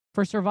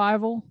for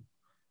survival.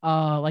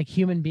 Like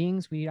human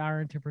beings, we need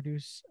iron to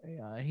produce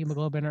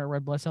hemoglobin or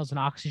red blood cells and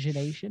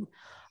oxygenation,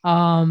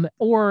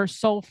 or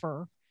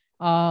sulfur.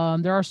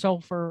 There are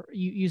sulfur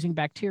using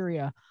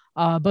bacteria,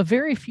 but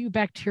very few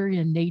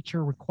bacteria in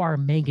nature require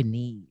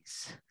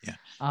manganese.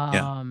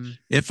 Yeah.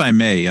 If I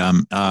may,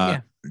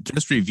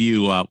 just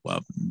review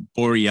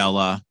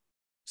Borrelia,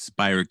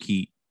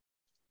 spirochete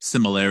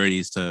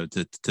similarities to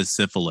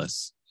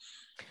syphilis.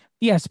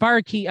 Yeah,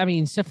 spirochete. I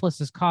mean,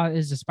 syphilis is a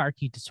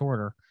spirochete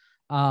disorder.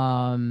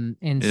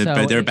 And so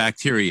but they're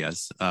bacteria.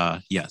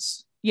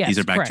 Yes. Yes, these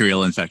are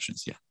bacterial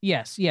infections.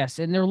 Yeah. Yes,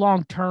 and they're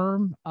long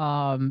term.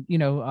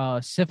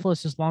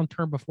 Syphilis is long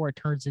term before it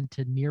turns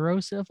into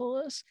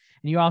neurosyphilis,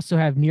 and you also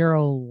have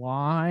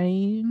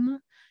neurolyme,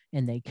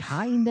 and they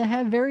kind of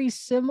have very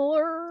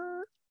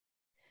similar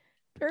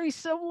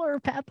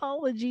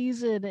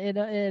pathologies and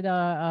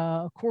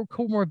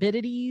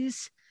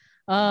comorbidities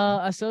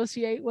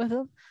associate with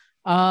them.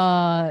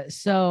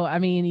 So I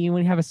mean,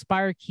 when you have a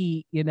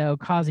spirochete,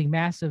 causing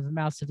massive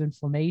amounts of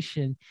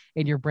inflammation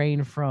in your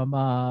brain from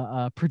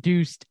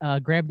produced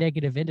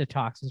gram-negative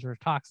endotoxins, or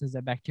toxins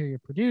that bacteria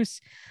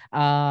produce,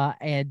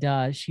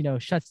 and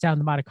shuts down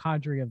the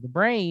mitochondria of the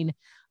brain,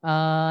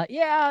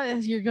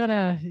 you're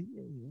gonna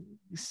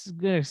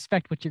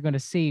expect what you're gonna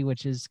see,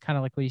 which is kind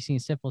of like what you see in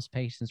syphilis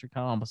patients, where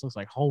kind of almost looks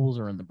like holes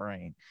are in the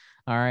brain.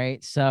 All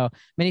right, so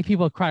many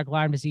people with chronic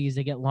Lyme disease,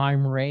 they get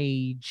Lyme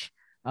rage.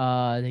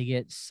 They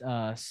get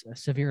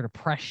severe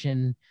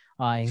depression,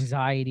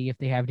 anxiety. If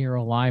they have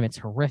Lyme, it's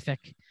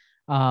horrific.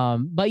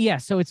 But yeah,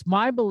 so it's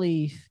my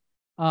belief.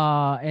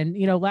 And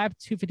Lab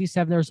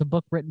 257. There's a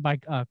book written by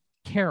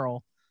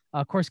Carroll.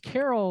 Of course,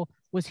 Carroll,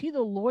 was he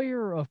the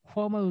lawyer of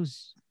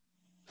Cuomo's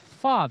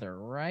father,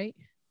 right?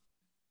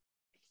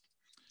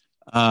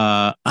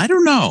 I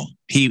don't know.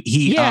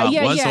 He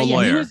was a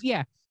lawyer.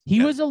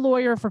 He was a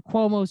lawyer for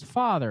Cuomo's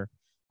father.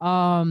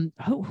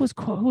 Who was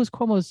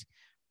Cuomo's?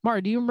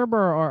 Mark, do you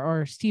remember,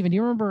 or Steven, do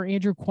you remember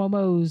Andrew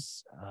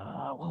Cuomo's,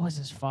 what was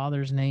his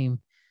father's name?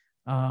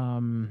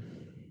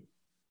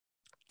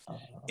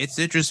 It's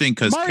interesting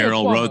because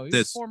Carroll wrote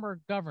this.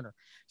 Former governor.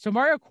 So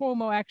Mario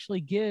Cuomo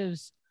actually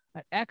gives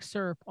an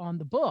excerpt on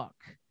the book,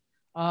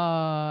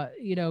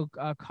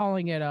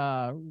 calling it,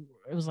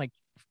 it was like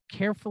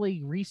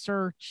carefully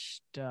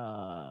researched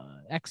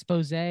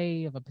expose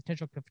of a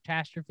potential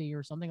catastrophe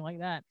or something like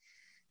that.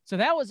 So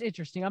that was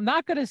interesting. I'm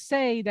not going to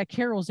say that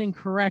Carroll's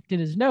incorrect in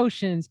his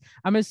notions.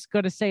 I'm just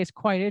going to say it's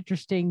quite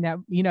interesting that,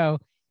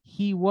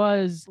 he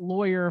was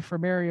lawyer for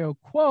Mario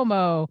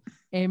Cuomo,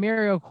 and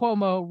Mario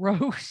Cuomo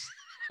wrote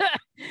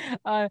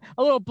a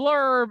little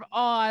blurb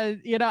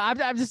on,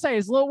 I'm just saying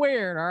it's a little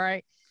weird. All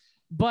right.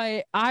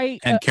 But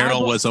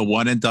Carroll was a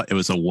one and done. It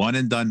was a one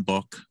and done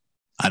book.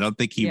 I don't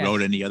think he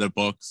wrote any other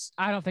books.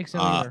 I don't think so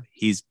either.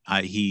 He's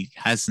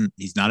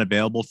not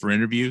available for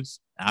interviews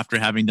after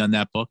having done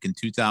that book in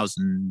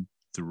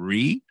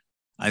 2003,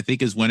 I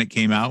think is when it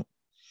came out.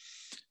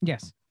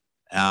 Yes.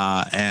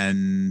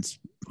 And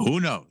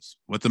who knows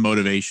what the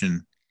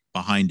motivation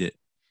behind it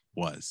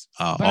was.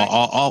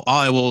 All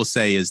I will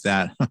say is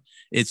that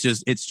it's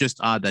just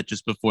odd that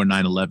just before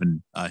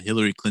 9/11,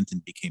 Hillary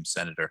Clinton became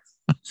senator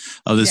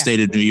of the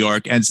state of New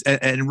York, and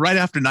right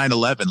after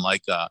 9/11,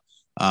 like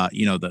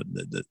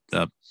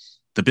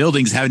the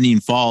buildings haven't even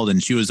fallen,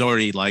 and she was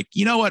already like,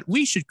 you know what,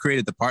 we should create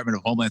a Department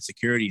of Homeland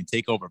Security and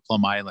take over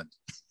Plum Island.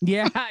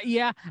 Yeah,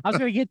 I was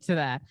going to get to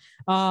that.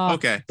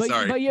 Okay,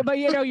 sorry. But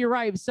you're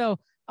right. So,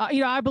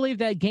 I believe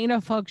that gain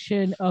of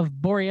function of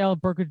Borrelia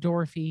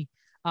burgdorferi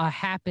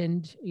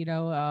happened.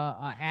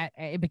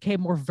 It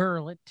became more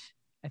virulent.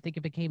 I think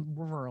it became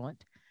more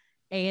virulent,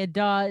 and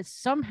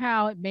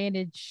somehow it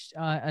managed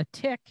a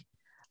tick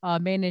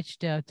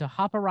managed to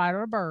hop a ride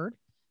on a bird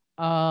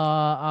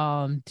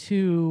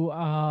to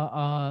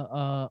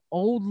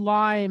Old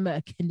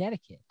Lyme,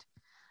 Connecticut.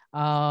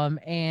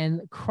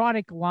 And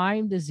chronic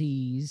Lyme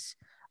disease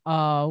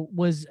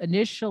was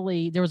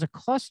initially, there was a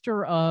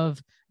cluster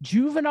of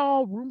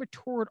juvenile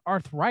rheumatoid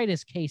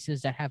arthritis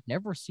cases that have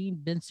never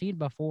been seen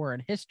before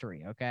in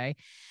history. Okay.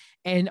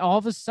 And all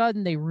of a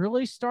sudden, they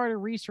really started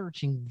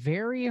researching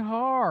very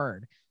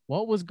hard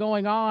what was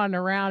going on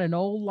around in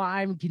old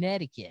Lyme,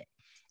 Connecticut.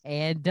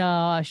 And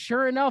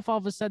sure enough, all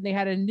of a sudden, they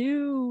had a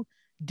new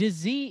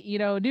disease,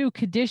 new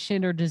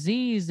condition or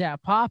disease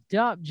that popped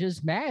up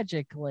just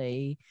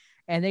magically.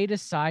 And they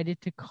decided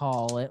to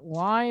call it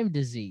Lyme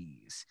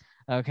disease.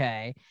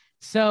 Okay.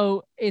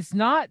 So it's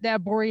not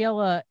that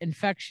Borrelia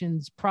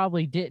infections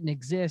probably didn't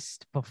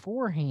exist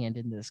beforehand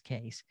in this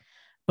case,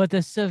 but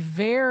the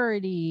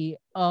severity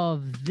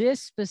of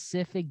this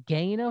specific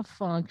gain of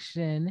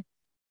function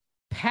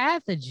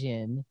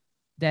pathogen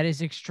that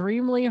is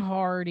extremely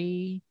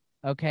hardy,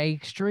 okay,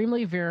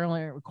 extremely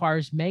virulent,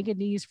 requires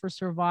manganese for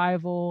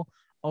survival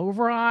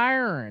over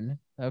iron,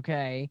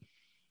 okay,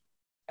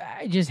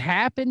 I just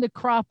happened to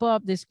crop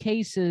up this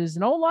cases.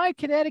 And old Lyme,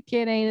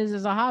 Connecticut ain't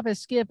is a hop, a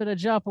skip, and a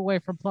jump away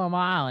from Plum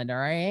Island. All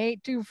right, it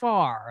ain't too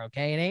far.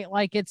 Okay, it ain't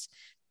like it's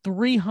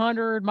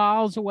 300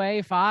 miles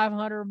away,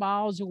 500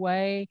 miles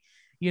away.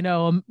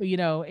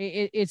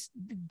 It's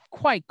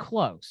quite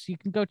close. You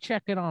can go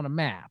check it on a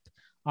map.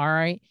 All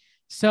right.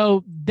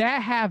 So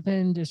that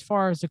happened as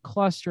far as a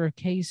cluster of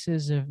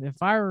cases.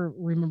 If I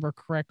remember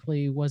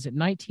correctly, was it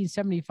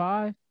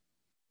 1975?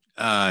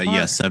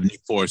 Yes,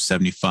 74,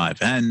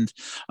 75. And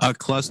a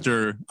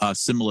cluster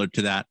similar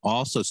to that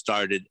also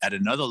started at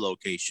another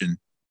location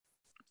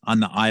on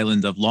the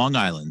island of Long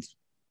Island,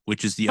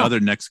 which is the other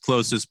next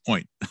closest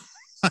point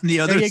on the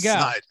other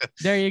side.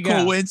 There you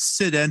go.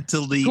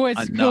 Coincidentally,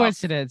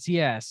 coincidence,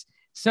 yes.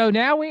 So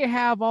now we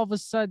have all of a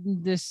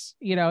sudden this,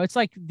 it's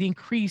like the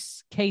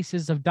increased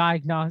cases of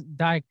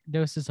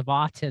diagnosis of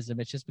autism.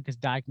 It's just because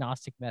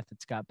diagnostic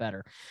methods got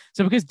better.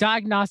 So because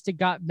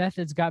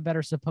methods got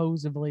better,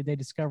 supposedly they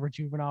discovered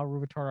juvenile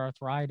rheumatoid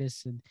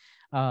arthritis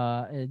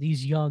and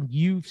these young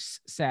youths,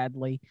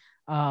 sadly.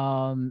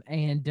 I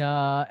mean,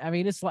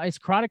 it's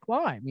chronic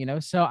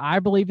Lyme, so I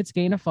believe it's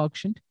gain of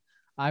function.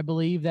 I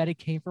believe that it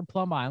came from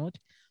Plum Island.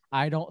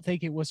 I don't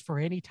think it was for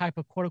any type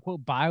of quote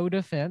unquote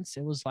biodefense.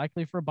 It was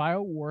likely for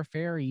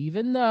biowarfare,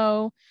 even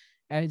though,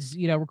 as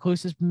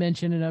Recluse has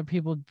mentioned and other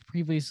people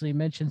previously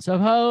mentioned,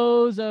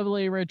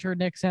 supposedly Richard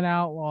Nixon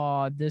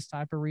outlawed this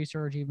type of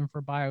research even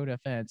for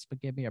biodefense. But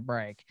give me a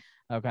break,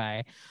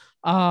 okay?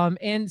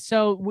 And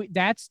so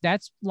that's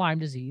Lyme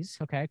disease,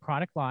 okay?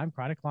 Chronic Lyme.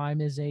 Chronic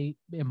Lyme is in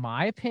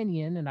my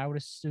opinion, and I would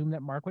assume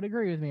that Mark would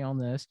agree with me on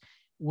this,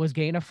 was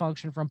gain of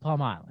function from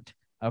Plum Island.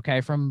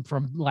 Okay, from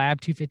Lab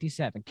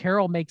 257.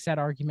 Carroll makes that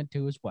argument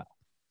too as well.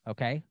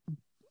 Okay,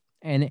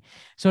 and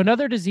so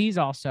another disease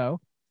also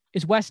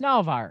is West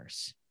Nile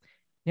virus.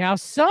 Now,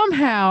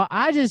 somehow,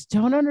 I just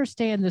don't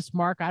understand this,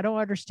 Mark. I don't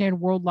understand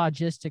world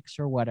logistics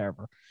or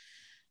whatever.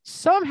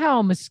 Somehow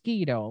a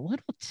mosquito, a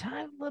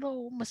tiny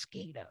little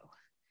mosquito,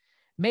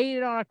 made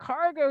it on a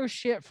cargo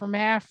ship from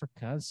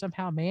Africa and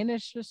somehow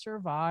managed to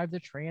survive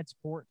the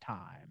transport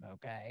time,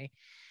 okay?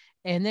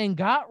 And then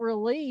got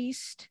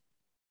released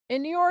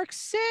in New York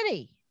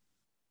City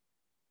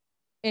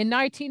in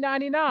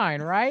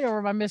 1999, right? Or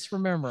am I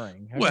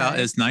misremembering? Okay. Well,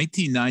 it's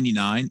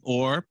 1999,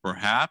 or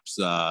perhaps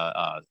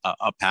a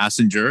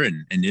passenger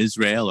in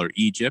Israel or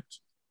Egypt.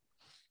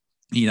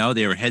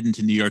 They were heading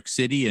to New York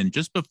City, and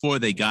just before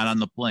they got on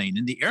the plane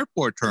in the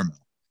airport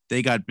terminal,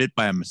 they got bit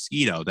by a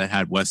mosquito that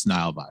had West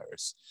Nile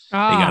virus. They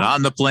got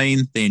on the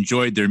plane, they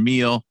enjoyed their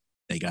meal.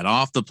 They got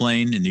off the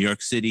plane in New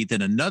York City.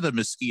 Then another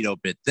mosquito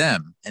bit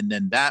them. And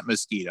then that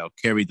mosquito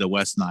carried the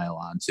West Nile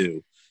on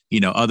to,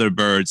 other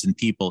birds and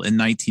people in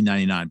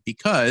 1999.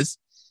 Because,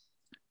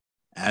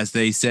 as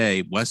they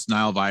say, West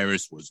Nile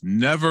virus was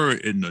never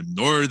in the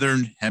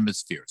Northern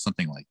Hemisphere,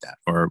 something like that.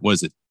 Or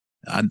was it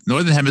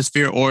Northern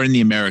Hemisphere or in the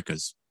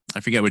Americas?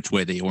 I forget which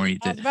way they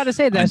oriented. I was about to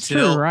say that's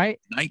true, right?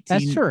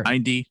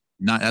 1990.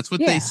 That's what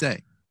they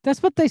say.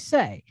 That's what they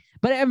say.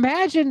 But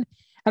imagine,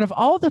 out of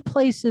all the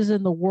places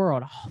in the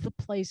world,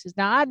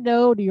 now I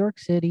know New York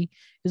City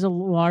is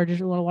one of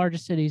the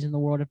largest cities in the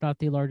world, if not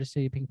the largest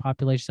city being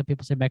population. Some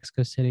people say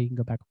Mexico City. You can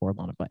go back and forth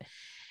on it, but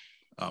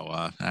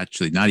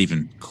actually, not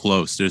even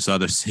close. There's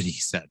other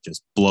cities that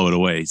just blow it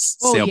away.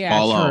 Sao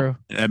Paulo. True.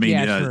 I mean,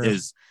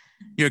 is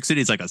New York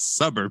City is like a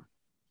suburb.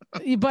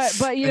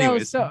 But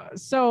anyways.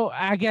 So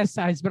I guess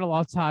it's been a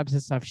long time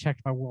since I've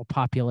checked my world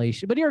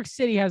population. But New York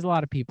City has a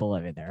lot of people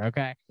living there.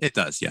 Okay, it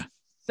does, yeah.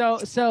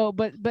 But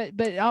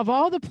of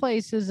all the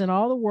places in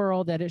all the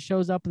world that it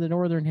shows up in the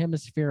Northern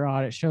Hemisphere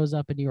on, it shows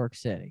up in New York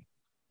City.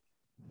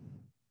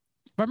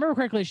 If I remember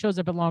correctly, it shows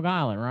up in Long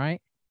Island, right?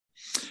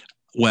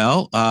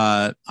 Well,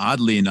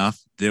 oddly enough,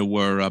 there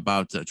were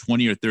about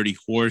 20 or 30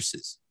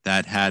 horses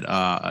that had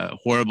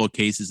horrible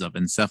cases of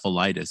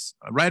encephalitis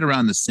right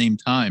around the same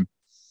time.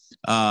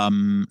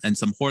 And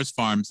some horse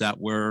farms that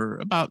were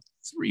about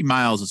 3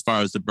 miles as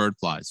far as the bird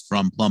flies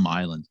from Plum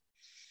Island.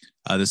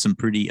 There's some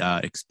pretty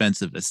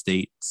expensive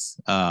estates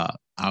out.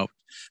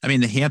 I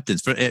mean, the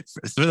Hamptons, for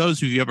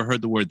those of you who ever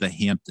heard the word the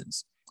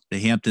Hamptons, The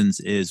Hamptons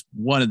is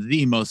one of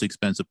the most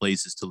expensive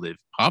places to live,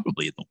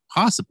 possibly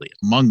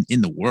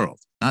in the world,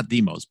 not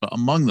the most, but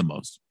among the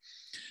most.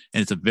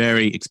 And it's a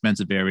very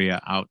expensive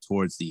area out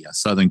towards the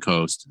southern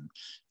coast,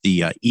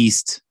 the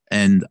east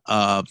end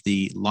of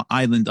the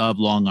island of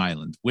Long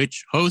Island,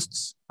 which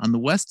hosts on the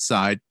west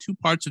side 2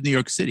 parts of New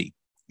York City,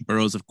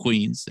 boroughs of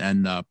Queens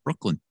and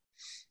Brooklyn.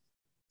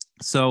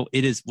 So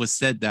was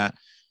said that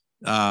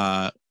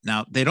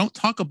now they don't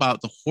talk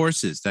about the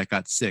horses that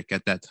got sick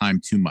at that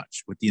time too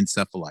much with the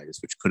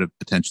encephalitis, which could have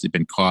potentially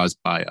been caused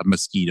by a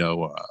mosquito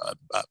or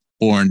a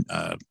born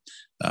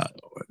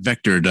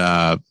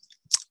vectored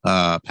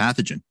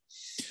pathogen.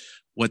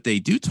 What they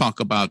do talk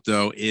about,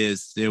 though,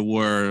 is there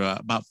were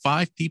about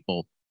 5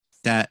 people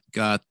that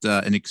got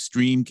in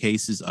extreme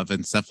cases of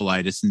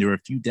encephalitis, and there were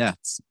a few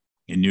deaths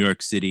in New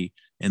York City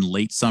in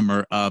late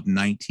summer of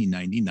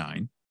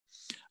 1999.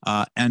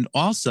 And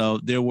also,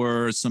 there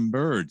were some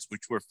birds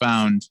which were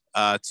found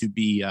to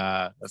be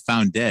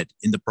found dead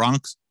in the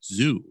Bronx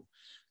Zoo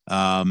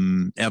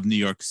of New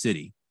York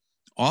City,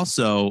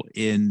 also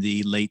in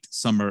the late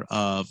summer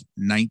of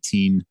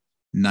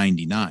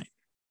 1999.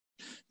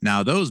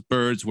 Now, those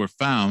birds were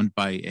found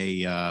by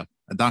a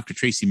Dr.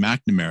 Tracy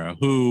McNamara,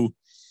 who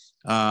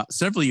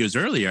several years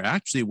earlier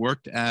actually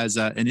worked as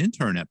an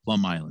intern at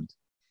Plum Island.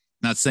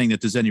 Not saying that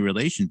there's any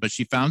relation, but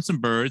she found some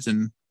birds,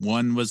 and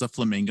one was a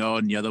flamingo,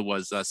 and the other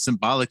was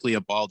symbolically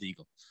a bald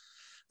eagle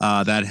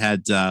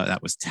that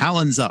was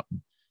talons up,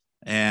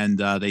 and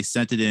they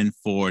sent it in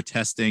for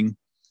testing.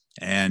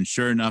 And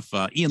sure enough,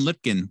 Ian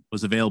Lipkin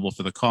was available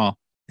for the call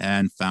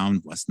and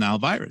found West Nile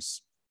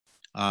virus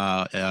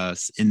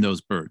in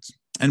those birds.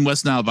 And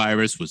West Nile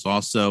virus was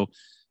also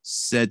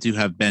said to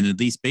have been, at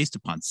least based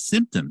upon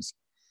symptoms,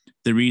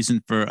 the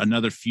reason for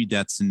another few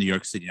deaths in New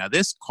York City. Now,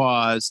 this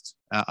caused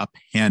a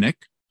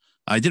panic.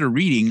 I did a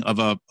reading of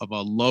a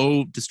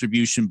low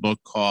distribution book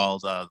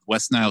called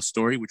West Nile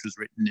Story, which was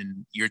written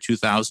in year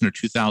 2000 or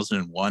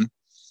 2001.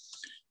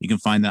 You can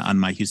find that on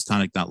my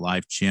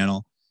Houstonic.live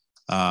channel.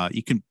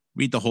 You can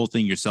read the whole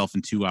thing yourself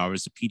in 2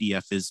 hours. The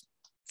PDF is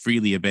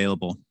freely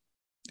available.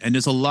 And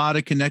there's a lot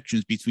of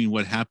connections between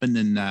what happened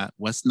in that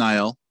West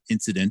Nile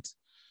incident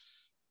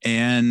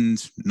and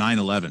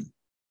 9/11.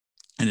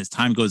 And as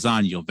time goes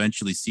on, you'll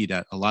eventually see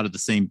that a lot of the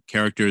same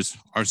characters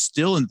are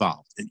still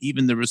involved, and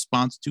even the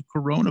response to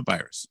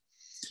coronavirus.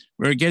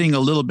 We're getting a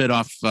little bit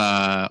off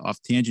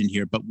tangent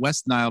here, but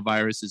West Nile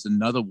virus is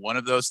another one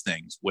of those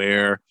things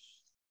where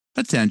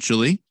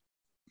potentially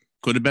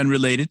could have been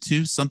related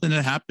to something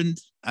that happened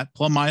at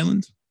Plum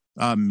Island.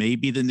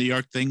 Maybe the New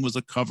York thing was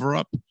a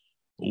cover-up.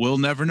 We'll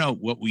never know.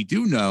 What we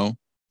do know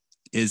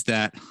is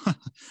that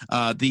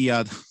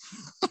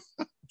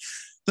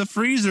the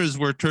freezers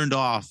were turned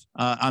off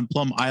on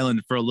Plum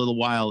Island for a little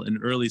while in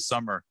early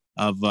summer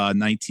of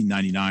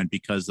 1999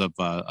 because of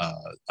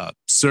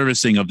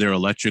servicing of their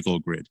electrical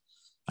grid.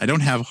 I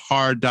don't have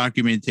hard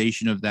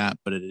documentation of that,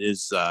 but it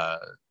is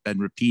been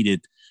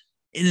repeated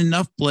in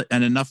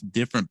enough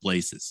different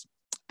places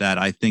that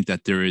I think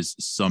that there is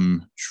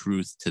some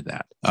truth to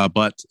that.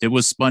 But it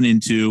was spun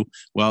into,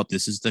 well,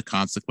 this is the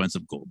consequence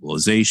of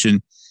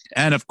globalization.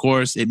 And of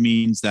course, it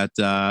means that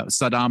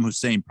Saddam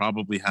Hussein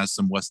probably has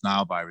some West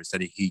Nile virus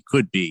that he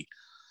could be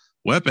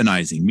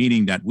weaponizing,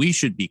 meaning that we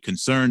should be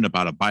concerned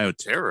about a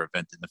bioterror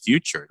event in the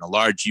future in a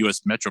large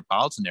U.S.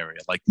 metropolitan area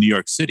like New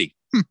York City.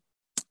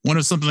 What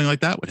if something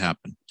like that would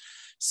happen?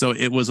 So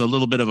it was a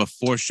little bit of a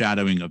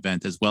foreshadowing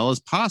event, as well as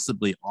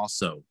possibly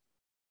also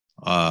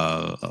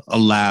a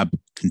lab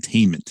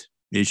containment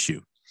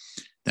issue.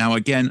 Now,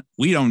 again,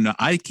 we don't know.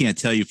 I can't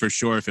tell you for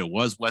sure if it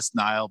was West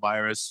Nile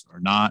virus or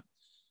not.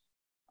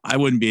 I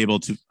wouldn't be able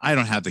to. I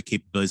don't have the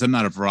capabilities. I'm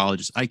not a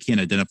virologist. I can't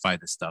identify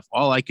this stuff.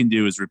 All I can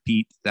do is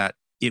repeat that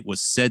it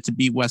was said to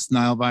be West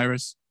Nile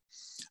virus.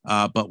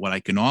 But what I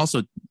can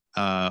also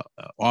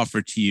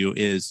offer to you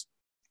is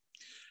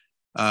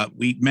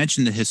we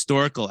mentioned the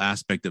historical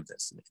aspect of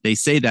this. They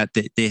say that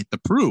the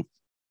proof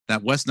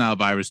that West Nile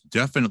virus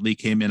definitely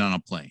came in on a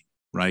plane,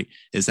 right,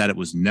 is that it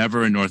was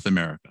never in North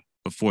America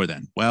before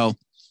then. Well,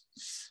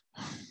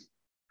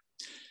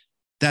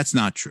 that's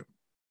not true.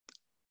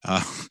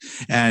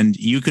 And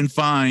you can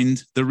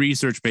find the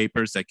research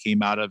papers that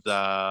came out of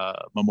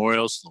the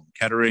Memorial Sloan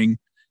Kettering,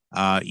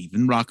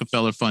 even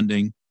Rockefeller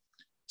funding,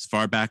 as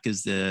far back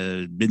as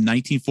the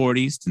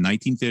mid-1940s to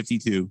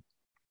 1952,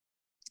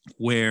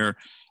 where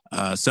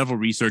several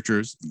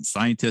researchers and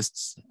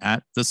scientists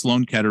at the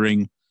Sloan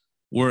Kettering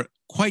were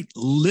quite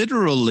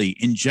literally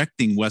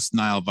injecting West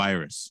Nile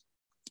virus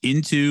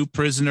into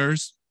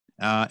prisoners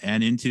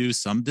and into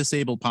some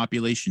disabled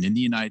population in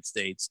the United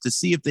States to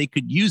see if they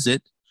could use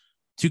it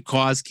to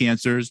cause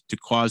cancers, to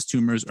cause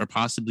tumors, or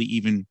possibly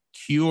even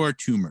cure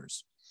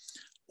tumors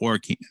or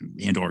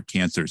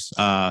cancers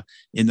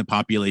in the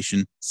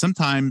population,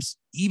 sometimes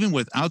even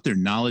without their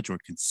knowledge or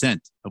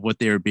consent of what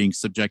they are being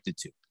subjected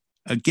to.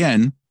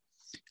 Again,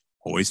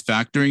 always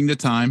factoring the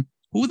time.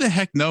 Who the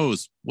heck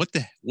knows what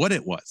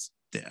it was?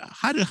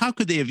 How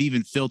could they have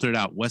even filtered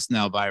out West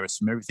Nile virus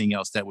from everything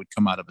else that would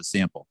come out of a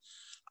sample?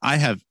 I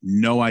have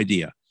no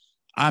idea.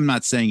 I'm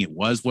not saying it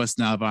was West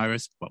Nile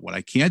virus, but what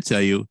I can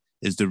tell you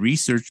is the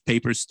research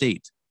papers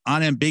state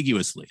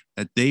unambiguously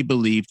that they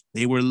believed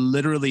they were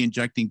literally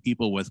injecting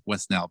people with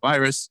West Nile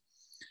virus,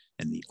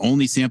 and the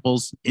only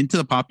samples into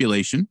the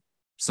population,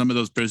 some of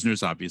those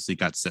prisoners obviously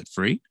got set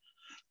free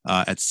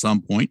at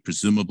some point,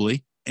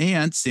 presumably,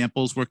 and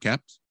samples were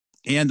kept.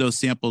 And those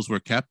samples were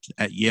kept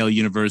at Yale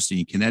University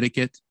in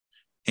Connecticut.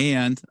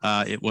 And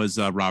it was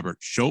Robert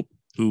Shope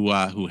who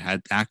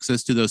had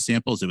access to those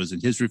samples. It was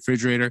in his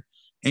refrigerator.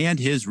 And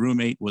his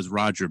roommate was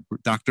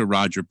Dr.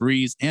 Roger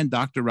Breeze. And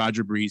Dr.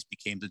 Roger Breeze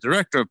became the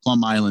director of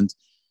Plum Island,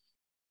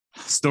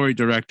 story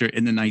director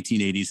in the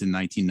 1980s and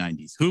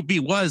 1990s, who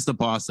was the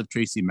boss of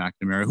Tracy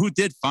McNamara, who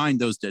did find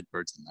those dead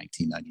birds in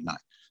 1999.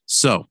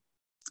 So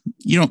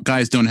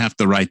guys don't have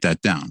to write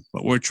that down,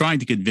 but we're trying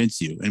to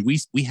convince you. And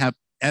we have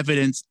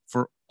evidence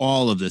for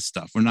all of this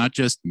stuff. We're not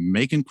just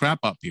making crap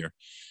up here.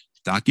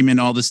 Document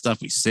all this stuff.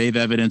 We save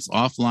evidence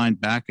offline,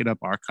 back it up,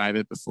 archive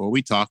it before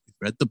we talk. We've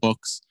read the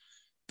books,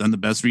 done the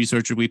best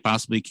research we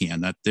possibly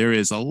can, that there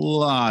is a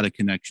lot of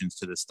connections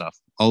to this stuff,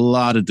 a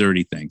lot of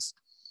dirty things.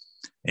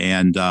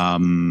 And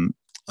the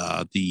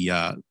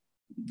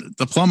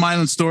Plum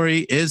Island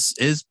story is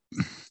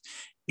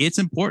it's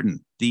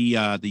important.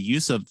 The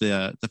use of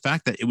the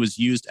fact that it was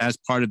used as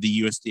part of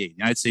the USDA,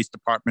 United States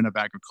Department of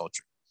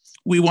Agriculture.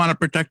 We want to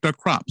protect our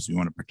crops. We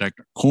want to protect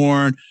our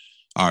corn,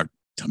 our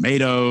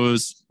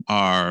tomatoes,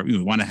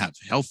 we want to have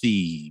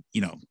healthy,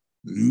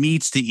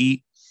 meats to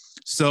eat.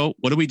 So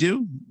what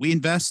do? We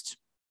invest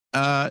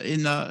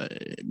in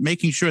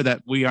making sure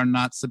that we are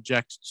not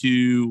subject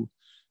to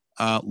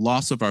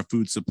loss of our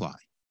food supply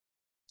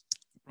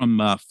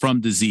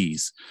from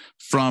disease,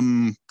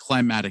 from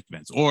climatic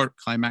events,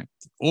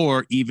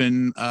 or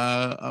even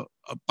a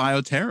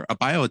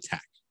bioattack,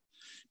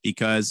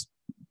 because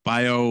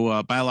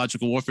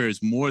biological warfare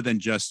is more than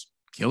just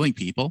killing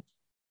people.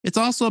 It's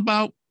also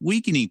about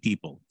weakening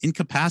people,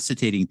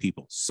 incapacitating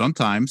people,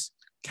 sometimes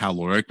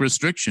caloric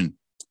restriction.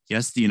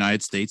 Yes, the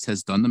United States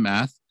has done the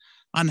math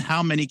on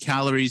how many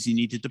calories you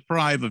need to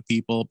deprive of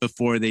people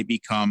before they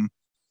become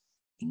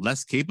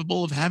less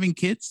capable of having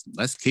kids,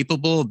 less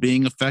capable of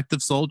being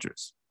effective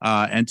soldiers,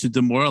 and to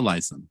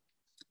demoralize them.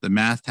 The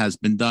math has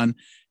been done.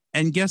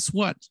 And guess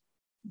what?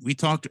 We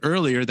talked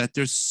earlier that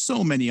there's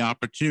so many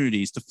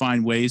opportunities to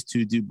find ways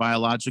to do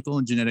biological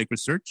and genetic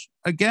research.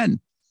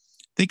 Again,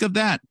 think of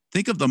that.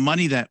 Think of the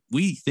money that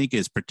we think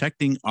is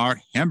protecting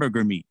our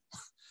hamburger meat,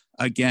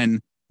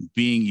 again,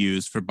 being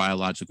used for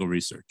biological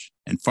research.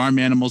 And farm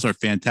animals are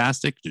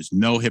fantastic. There's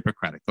no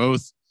Hippocratic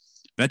oath.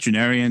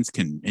 Veterinarians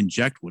can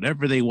inject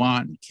whatever they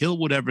want and kill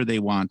whatever they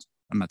want.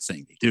 I'm not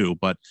saying they do,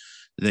 but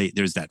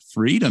there's that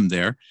freedom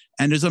there.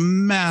 And there's a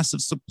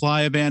massive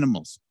supply of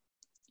animals.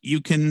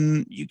 You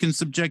can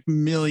subject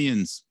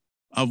millions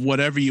of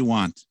whatever you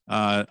want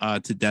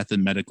to death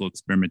in medical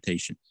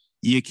experimentation.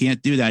 You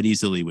can't do that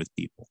easily with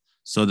people.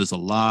 So there's a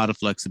lot of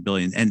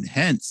flexibility. And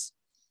hence,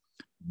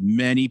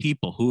 many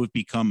people who have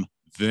become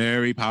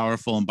very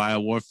powerful in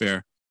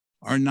biowarfare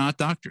are not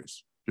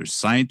doctors. They're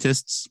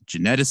scientists,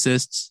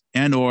 geneticists,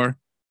 and or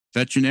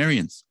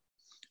veterinarians.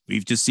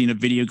 We've just seen a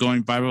video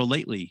going viral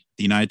lately,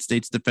 the United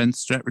States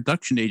Defense Threat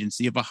Reduction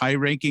Agency, of a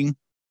high-ranking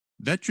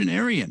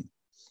veterinarian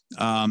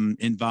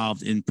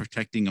involved in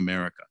protecting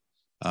America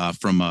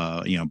from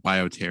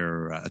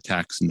bioterror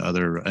attacks and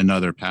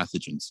other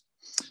pathogens.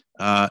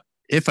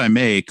 If I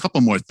may, a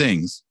couple more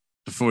things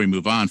before we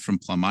move on from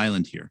Plum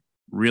Island here.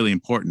 Really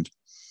important.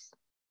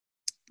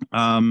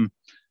 One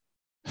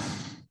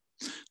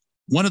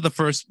of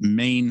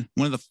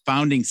the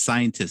founding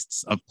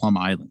scientists of Plum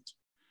Island,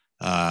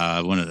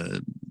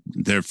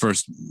 their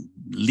first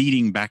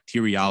leading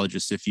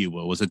bacteriologists, if you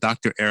will, was a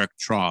Dr. Eric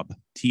Traub,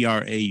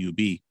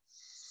 Traub.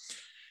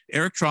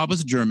 Eric Traub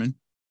was a German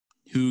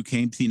who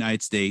came to the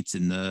United States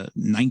in the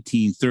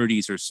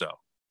 1930s or so.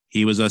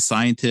 He was a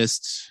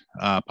scientist,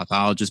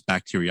 pathologist,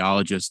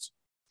 bacteriologist.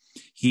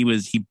 He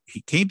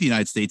came to the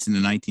United States in the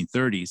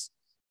 1930s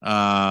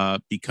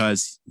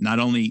because not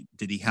only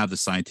did he have the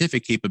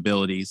scientific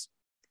capabilities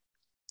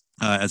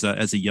as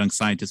a young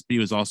scientist, but he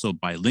was also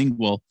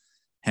bilingual.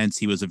 Hence,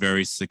 he was a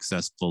very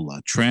successful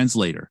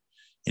translator,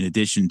 in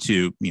addition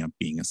to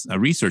being a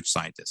research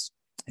scientist.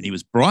 And he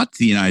was brought to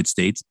the United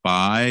States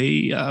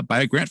by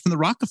a grant from the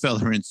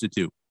Rockefeller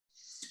Institute.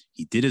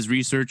 He did his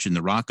research in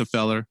the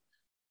Rockefeller,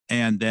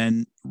 and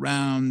then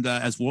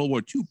as World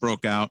War II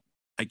broke out,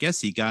 I guess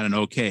he got an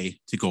okay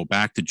to go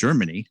back to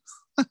Germany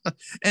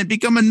and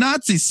become a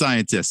Nazi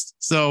scientist.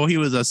 So he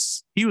was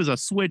a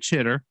switch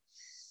hitter.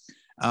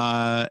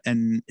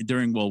 And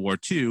during World War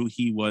II,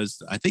 he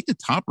was, I think, the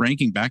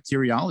top-ranking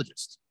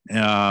bacteriologist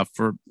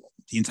for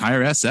the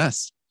entire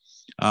SS.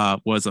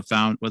 Was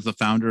the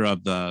founder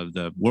of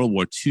the World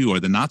War II, or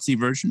the Nazi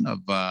version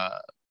of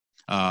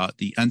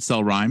the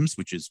Enselreims,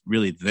 which is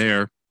really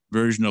their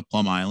version of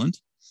Plum Island.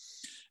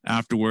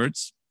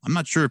 Afterwards, I'm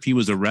not sure if he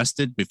was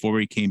arrested before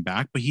he came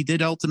back, but he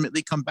did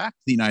ultimately come back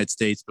to the United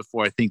States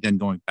before, I think, then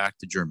going back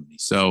to Germany.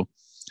 So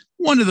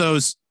one of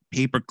those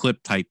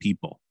paperclip type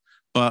people.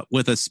 but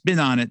with a spin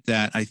on it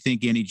that I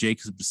think Annie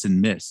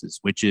Jacobsen misses,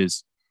 which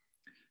is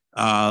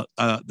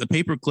the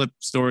paperclip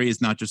story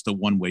is not just a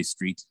one-way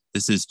street.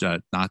 This is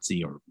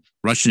Nazi or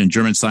Russian and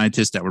German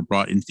scientists that were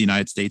brought into the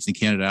United States and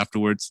Canada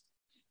afterwards.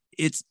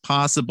 It's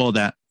possible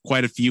that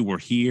quite a few were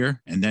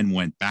here and then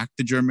went back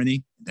to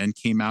Germany, then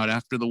came out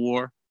after the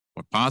war,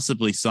 or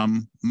possibly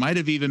some might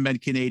have even been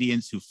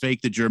Canadians who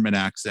faked the German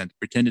accent,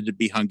 pretended to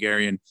be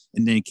Hungarian,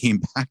 and then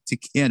came back to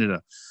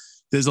Canada.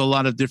 There's a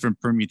lot of different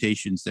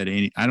permutations that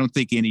I don't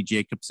think Annie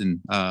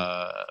Jacobsen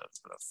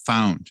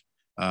found.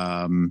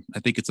 I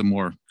think it's a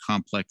more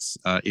complex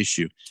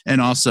issue. And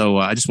also,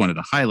 I just wanted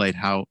to highlight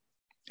how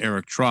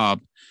Eric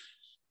Traub,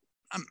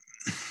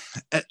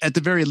 at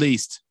the very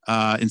least,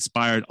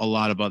 inspired a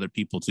lot of other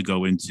people to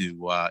go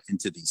into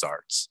these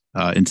arts,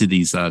 into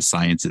these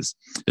sciences.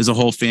 There's a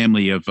whole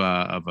family of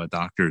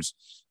doctors,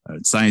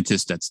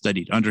 scientists that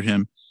studied under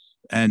him,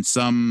 and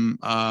some,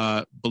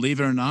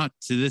 believe it or not,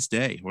 to this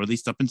day, or at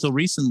least up until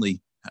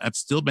recently, have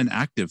still been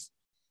active.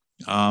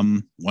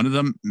 One of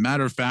them,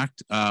 matter of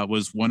fact,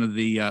 was one of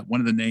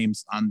the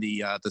names on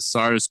the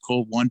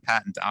SARS-CoV-1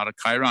 patent out of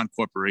Chiron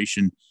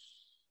Corporation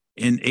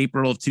in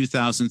April of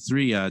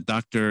 2003.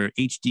 Dr.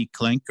 H.D.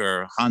 Klenk,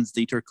 or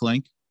Hans-Dieter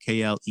Klenk,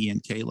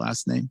 K-L-E-N-K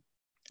last name.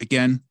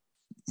 Again,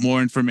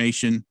 more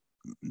information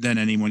than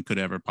anyone could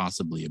ever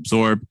possibly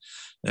absorb.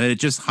 It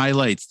just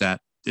highlights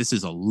that this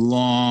is a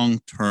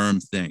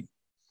long-term thing.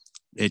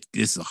 It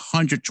is a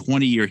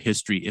 120-year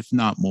history, if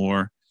not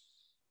more,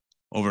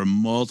 over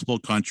multiple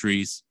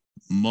countries,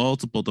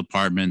 multiple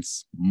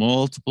departments,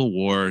 multiple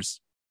wars.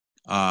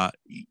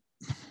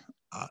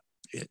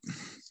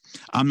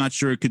 I'm not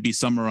sure it could be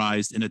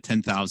summarized in a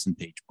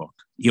 10,000-page book,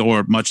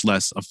 or much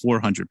less a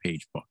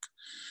 400-page book,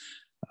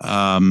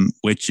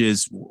 which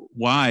is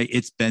why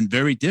it's been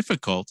very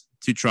difficult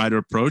to try to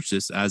approach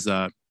this as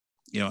a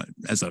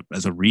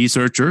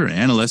researcher,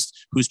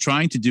 analyst who's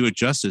trying to do it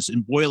justice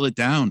and boil it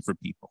down for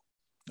people.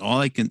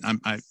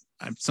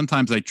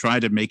 Sometimes I try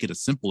to make it a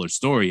simpler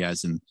story,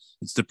 as in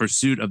it's the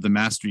pursuit of the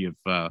mastery of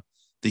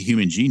the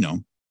human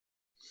genome.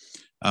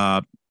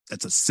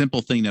 That's a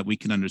simple thing that we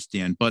can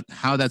understand, but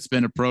how that's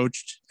been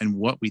approached and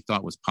what we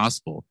thought was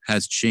possible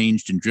has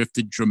changed and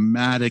drifted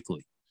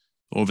dramatically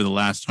over the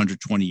last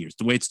 120 years.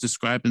 The way it's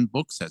described in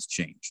books has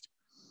changed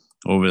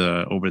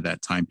over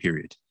that time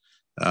period.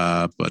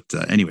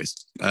 Anyways,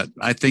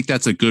 I think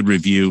that's a good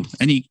review.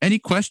 Any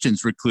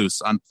questions, Recluse,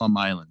 on Plum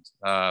Island?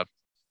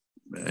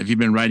 Have you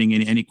been writing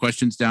any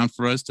questions down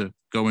for us to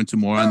go into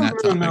more on that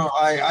topic? No.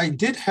 I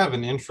did have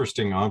an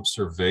interesting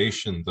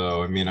observation,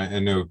 though. I mean, I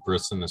know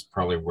Brisson is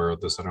probably aware of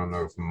this. I don't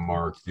know if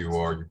Mark, you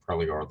are. You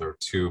probably are there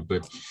too.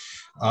 But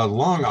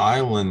Long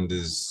Island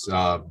has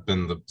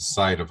been the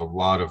site of a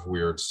lot of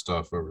weird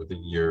stuff over the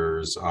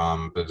years.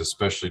 But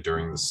especially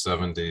during the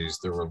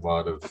 70s, there were a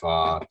lot of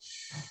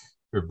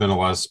there have been a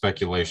lot of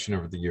speculation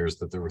over the years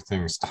that there were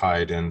things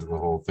tied into the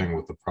whole thing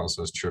with the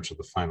Process Church of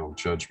the Final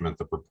Judgment,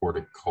 the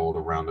purported cult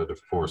around it. Of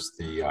course,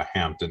 the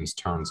Hamptons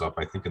turns up,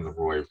 I think, in the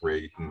Roy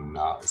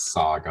Radin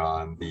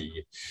saga, and the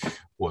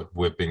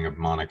whipping of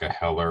Monica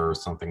Heller or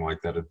something like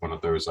that at one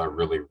of those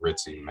really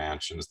ritzy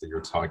mansions that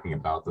you're talking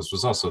about. This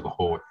was also the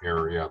whole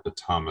area of the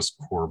Thomas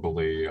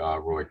Corbally,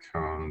 Roy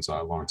Cohn's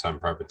longtime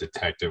private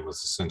detective,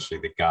 was essentially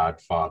the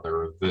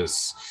godfather of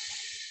this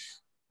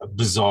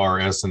bizarre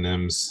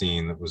S&M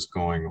scene that was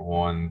going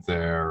on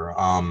there.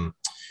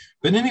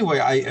 But anyway,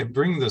 I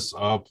bring this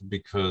up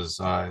because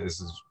this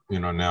is,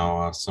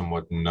 now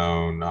somewhat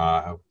known.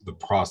 The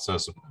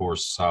process, of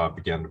course,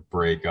 began to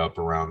break up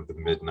around the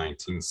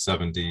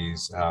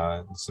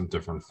mid-1970s, some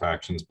different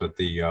factions, but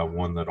the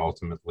one that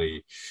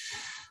ultimately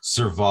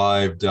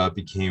survived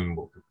became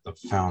the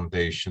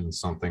Foundation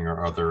something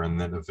or other, and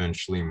then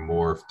eventually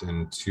morphed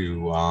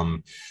into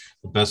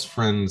the Best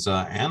Friends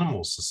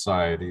Animal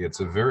Society. It's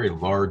a very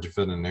large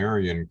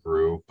veterinarian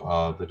group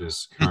that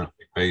is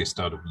currently based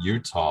out of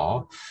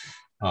Utah,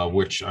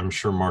 which I'm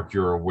sure, Mark,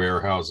 you're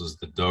aware, houses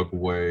the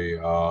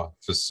Dugway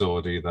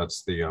facility.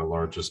 That's the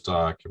largest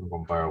chemical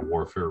and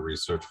biowarfare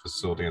research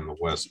facility in the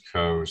West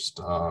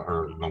Coast,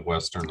 or in the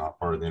western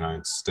part of the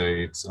United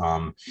States.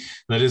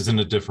 That is in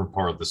a different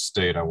part of the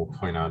state. I will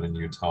point out, in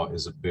Utah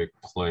is a big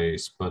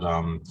place, but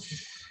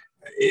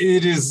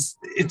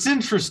it's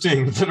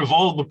interesting that of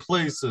all the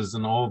places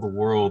in all the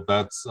world,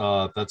 that's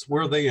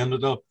where they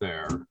ended up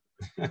there.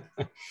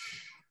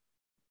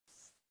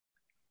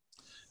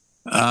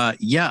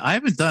 Yeah, I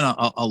haven't done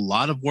a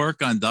lot of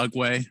work on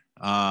Dugway.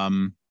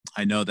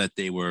 I know that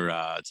they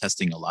were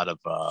testing a lot of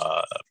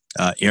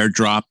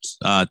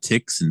airdropped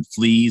ticks and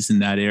fleas in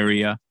that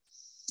area.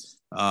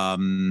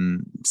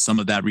 Some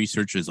of that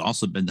research has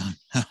also been done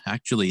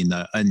actually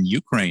in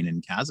Ukraine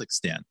and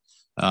Kazakhstan,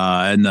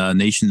 and the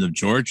nations of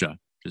Georgia.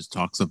 Just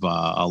talks of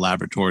a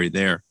laboratory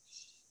there.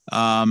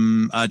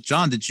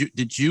 John,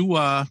 did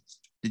you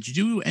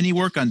do any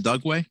work on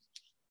Dugway?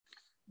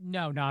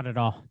 No, not at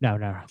all. No.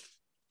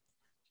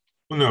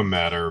 Well, no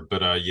matter,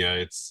 but yeah,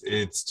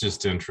 it's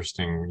just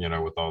interesting,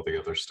 with all the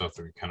other stuff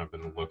that we've kind of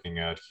been looking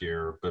at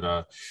here.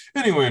 But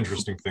anyway,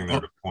 interesting thing there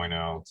Well, to point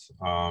out.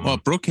 well,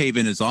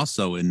 Brookhaven is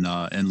also in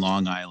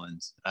Long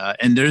Island,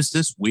 and there's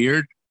this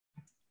weird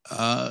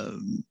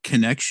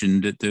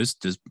connection that there's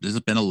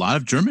been a lot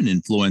of German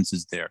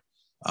influences there.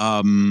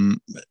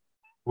 Um,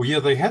 Well, yeah,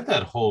 they had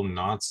that whole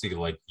Nazi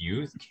like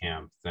youth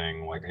camp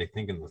thing, like I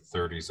think in the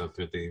 30s up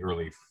through the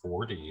early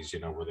 40s,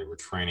 where they were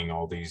training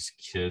all these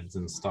kids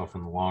and stuff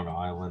in Long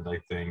Island. I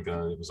think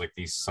it was like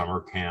these summer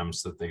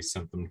camps that they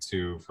sent them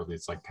to for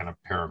this like kind of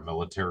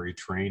paramilitary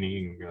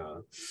training.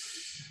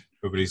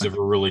 Nobody's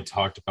ever really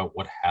talked about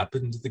what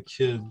happened to the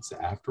kids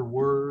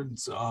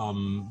afterwards.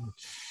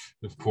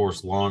 Of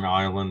course, Long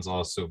Island's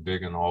also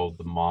big in all of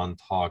the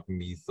Montauk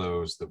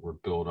mythos that were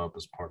built up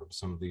as part of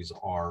some of these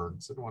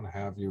arts and what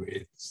have you.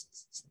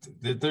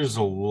 There's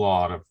a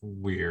lot of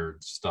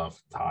weird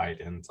stuff tied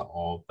into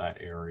all of that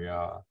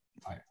area.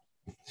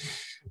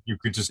 You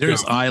could just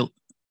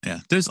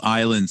there's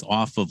islands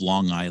off of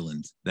Long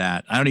Island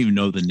that I don't even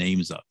know the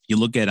names of. You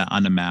look at it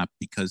on the map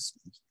because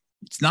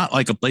it's not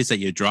like a place that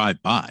you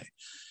drive by.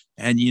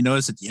 And you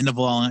notice at the end of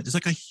Long Island, there's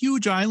like a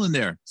huge island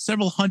there,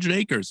 several hundred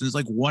acres, and there's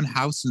like one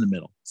house in the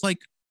middle. It's like,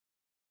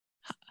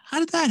 how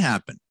did that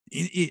happen?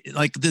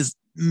 Like this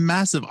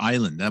massive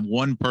island that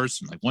one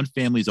person, like one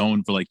family's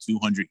owned for like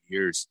 200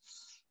 years.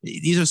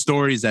 These are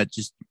stories that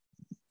just,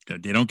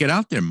 they don't get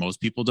out there.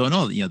 Most people don't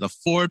know. The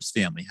Forbes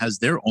family has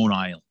their own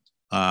island,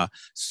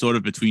 sort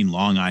of between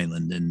Long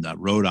Island and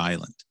Rhode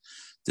Island.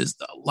 There's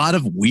a lot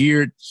of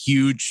weird,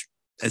 huge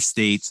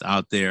estates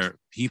out there,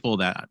 people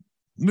that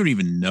we don't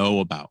even know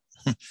about.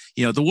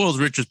 The world's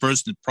richest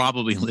person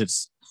probably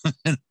lives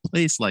in a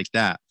place like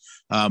that,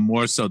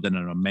 more so than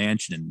in a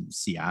mansion in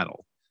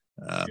Seattle.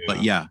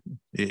 But yeah,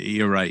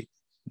 you're right.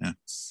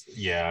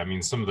 Yeah, I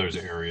mean, some of those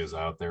areas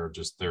out there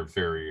they're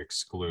very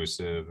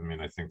exclusive. I mean,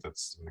 I think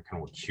that's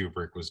kind of what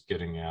Kubrick was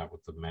getting at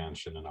with the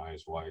mansion and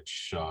Eyes Wide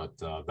Shut.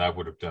 That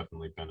would have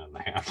definitely been in the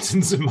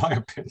Hamptons, in my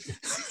opinion.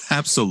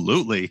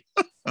 Absolutely.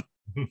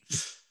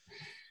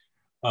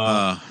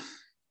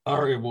 All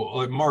right,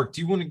 well, Mark,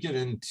 do you want to get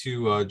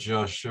into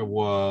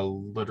Joshua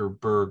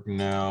Litterberg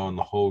now and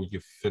the whole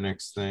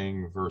euphonics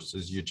thing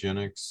versus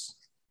eugenics?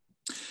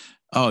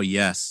 Oh,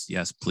 yes,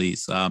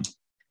 please.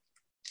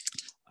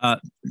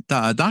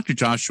 Dr.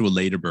 Joshua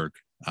Lederberg.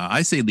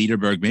 I say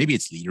Lederberg, maybe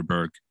it's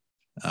Lederberg.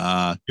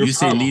 You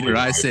say leader,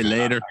 I say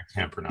later. I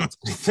can't pronounce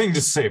anything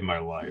to save my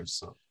life.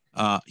 So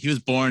he was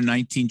born in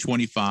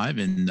 1925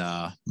 in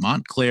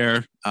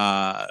Montclair,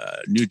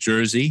 New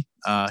Jersey.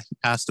 He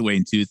passed away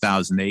in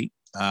 2008.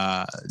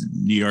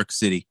 New York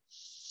City.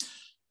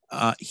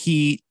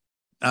 He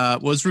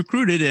was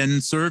recruited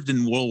and served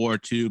in World War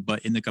II,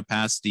 but in the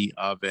capacity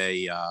of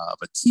a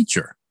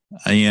teacher.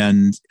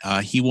 And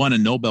he won a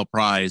Nobel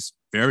Prize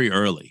very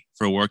early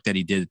for work that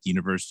he did at the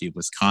University of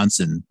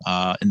Wisconsin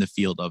in the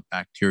field of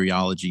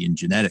bacteriology and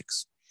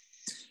genetics.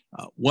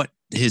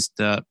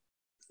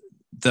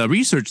 The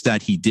research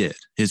that he did,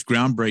 his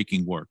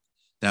groundbreaking work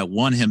that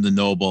won him the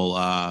Nobel,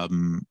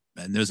 and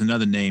there's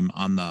another name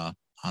on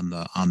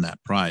that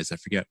prize. I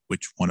forget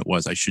which one it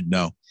was. I should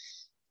know.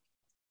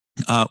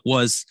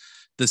 Was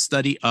the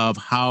study of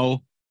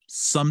how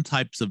some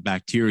types of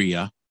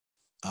bacteria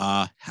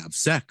have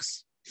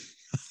sex.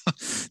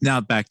 Now,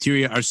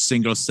 bacteria are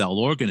single-cell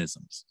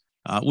organisms.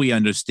 We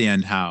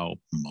understand how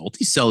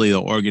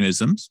multicellular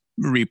organisms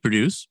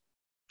reproduce,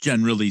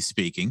 generally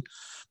speaking.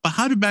 But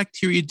how do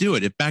bacteria do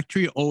it? If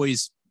bacteria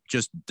always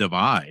just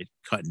divide,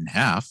 cut in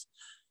half,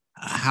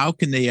 how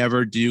can they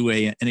ever do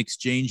an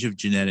exchange of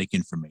genetic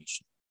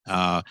information?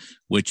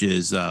 Which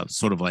is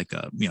sort of like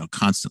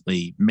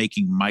constantly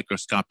making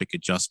microscopic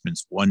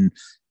adjustments one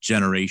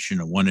generation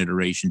or one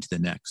iteration to the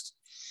next.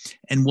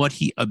 And what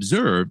he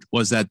observed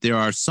was that there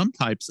are some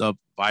types of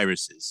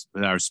viruses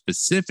that are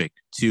specific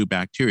to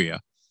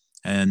bacteria,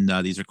 and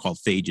these are called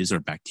phages or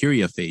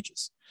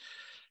bacteriophages.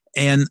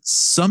 And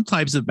some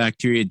types of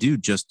bacteria do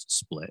just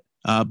split,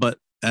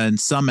 and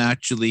some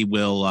actually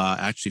will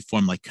actually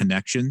form like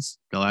connections.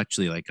 They'll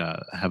actually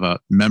have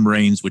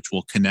membranes which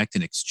will connect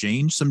and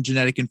exchange some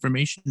genetic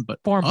information. But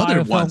form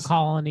other biofilm ones,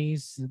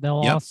 colonies.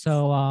 They'll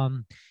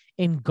also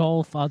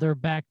engulf other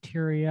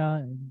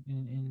bacteria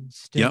and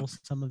still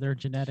some of their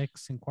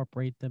genetics,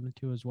 incorporate them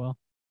into as well.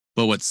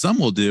 But what some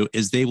will do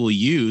is they will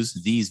use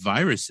these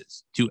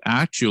viruses to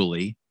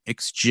actually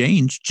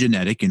exchange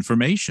genetic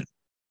information.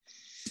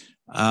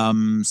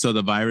 So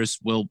the virus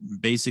will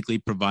basically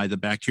provide, the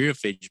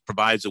bacteriophage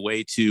provides a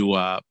way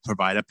to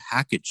provide a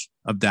package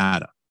of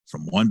data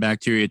from one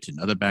bacteria to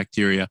another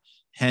bacteria,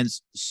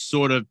 hence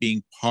sort of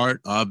being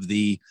part of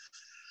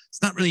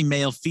it's not really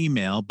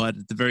male-female, but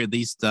at the very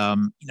least,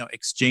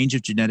 exchange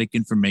of genetic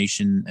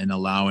information and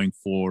allowing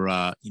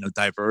for,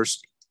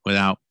 diversity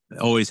without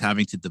always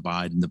having to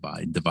divide,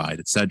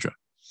 etc.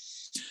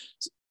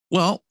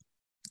 Well,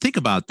 think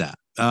about that.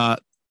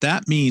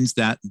 That means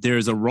that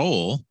there's a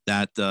role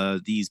that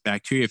these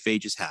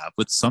bacteriophages have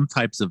with some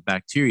types of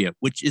bacteria,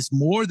 which is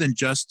more than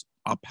just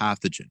a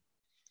pathogen.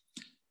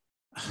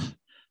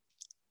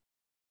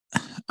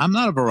 I'm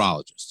not a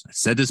virologist. I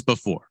said this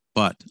before,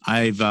 but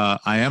I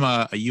am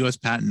a U.S.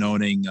 patent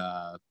owning,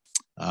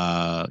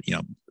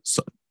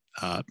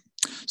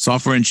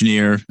 software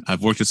engineer.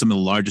 I've worked with some of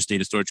the largest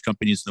data storage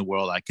companies in the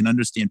world. I can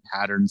understand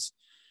patterns.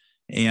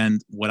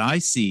 And what I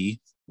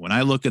see when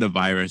I look at a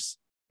virus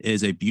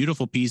is a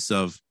beautiful piece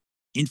of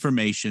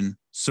information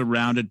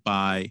surrounded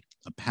by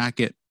a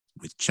packet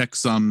with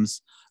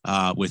checksums,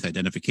 with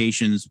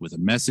identifications, with a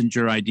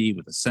messenger ID,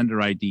 with a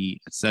sender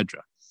ID,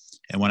 etc.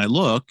 And when I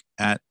look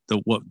at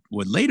what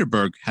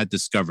Lederberg had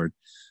discovered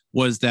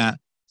was that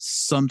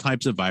some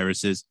types of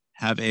viruses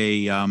have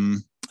a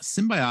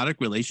symbiotic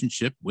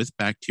relationship with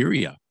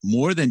bacteria,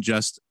 more than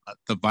just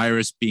the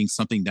virus being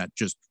something that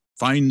just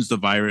finds the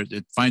virus,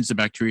 it finds the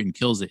bacteria and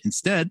kills it.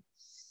 Instead,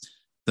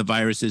 the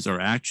viruses are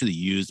actually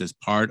used as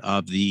part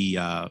of the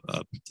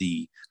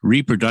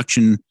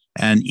reproduction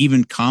and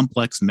even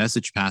complex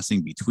message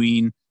passing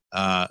between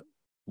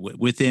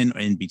within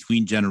and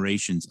between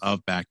generations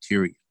of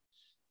bacteria.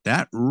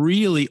 That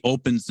really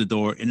opens the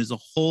door and is a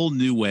whole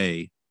new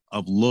way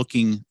of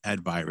looking at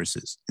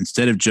viruses.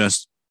 Instead of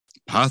just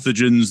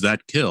pathogens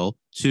that kill,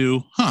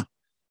 to,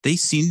 they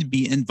seem to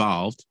be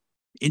involved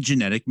in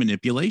genetic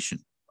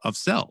manipulation of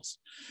cells.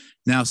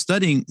 Now,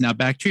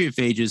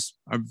 bacteriophages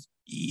are,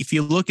 if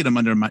you look at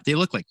them they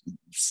look like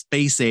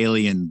space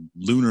alien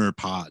lunar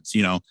pods,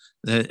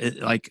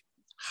 like,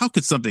 how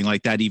could something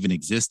like that even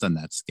exist on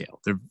that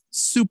scale? They're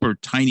super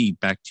tiny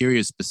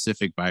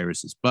bacteria-specific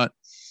viruses, but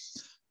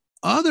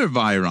other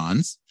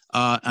virons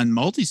and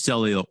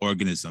multicellular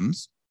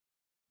organisms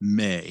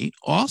may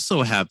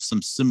also have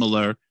some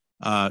similar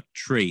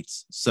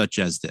traits such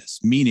as this,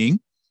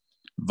 meaning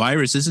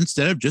viruses,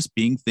 instead of just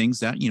being things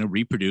that,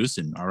 reproduce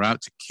and are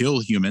out to kill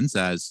humans,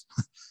 as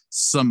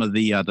some of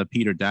the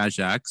Peter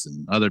Daszaks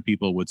and other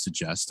people would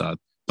suggest,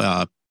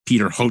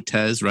 Peter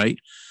Hotez, right,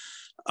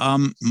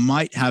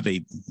 might have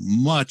a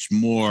much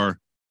more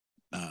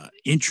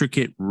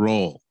intricate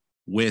role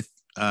with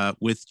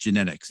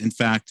genetics. In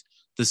fact,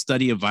 the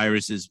study of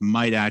viruses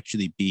might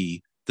actually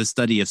be the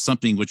study of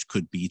something which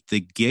could be the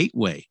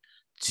gateway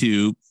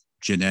to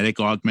genetic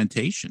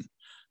augmentation,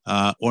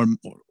 or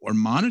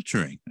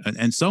monitoring,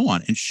 and so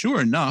on. And sure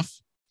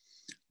enough,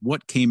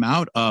 what came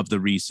out of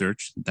the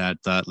research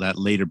that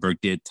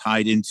Lederberg did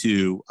tied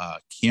into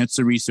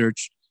cancer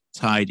research,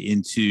 tied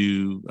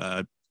into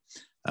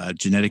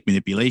genetic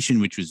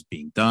manipulation, which was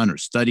being done or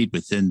studied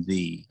within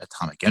the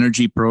atomic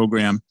energy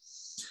program.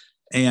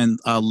 And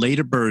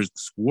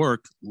Lederberg's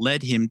work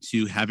led him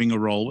to having a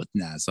role with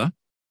NASA,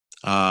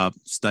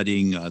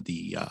 studying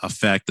the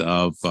effect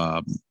of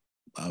low,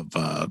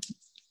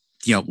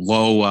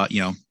 what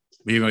do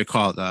you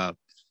call it,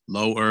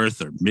 low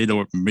Earth or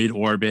mid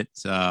orbit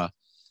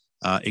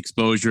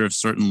exposure of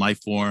certain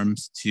life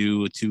forms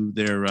to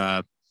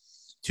their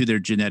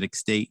genetic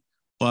state.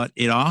 But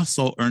it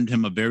also earned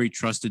him a very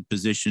trusted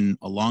position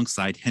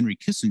alongside Henry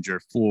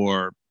Kissinger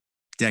for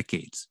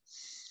decades.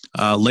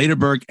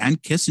 Lederberg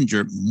and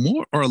Kissinger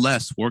more or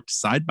less worked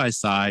side by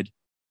side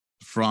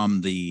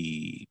from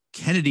the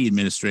Kennedy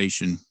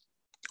administration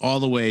all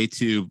the way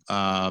to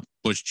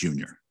Bush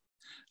Jr.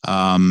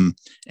 And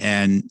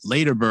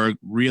Lederberg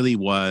really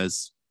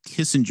was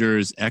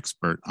Kissinger's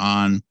expert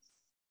on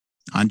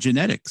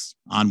genetics,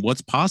 on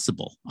what's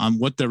possible, on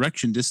what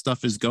direction this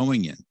stuff is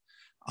going in,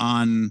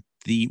 on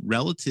the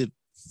relative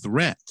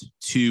threat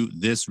to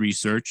this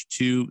research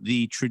to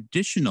the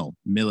traditional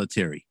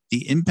military,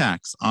 the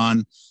impacts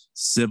on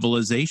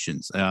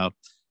civilizations,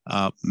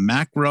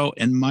 macro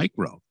and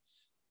micro.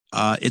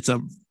 It's a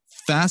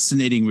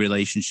fascinating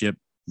relationship.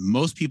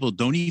 Most people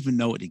don't even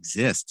know it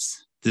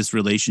exists, this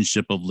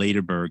relationship of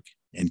Lederberg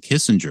and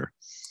Kissinger.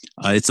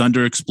 It's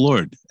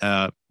underexplored.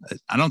 I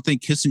don't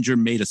think Kissinger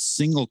made a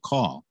single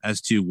call as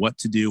to what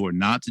to do or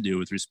not to do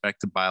with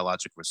respect to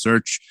biologic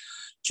research,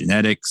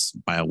 genetics,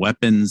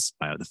 bioweapons,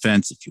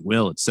 biodefense, if you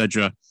will,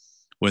 etc.,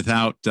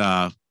 without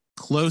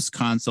close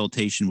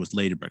consultation with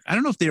Lederberg. I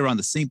don't know if they were on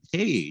the same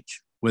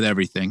page with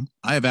everything.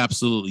 I have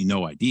absolutely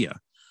no idea.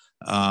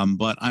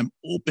 But I'm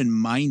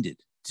open-minded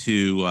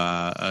to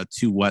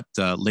what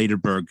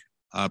Lederberg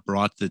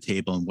brought to the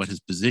table and what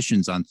his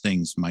positions on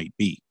things might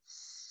be.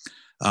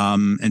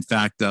 In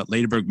fact,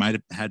 Lederberg might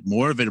have had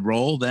more of a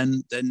role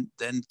than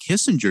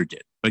Kissinger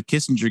did. But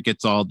Kissinger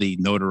gets all the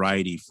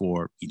notoriety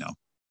for,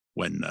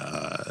 when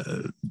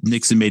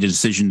Nixon made a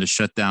decision to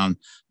shut down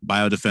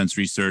biodefense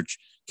research.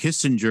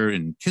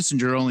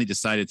 Kissinger only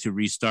decided to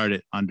restart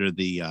it under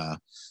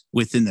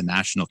within the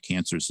National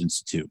Cancer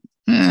Institute.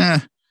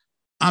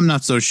 I'm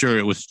not so sure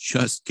it was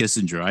just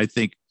Kissinger. I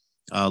think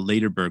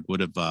Lederberg would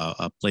have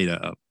played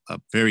a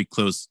very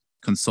close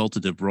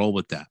consultative role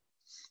with that.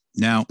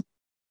 Now,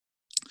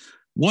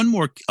 one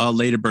more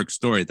Lederberg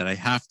story that I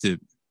have to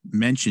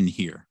mention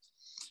here,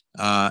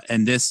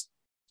 and this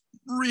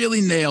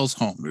really nails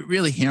home, it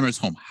really hammers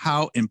home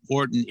how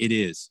important it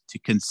is to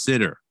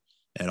consider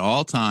at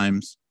all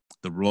times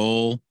the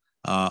role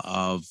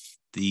of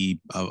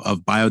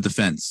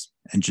biodefense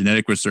and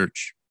genetic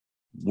research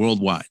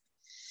worldwide.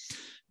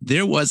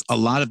 There was a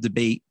lot of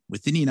debate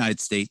within the United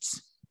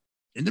States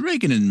in the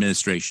Reagan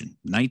administration,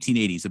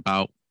 1980s,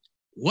 about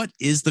what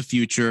is the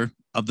future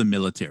of the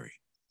military?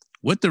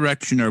 What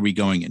direction are we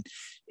going in?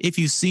 If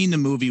you've seen the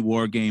movie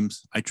War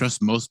Games, I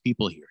trust most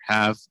people here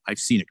have. I've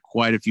seen it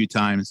quite a few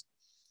times.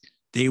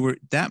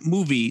 That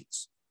movie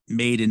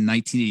made in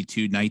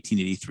 1982,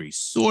 1983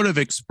 sort of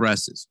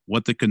expresses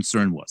what the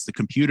concern was. The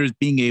computers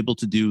being able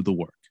to do the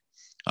work,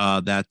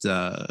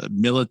 that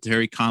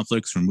military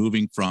conflicts were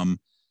moving from,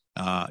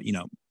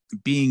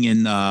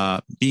 being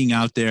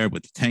out there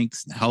with the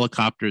tanks and the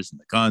helicopters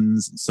and the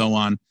guns and so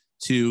on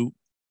to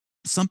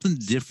something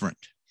different.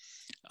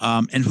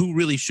 And who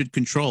really should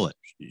control it?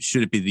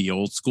 Should it be the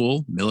old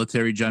school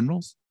military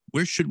generals?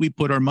 Where should we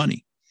put our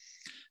money?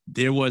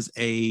 There was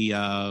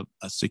a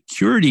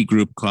security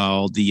group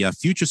called the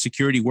Future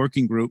Security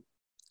Working Group.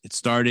 It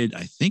started,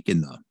 I think,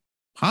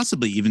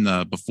 possibly even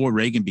before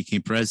Reagan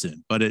became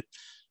president, but it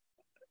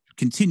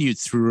continued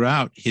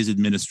throughout his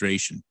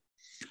administration.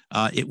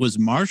 It was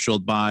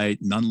marshaled by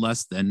none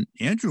less than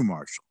Andrew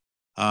Marshall,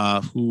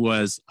 who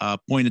was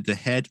appointed the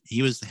head.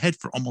 He was the head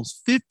for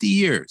almost 50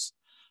 years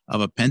of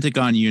a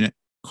Pentagon unit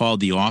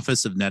called the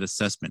Office of Net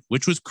Assessment,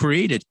 which was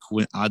created,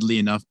 oddly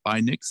enough,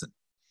 by Nixon.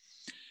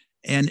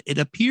 And it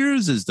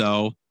appears as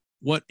though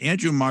what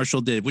Andrew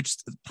Marshall did, which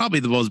is probably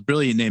the most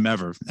brilliant name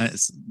ever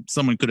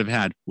someone could have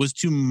had, was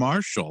to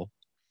marshal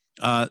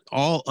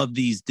all of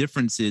these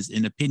differences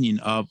in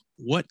opinion of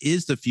what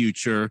is the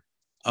future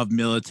of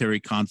military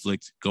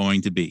conflict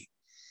going to be.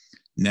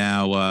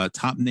 Now,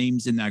 top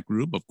names in that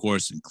group, of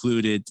course,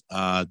 included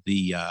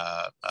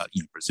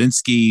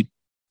Brzezinski,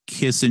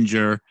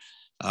 Kissinger,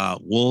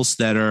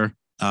 Woolstetter,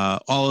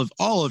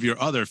 all of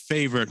your other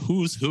favorite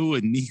who's who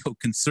in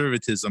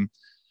neoconservatism,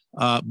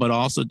 but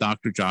also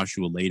Dr.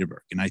 Joshua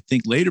Lederberg. And I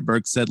think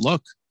Lederberg said,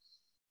 look,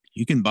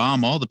 you can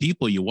bomb all the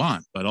people you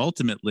want, but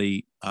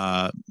ultimately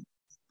the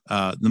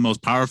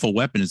most powerful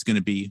weapon is going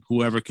to be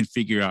whoever can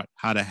figure out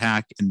how to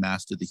hack and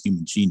master the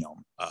human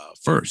genome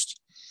first.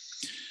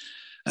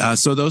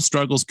 So those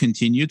struggles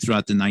continued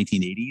throughout the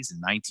 1980s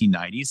and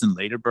 1990s, and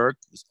Lederberg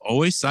was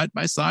always side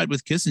by side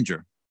with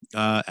Kissinger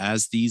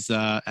as these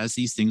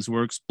things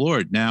were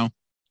explored. Now,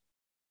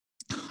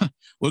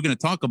 we're going to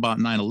talk about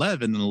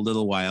 9/11 in a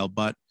little while,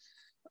 but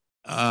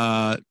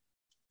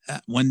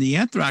when the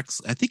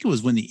anthrax, I think it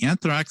was when the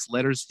anthrax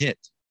letters hit,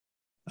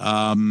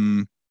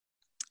 and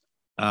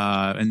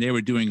they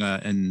were doing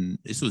and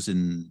this was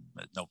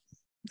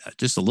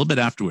just a little bit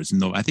afterwards.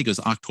 No, I think it was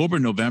October,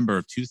 November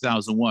of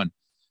 2001.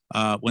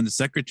 When the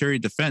Secretary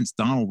of Defense,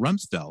 Donald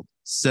Rumsfeld,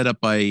 set up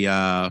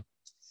a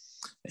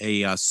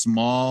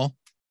small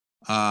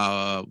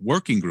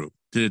working group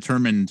to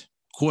determine,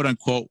 quote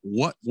unquote,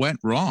 what went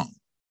wrong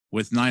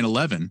with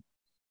 9/11,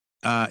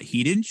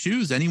 he didn't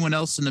choose anyone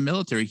else in the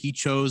military. He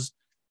chose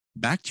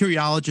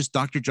bacteriologist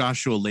Dr.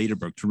 Joshua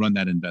Lederberg to run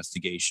that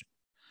investigation,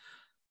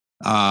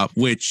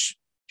 which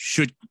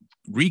should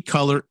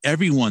recolor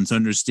everyone's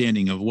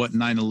understanding of what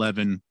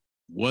 9/11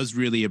 was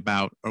really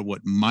about, or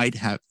what it might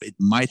have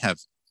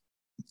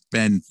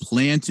been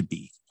planned to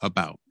be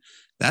about.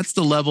 That's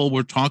the level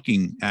we're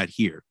talking at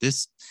here.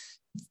 This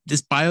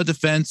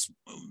biodefense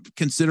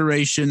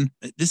consideration,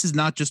 this is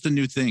not just a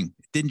new thing.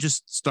 It didn't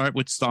just start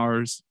with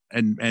SARS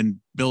and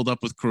build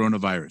up with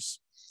coronavirus.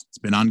 It's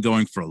been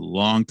ongoing for a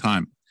long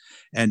time.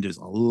 And there's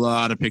a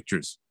lot of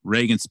pictures.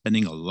 Reagan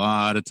spending a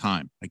lot of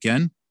time,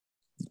 again,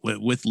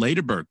 with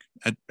Lederberg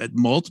at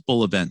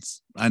multiple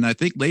events. And I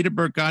think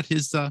Lederberg got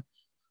his, I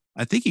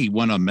think he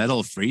won a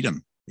Medal of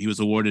Freedom. He was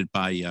awarded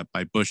by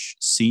Bush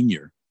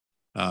Sr.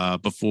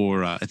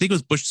 Before, I think it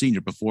was Bush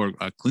Sr. before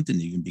Clinton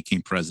even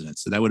became president.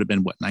 So that would have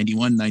been,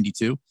 91,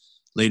 92?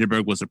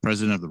 Lederberg was the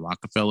president of the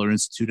Rockefeller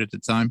Institute at the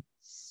time.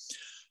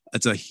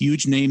 It's a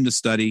huge name to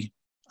study.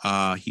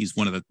 He's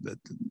one of at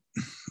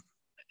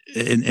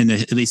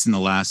least in the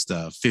last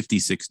 50,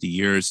 60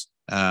 years.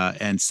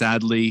 And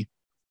sadly,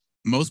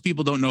 most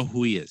people don't know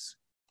who he is,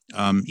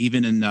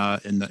 even in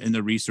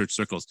the research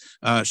circles.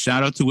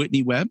 Shout out to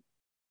Whitney Webb.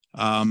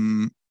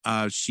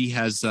 She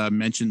has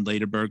mentioned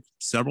Lederberg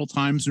several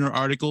times in her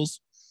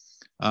articles.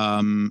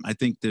 I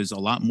think there's a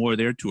lot more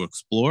there to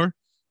explore,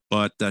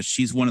 but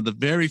she's one of the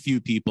very few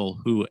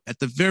people who, at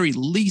the very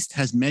least,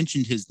 has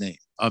mentioned his name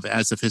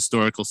as of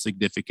historical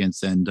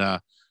significance. And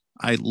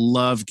I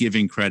love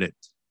giving credit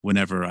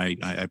whenever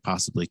I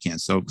possibly can.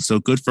 So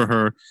good for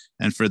her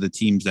and for the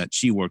teams that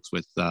she works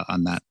with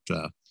on that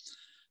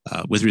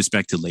with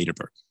respect to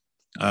Lederberg.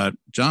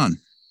 John.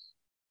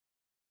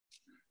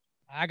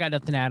 I got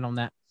nothing to add on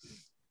that.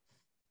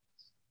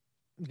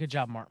 Good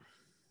job, Mark.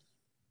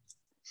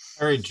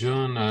 All right,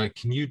 John,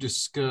 can you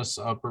discuss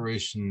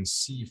Operation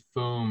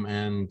Seafoam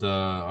and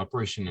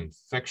Operation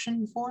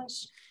Infection for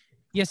us?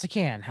 Yes, I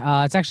can.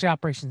 It's actually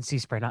Operation Sea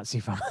Spray, not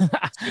Seafoam.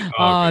 Okay.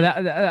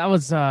 That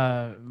was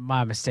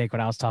my mistake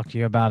when I was talking to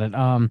you about it.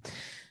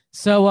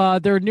 So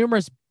there are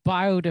numerous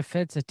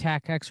biodefense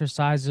attack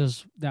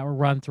exercises that were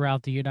run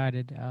throughout the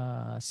United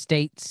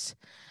States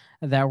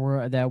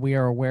that we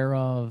are aware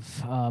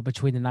of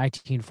between the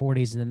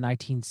 1940s and the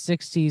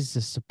 1960s.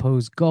 The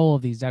supposed goal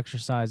of these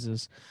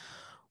exercises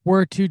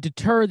were to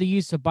deter the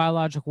use of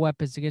biological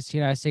weapons against the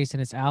United States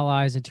and its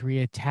allies and to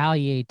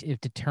retaliate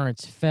if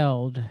deterrence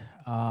failed.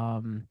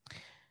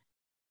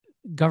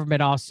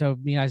 Government also,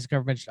 the United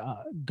States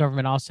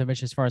government also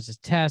mentioned as far as its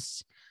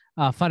tests,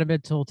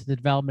 fundamental to the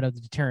development of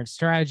the deterrent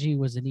strategy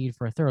was the need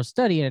for a thorough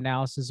study and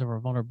analysis of our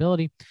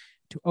vulnerability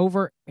to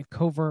overt and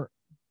covert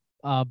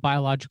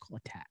biological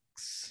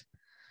attacks.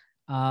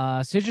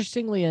 So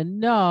interestingly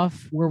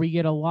enough, where we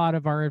get a lot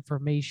of our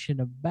information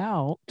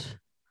about,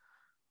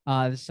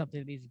 this is something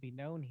that needs to be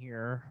known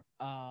here,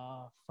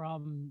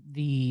 from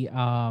the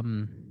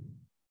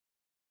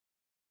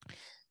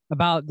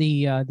about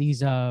the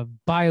these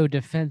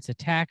biodefense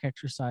attack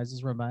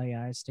exercises run by the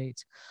United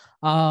States,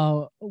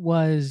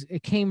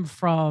 it came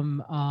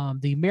from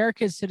the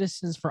American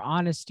Citizens for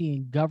Honesty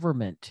in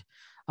Government.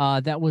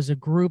 That was a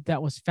group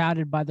that was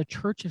founded by the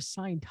Church of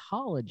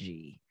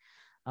Scientology.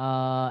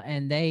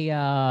 And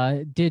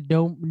they did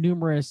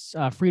numerous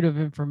Freedom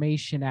of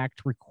Information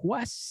Act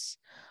requests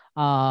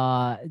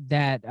that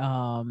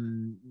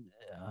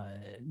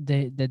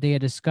they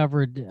had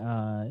discovered,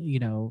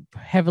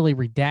 heavily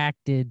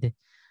redacted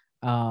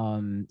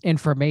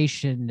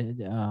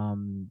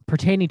information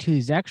pertaining to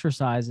these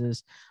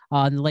exercises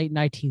in the late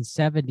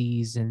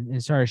 1970s,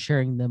 and started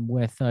sharing them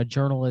with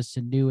journalists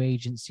and new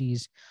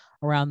agencies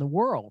around the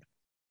world.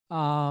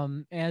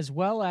 As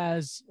well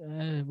as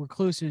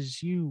Recluse,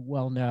 as you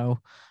well know,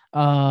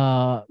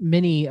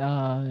 many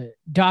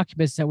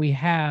documents that we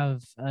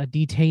have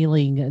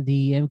detailing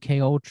the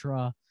MK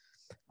Ultra,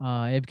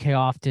 MK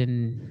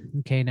Often,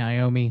 MK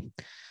Naomi,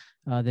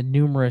 the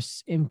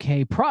numerous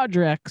MK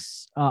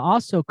projects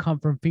also come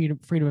from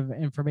Freedom of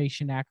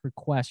Information Act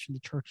requests from the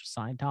Church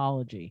of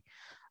Scientology.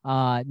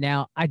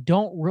 Now, I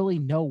don't really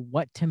know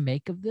what to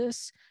make of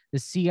this. The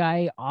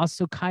CIA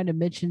also kind of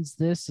mentions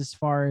this as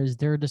far as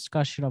their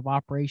discussion of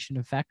Operation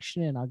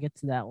Affection, and I'll get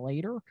to that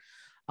later.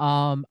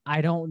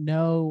 I don't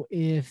know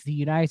if the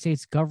United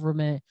States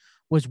government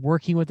was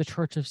working with the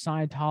Church of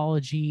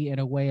Scientology in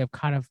a way of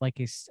kind of like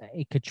a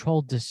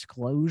controlled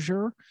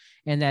disclosure,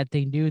 and that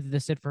they knew that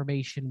this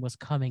information was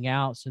coming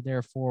out. So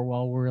therefore,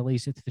 well, we'll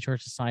release it to the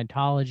Church of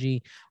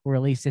Scientology, we'll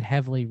release it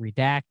heavily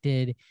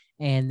redacted.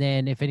 And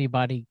then if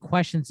anybody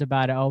questions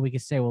about it, we can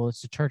say, well,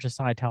 it's the Church of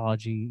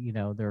Scientology,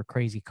 they're a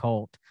crazy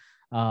cult.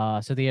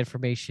 So the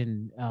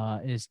information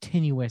is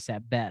tenuous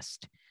at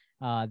best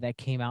that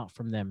came out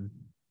from them.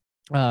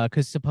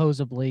 Because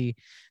supposedly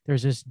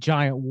there's this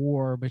giant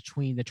war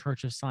between the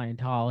Church of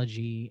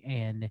Scientology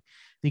and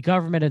the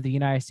government of the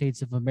United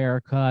States of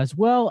America, as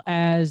well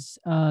as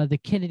the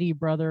Kennedy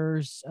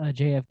brothers,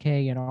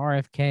 JFK and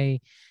RFK,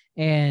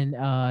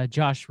 and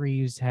Josh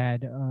Reeves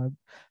had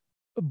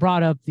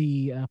brought up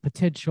the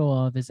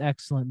potential of his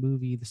excellent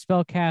movie, The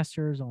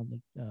Spellcasters,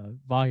 on the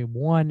Volume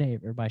 1.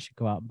 Everybody should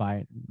go out and buy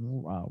it and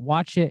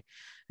watch it.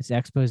 It's an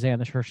expose on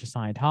the Church of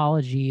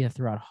Scientology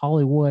throughout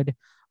Hollywood,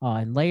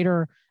 and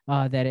later.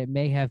 That it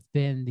may have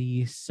been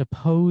the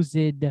supposed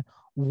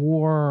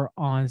war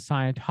on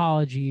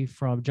Scientology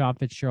from John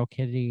Fitzgerald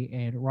Kennedy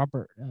and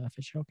Robert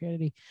Fitzgerald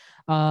Kennedy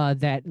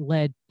that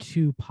led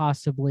to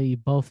possibly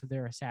both of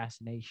their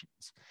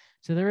assassinations.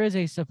 So there is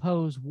a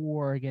supposed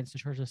war against the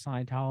Church of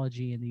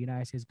Scientology and the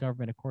United States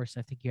government. Of course,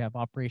 I think you have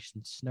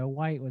Operation Snow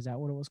White. Was that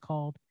what it was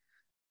called?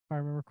 If I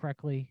remember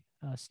correctly,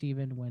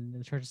 Stephen, when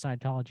the Church of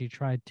Scientology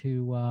tried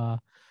to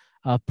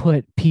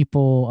put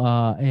people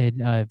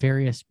in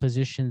various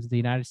positions of the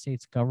United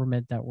States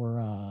government that were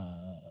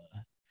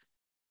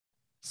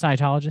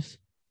Scientologists.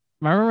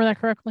 Am I remember that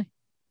correctly?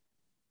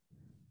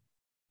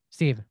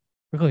 Steve,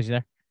 Recluse, you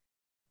there?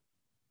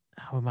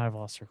 We might have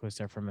lost Recluse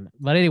there for a minute.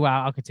 But anyway,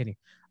 I'll continue.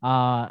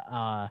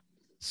 But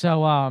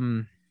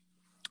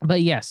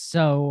yes,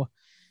 so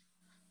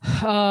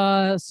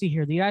let's see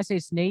here. The United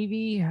States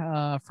Navy,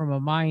 from a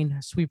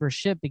minesweeper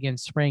ship, began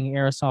spraying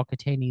aerosol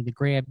containing the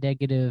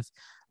gram-negative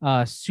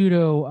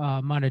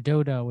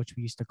pseudomonadoda, which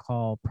we used to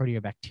call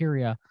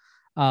proteobacteria,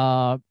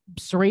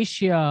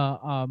 Serratia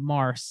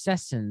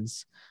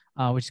marcescens,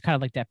 which is kind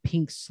of like that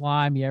pink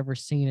slime you ever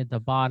seen at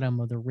the bottom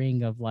of the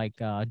ring of like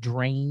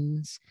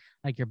drains,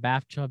 like your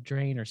bathtub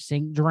drain or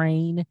sink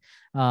drain.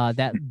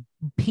 That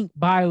pink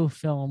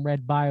biofilm,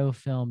 red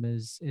biofilm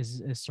is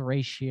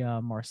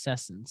Serratia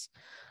marcescens.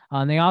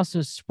 And they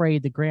also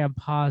sprayed the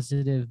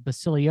gram-positive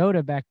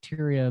Bacilliota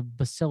bacteria,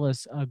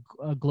 Bacillus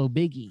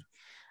globigii,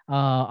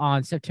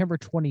 on September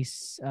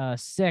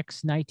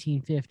 26,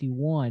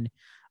 1951,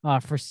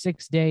 for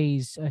 6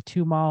 days,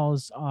 2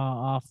 miles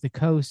off the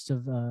coast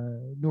of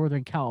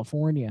Northern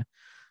California.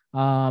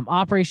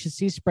 Operation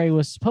Sea Spray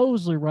was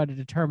supposedly run to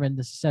determine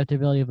the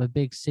susceptibility of a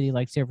big city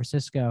like San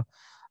Francisco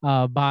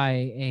by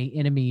an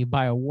enemy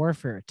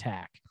biowarfare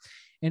attack.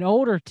 In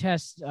older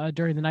tests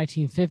during the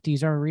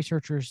 1950s, our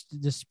researchers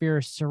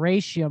dispersed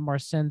Serratia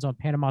marcescens on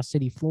Panama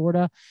City,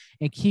 Florida,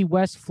 and Key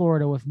West,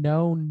 Florida, with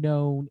no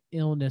known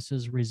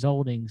illnesses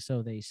resulting,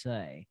 so they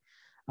say.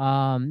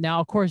 Now,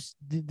 of course,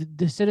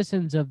 the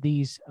citizens of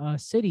these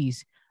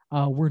cities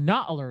were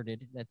not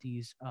alerted that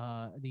these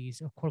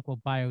quote-unquote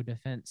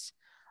biodefense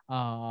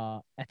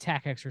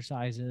attack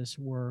exercises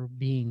were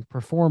being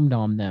performed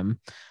on them.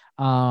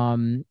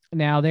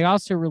 Now, they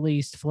also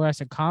released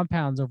fluorescent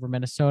compounds over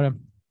Minnesota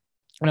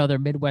and other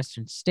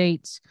Midwestern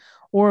states,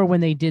 or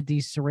when they did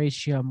these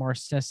Serratia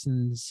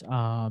marcescens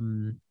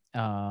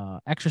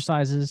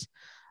exercises.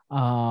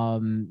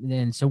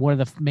 And so one of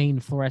the main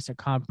fluorescent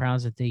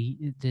compounds that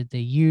they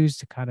use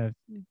to kind of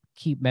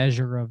keep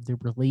measure of the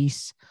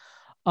release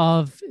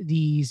of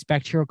these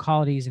bacterial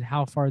colonies and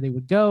how far they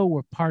would go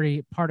were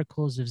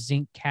particles of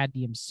zinc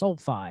cadmium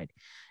sulfide.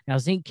 Now,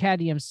 zinc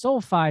cadmium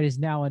sulfide is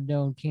now a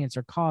known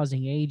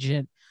cancer-causing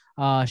agent.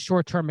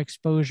 Short-term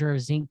exposure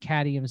of zinc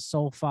cadmium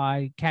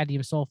sulfide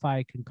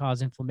can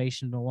cause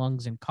inflammation in the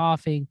lungs and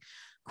coughing.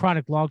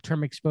 Chronic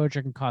long-term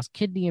exposure can cause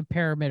kidney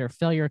impairment or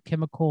failure,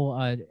 chemical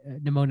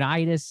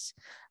pneumonitis,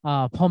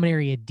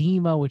 pulmonary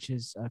edema, which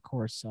is, of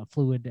course,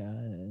 fluid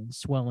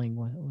swelling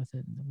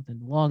within the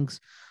lungs,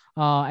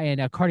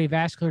 and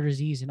cardiovascular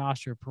disease and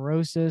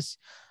osteoporosis.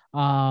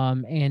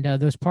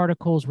 Those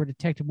particles were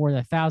detected more than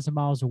 1,000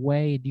 miles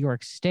away in New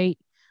York State.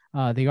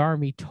 The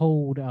Army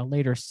told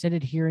later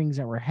Senate hearings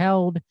that were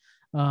held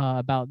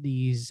about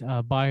these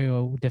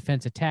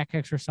biodefense attack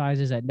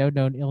exercises that no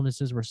known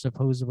illnesses were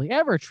supposedly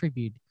ever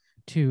attributed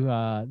to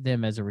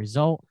them as a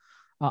result.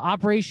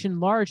 Operation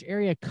Large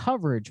Area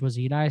Coverage was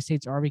a United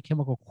States Army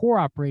Chemical Corps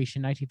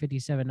operation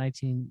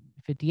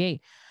 1957-1958,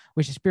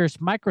 which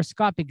dispersed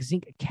microscopic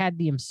zinc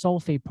cadmium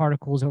sulfate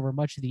particles over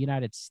much of the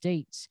United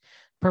States.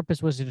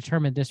 Purpose was to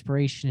determine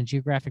dispersion and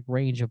geographic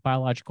range of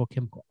biological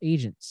chemical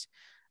agents.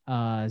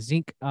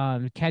 Zinc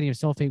cadmium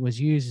sulfate was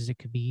used as it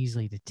could be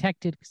easily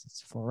detected because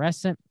it's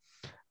fluorescent.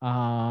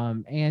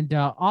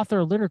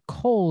 Author Leonard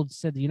Cold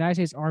said the United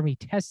States Army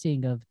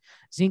testing of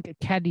zinc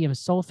cadmium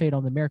sulfate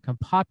on the American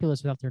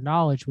populace without their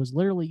knowledge was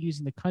literally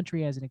using the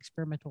country as an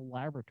experimental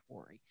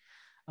laboratory.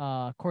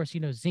 Of course,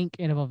 zinc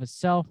in and of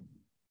itself,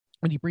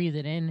 when you breathe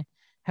it in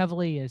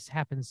heavily, as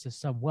happens to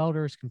some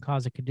welders, can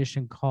cause a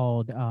condition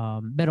called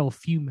metal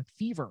fume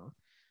fever,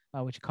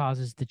 which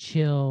causes the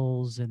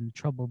chills and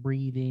trouble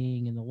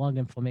breathing and the lung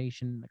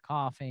inflammation and the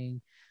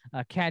coughing.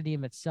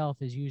 Cadmium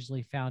itself is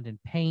usually found in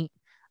paint.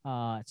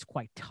 It's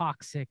quite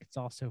toxic. It's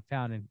also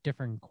found in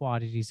different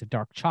quantities of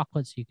dark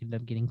chocolate, so you can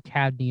end up getting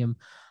cadmium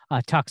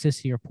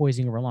toxicity or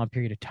poisoning over a long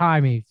period of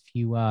time. If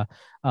you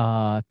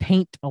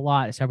paint a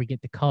lot, it's how we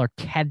get the color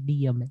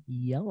cadmium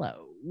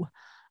yellow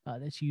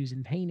that's used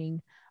in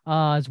painting.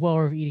 As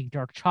well as eating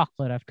dark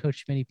chocolate. I've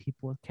coached many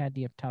people with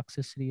cadmium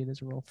toxicity. It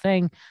is a real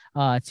thing.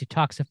 It's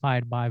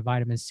detoxified by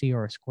vitamin C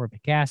or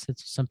ascorbic acid.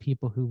 So some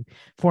people who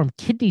form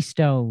kidney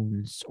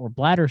stones or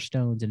bladder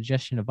stones,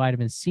 ingestion of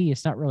vitamin C,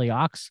 it's not really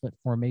oxalate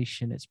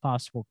formation. It's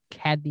possible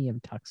cadmium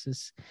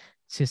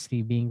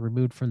toxicity being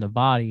removed from the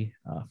body,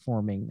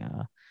 forming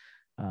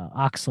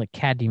oxalate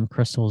cadmium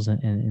crystals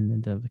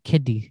in the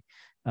kidney,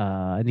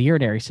 in the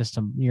urinary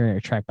system,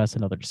 urinary tract. That's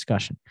another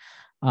discussion.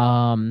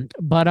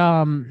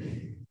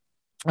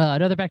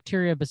 Another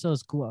bacteria,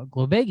 Bacillus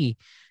globigii,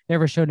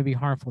 never shown to be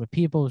harmful to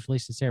people, was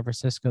released in San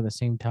Francisco the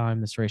same time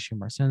the Serratia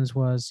marcescens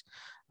was.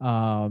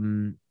 While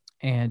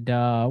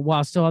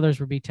still others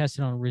were being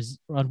tested on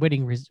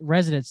unwitting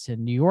residents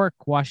in New York,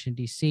 Washington,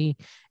 D.C.,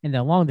 and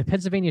along the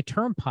Pennsylvania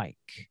Turnpike,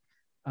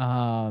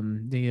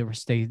 they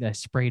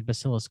sprayed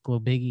Bacillus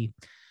globigii.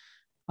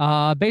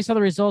 Based on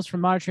the results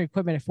from monitoring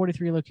equipment at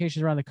 43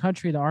 locations around the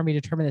country, the Army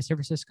determined that San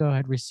Francisco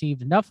had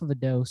received enough of a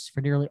dose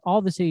for nearly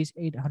all the city's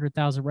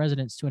 800,000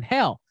 residents to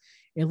inhale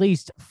at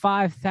least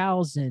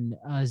 5,000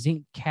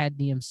 zinc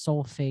cadmium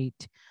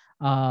sulfate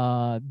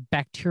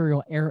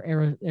bacterial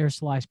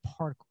aerosolized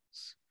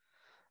particles.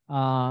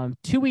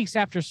 2 weeks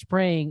after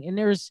spraying, and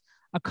there's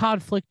a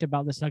conflict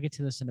about this, and I'll get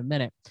to this in a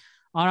minute.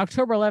 On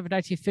October 11,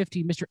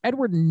 1950, Mr.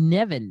 Edward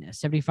Nevin, a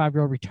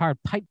 75-year-old retired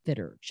pipe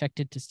fitter, checked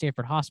into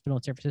Stanford Hospital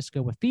in San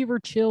Francisco with fever,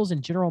 chills,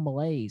 and general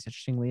malaise.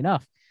 Interestingly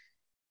enough,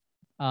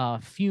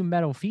 fume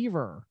metal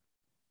fever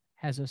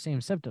has those same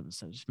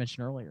symptoms I just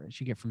mentioned earlier,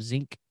 as you get from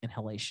zinc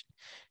inhalation.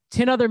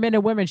 10 other men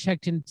and women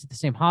checked into the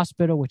same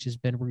hospital, which has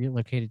been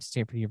relocated to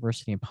Stanford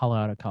University in Palo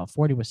Alto,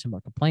 California, with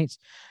similar complaints.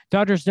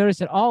 Doctors noticed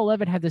that all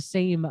 11 had the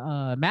same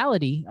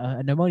malady,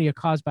 a pneumonia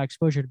caused by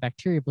exposure to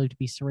bacteria believed to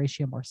be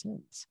Serratia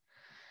marcescens.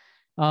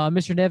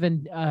 Mr.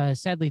 Nevin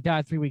sadly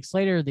died 3 weeks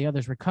later. The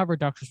others recovered.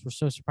 Doctors were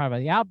so surprised by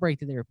the outbreak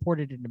that they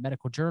reported in a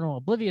medical journal,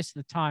 oblivious at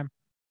the time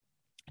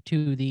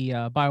to the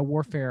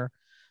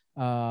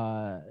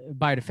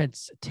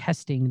biodefense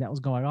testing that was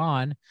going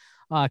on.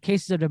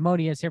 Cases of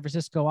pneumonia in San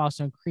Francisco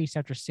also increased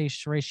after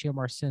Serratia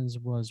marcescens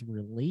was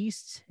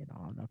released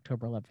on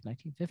October 11,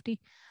 1950.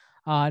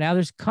 Now,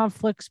 there's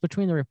conflicts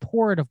between the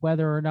report of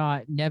whether or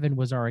not Nevin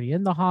was already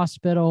in the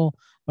hospital,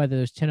 whether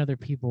those 10 other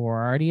people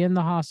were already in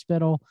the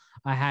hospital.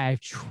 I have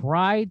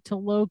tried to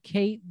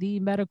locate the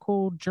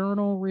medical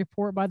journal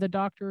report by the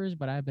doctors,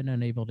 but I've been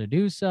unable to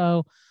do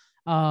so.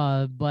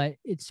 But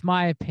it's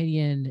my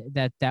opinion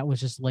that that was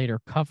just later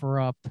cover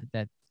up,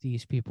 that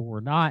these people were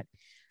not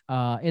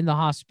in the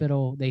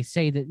hospital. They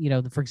say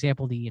that, for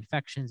example, the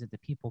infections that the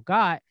people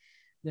got,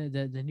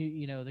 the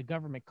new, the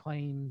government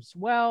claims,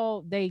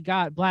 well, they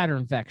got bladder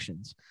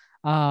infections.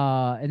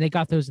 and they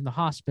got those in the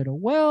hospital.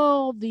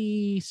 Well,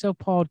 the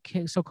so-called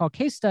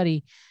case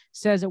study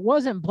says it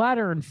wasn't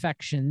bladder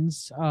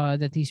infections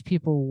that these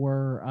people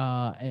were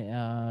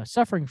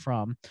suffering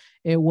from.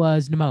 It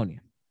was pneumonia,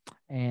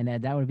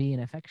 and that would be an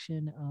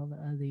infection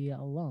of the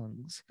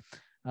lungs.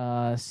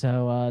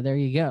 So there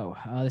you go.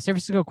 The San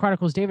Francisco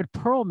Chronicle's David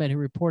Perlman, who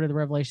reported the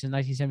revelation in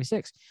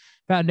 1976,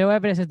 found no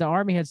evidence that the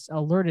Army had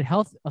alerted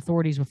health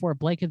authorities before it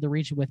blanketed the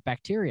region with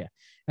bacteria.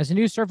 As the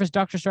news surfaced,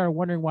 doctors started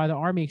wondering why the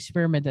Army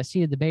experiment that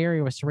seeded the Bay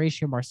Area with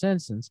Serratia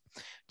marcescens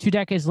 2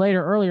 decades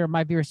earlier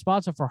might be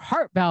responsible for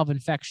heart valve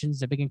infections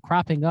that began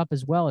cropping up,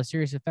 as well as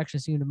serious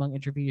infections seen among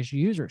intravenous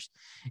users.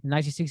 In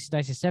 1960s,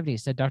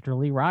 1970s, said Dr.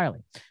 Lee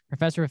Riley,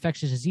 professor of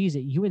infectious disease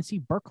at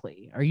UNC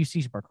Berkeley, or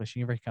UC Berkeley,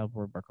 University of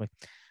California, Berkeley.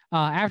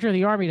 After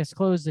the Army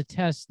disclosed the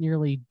test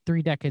nearly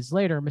 3 decades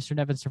later, Mr.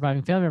 Nevin's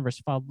surviving family members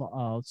filed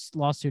a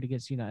lawsuit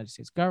against the United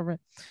States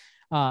government,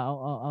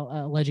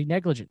 alleging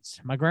negligence.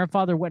 My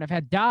grandfather wouldn't have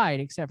had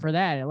died except for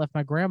that. It left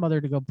my grandmother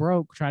to go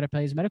broke trying to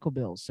pay his medical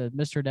bills, said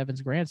Mr.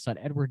 Nevin's grandson,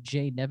 Edward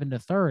J. Nevin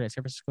III, a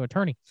San Francisco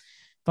attorney,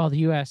 filed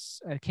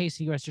a case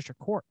in the U.S. District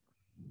Court.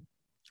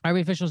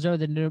 Army officials know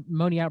the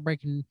pneumonia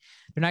outbreak in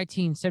their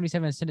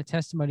 1977 Senate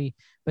testimony,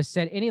 but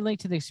said any link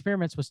to the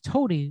experiments was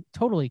totally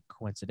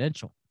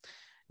coincidental.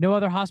 No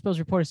other hospitals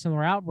reported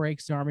similar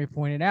outbreaks, the Army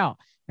pointed out,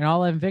 and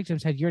all 11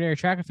 victims had urinary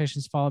tract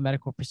infections following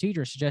medical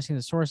procedures, suggesting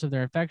the source of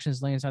their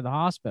infections lay inside the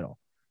hospital,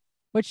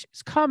 which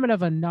is common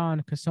of a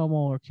non-chromosomal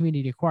or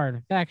community-acquired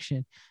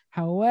infection.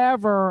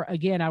 However,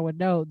 again, I would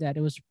note that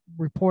it was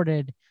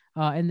reported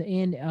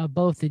in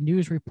both the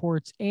news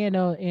reports and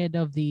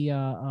of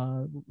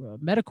the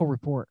medical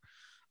report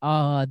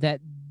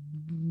that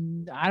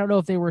I don't know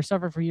if they were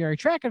suffering from urinary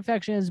tract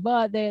infections,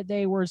 but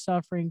they were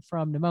suffering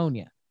from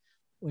pneumonia,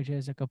 which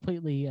is a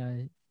completely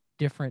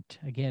different,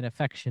 again,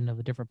 affection of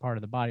a different part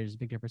of the body. There's a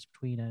big difference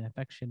between an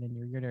infection in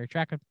your urinary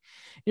tract,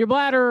 your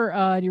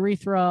bladder,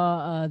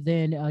 urethra,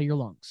 than your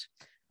lungs.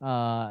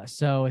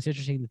 So it's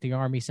interesting that the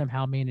Army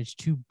somehow managed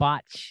to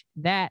botch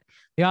that.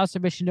 They also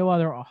mentioned no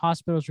other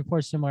hospitals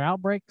report similar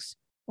outbreaks.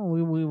 Well,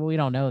 we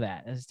don't know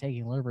that. This is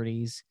taking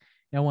liberties.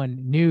 No one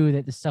knew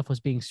that the stuff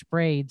was being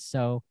sprayed,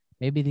 so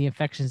maybe the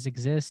infections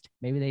exist.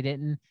 Maybe they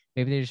didn't.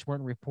 Maybe they just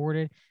weren't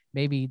reported.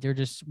 Maybe there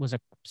just was a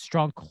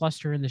strong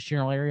cluster in the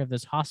general area of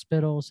this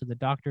hospital. So the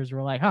doctors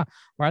were like, why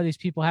are these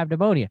people have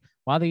pneumonia?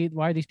 Why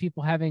are these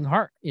people having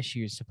heart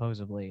issues,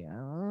 supposedly?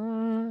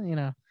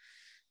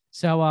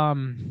 So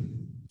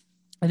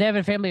the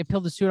Nevin family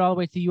appealed the suit all the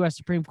way to the U.S.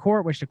 Supreme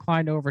Court, which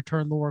declined to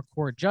overturn lower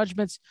court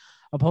judgments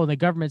upholding the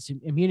government's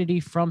immunity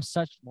from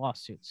such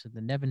lawsuits. So the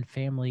Nevin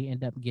family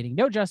ended up getting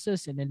no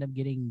justice and ended up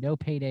getting no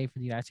payday from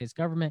the United States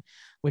government,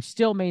 which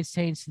still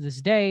maintains to this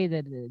day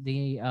that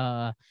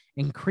the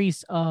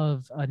increase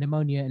of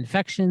pneumonia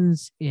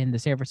infections in the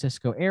San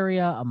Francisco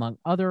area, among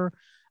other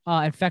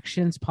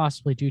infections,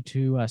 possibly due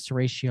to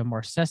Serratia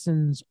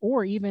marcescens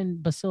or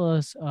even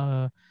Bacillus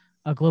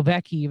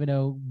Globecki, even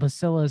though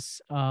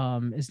Bacillus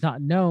is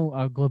not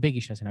known,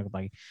 Globecki, should I say not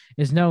Globecki,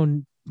 is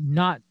known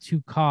not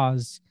to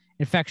cause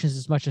infections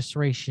as much as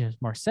Serratia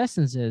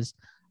marcescens is.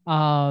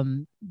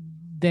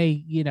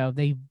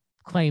 They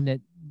claim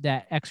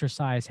that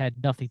exercise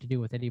had nothing to do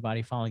with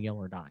anybody falling ill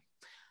or dying.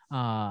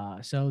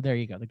 So there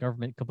you go. The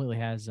government completely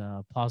has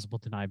plausible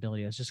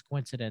deniability. It's just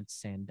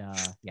coincidence, and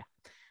yeah.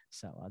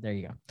 So there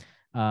you go.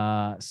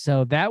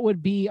 So that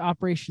would be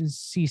Operation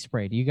Sea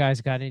Spray. Do you guys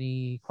got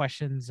any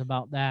questions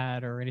about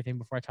that or anything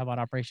before I talk about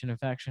Operation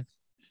Infection?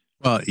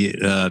 Well,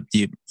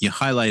 you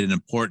highlight an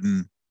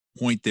important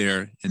point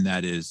there, and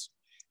that is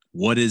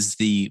what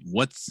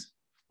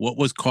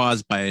was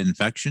caused by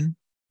infection,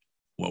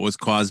 what was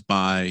caused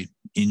by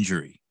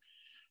injury,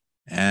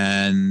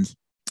 and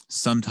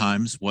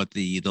sometimes what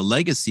the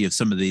legacy of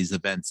some of these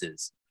events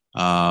is.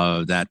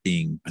 That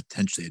being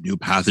potentially a new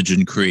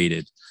pathogen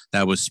created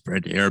that was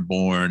spread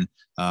airborne,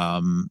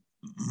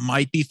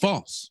 might be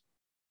false.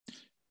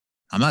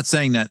 I'm not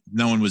saying that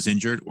no one was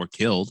injured or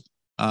killed,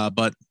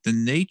 but the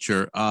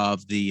nature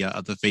of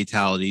the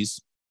fatalities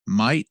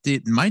might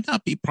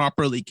not be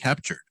properly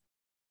captured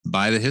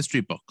by the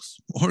history books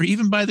or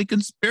even by the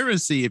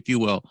conspiracy, if you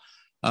will,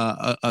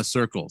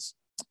 circles.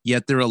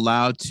 Yet they're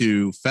allowed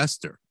to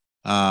fester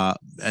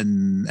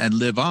and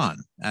live on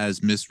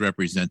as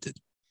misrepresented.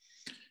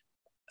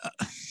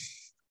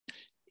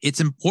 It's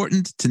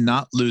important to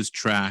not lose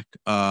track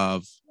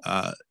of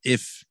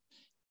if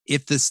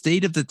the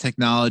state of the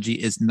technology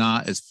is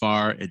not as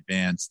far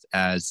advanced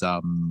as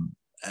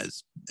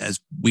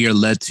we are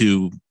led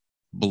to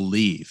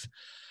believe.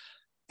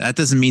 That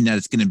doesn't mean that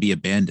it's going to be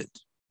abandoned.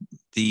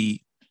 The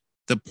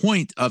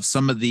point of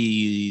some of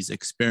these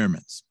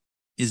experiments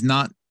is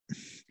not,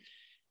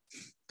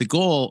 the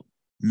goal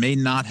may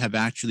not have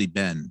actually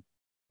been,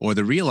 or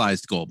the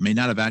realized goal may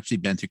not have actually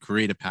been to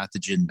create a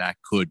pathogen that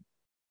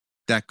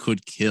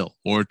could kill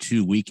or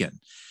to weaken.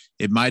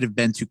 It might have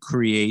been to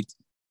create,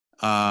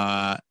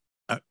 that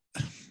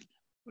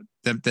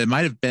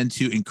might have been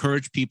to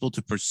encourage people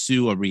to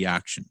pursue a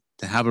reaction,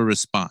 to have a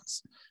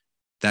response.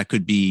 That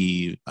could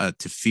be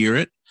to fear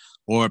it,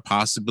 or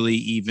possibly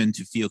even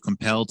to feel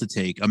compelled to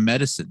take a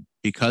medicine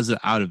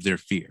out of their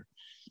fear,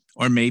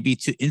 or maybe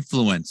to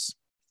influence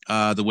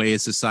the way a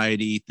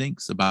society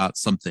thinks about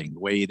something, the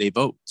way they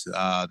vote,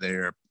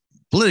 their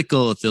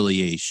political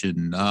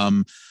affiliation,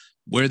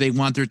 where they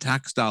want their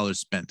tax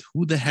dollars spent.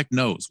 Who the heck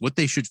knows what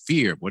they should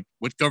fear?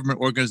 What government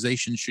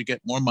organizations should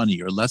get more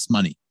money or less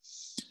money?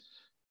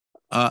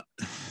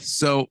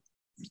 So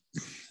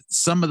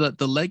some of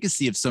the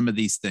legacy of some of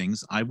these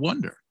things, I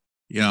wonder,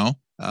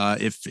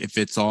 if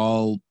it's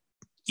all,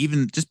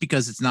 even just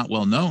because it's not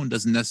well known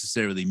doesn't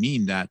necessarily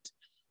mean that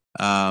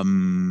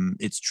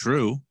it's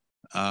true.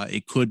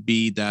 It could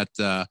be that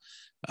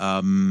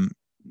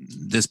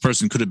this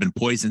person could have been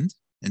poisoned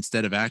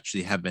instead of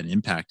actually have been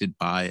impacted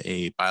by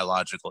a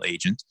biological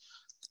agent.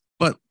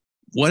 But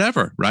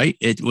whatever, right?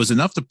 It was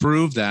enough to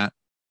prove that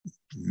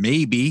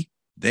maybe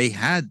they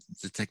had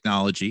the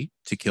technology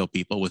to kill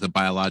people with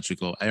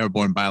a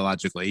airborne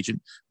biological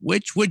agent,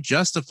 which would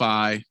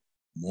justify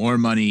more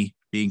money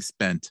being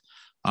spent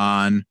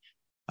on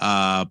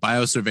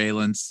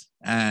biosurveillance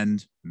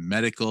and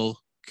medical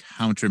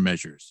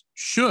countermeasures,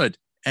 should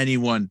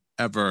anyone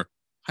ever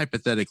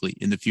hypothetically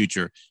in the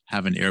future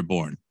have an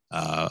airborne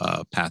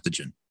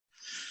pathogen.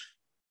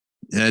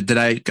 Did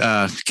I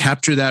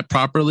capture that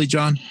properly,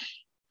 John?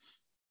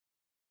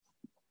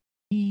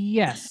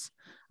 Yes.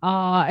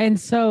 And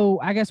so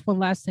I guess one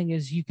last thing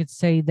is you could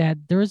say that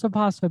there is a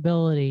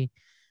possibility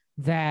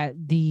that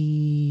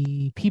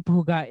the people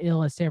who got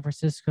ill at San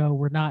Francisco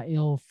were not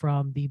ill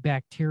from the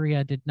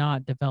bacteria, did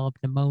not develop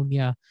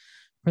pneumonia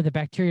for the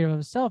bacteria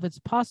itself. It's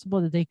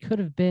possible that they could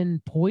have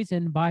been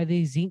poisoned by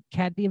the zinc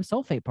cadmium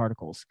sulfate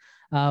particles,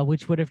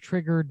 which would have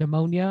triggered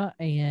pneumonia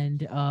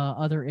and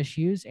other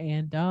issues,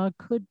 and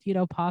could,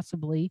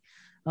 possibly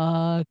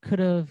could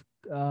have,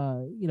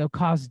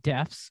 caused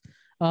deaths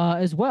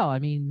as well. I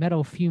mean,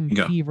 metal fume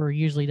fever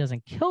usually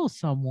doesn't kill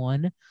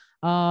someone.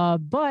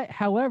 But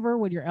however,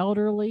 when you're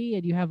elderly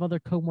and you have other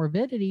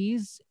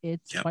comorbidities,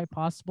 it's quite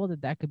possible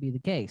that could be the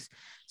case.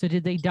 So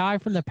did they die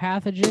from the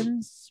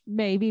pathogens?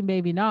 Maybe,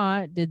 maybe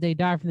not. Did they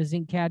die from the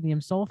zinc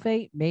cadmium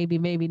sulfate? Maybe,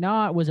 maybe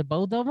not. Was it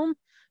both of them?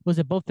 Was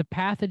it both the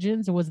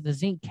pathogens, or was it the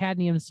zinc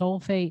cadmium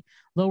sulfate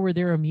lower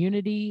their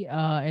immunity?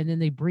 And then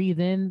they breathe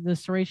in the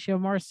Serratio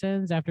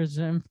marsins after there's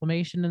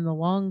inflammation in the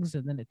lungs,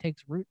 and then it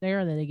takes root there,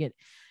 and then they get,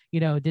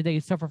 did they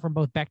suffer from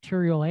both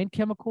bacterial and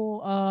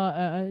chemical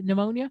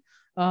pneumonia?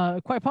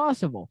 Quite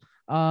possible.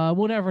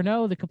 We'll never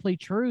know the complete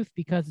truth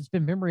because it's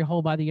been memory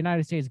hold by the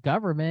United States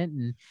government,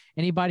 and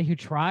anybody who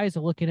tries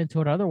to look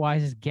into it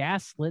otherwise is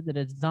gaslit that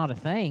it's not a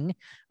thing.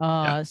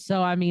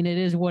 So, I mean, it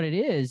is what it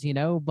is,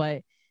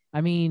 but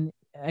I mean,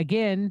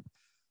 again,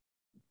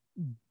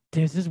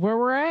 this is where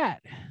we're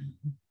at.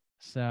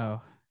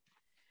 So,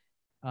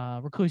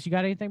 Recluse, you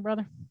got anything,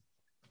 brother?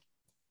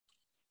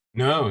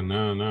 No.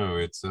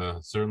 It's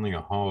certainly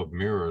a hall of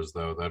mirrors,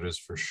 though. That is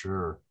for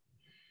sure.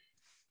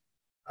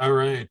 All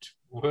right.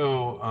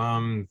 Well,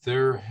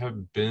 there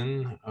have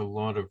been a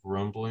lot of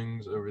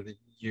rumblings over the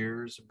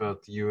years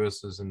about the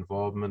U.S.'s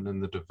involvement in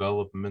the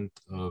development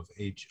of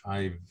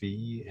HIV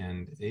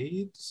and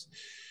AIDS.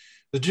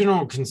 The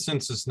general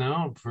consensus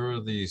now, per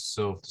the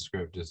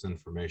self-described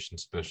disinformation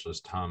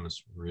specialist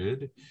Thomas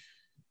Rid,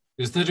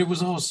 is that it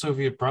was all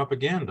Soviet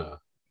propaganda.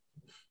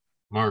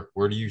 Mark,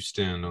 where do you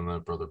stand on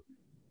that, brother?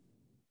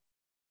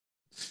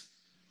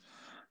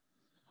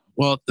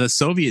 Well, the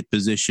Soviet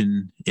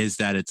position is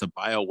that it's a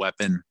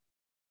bioweapon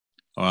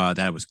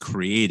that was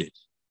created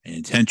and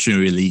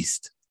intentionally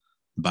released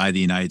by the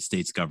United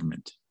States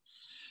government.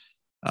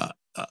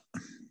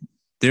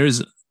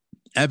 There's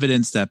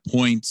evidence that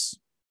points,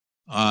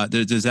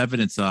 there's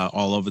evidence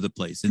all over the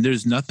place, and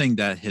there's nothing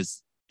that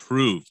has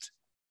proved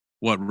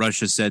what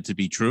Russia said to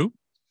be true.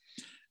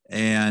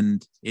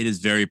 And it is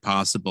very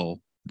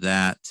possible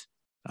that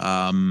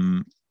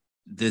the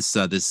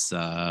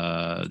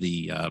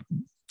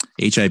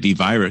HIV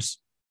virus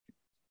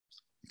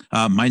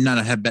might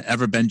not have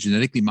ever been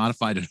genetically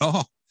modified at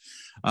all.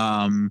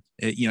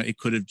 It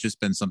could have just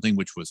been something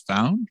which was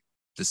found,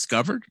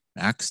 discovered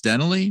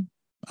accidentally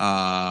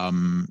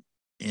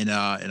in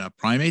a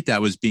primate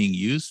that was being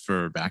used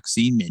for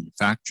vaccine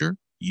manufacture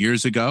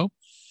years ago.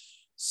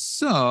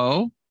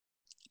 So,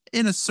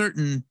 in a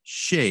certain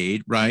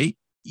shade, right,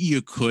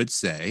 you could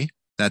say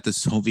that the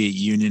Soviet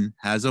Union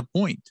has a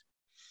point.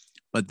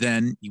 But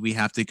then we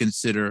have to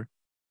consider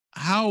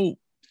how...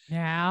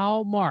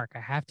 Now, Mark, I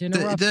have to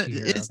interrupt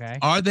you here, okay?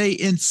 Are they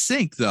in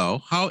sync,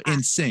 though? How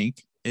in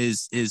sync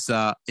is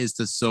the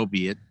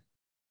Soviet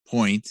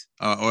point,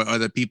 or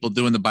the people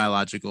doing the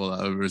biological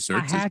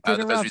research? I have to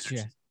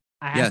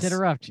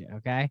interrupt you,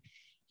 okay?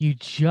 You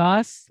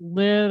just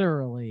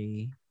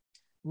literally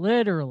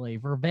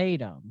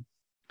verbatim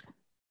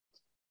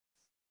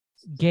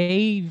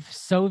gave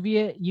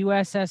Soviet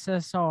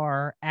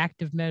USSR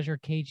active measure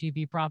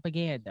KGB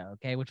propaganda,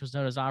 okay, which was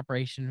known as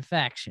Operation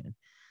Infection.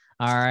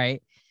 All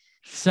right.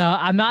 So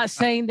I'm not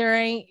saying there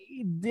ain't.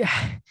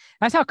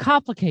 That's how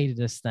complicated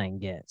this thing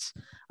gets.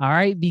 All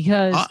right,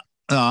 because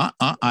I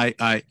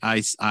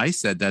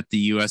said that the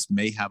U.S.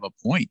 may have a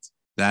point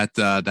that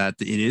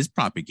it is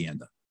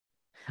propaganda.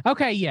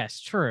 Okay, yes,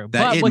 true.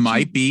 That but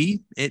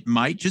it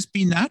might just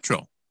be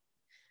natural.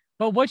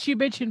 But what you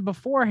mentioned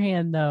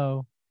beforehand,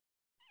 though,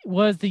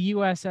 was the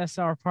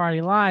USSR party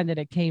line that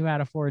it came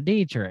out of Fort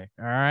Detrick.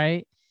 All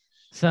right,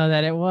 so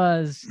that it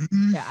was.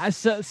 Yeah.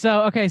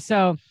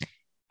 So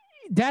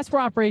that's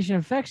where Operation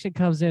Infection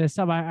comes in. As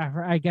some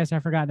I guess I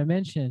forgot to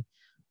mention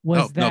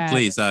was no,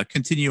 please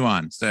continue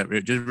on. So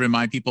just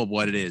remind people of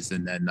what it is,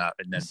 and then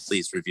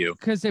please review,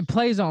 because it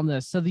plays on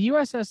this. So the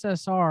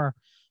USSR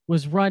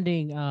was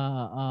running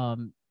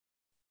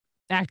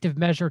active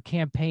measure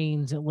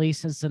campaigns, at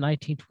least since the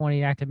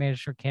 1920. Active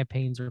measure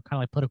campaigns are kind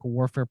of like political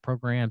warfare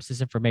programs,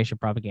 disinformation,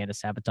 propaganda,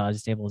 sabotage,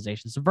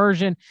 destabilization,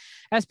 subversion,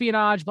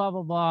 espionage, blah,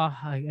 blah, blah,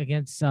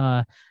 against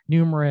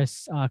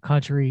numerous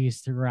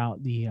countries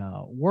throughout the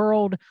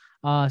world.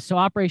 So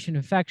Operation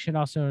Infection,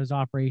 also known as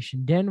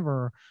Operation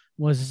Denver,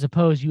 was a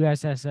supposed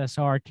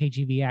USSR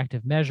KGB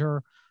active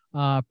measure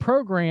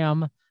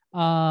program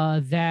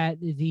that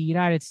the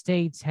United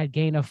States had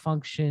gain of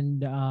function,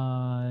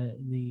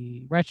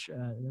 the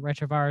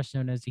retrovirus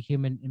known as the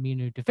human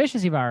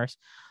immunodeficiency virus,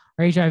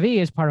 or HIV,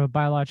 as part of a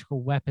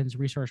biological weapons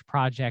research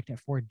project at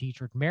Fort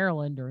Detrick,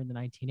 Maryland during the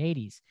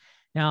 1980s.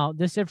 Now,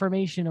 this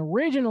information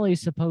originally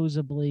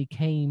supposedly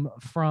came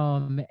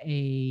from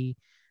a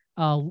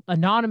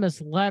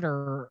anonymous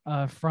letter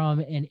from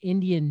an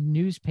Indian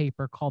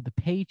newspaper called The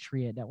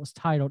Patriot that was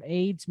titled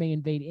 "AIDS May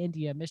Invade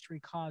India: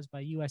 Mystery Caused by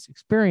U.S.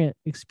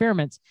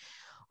 Experiments"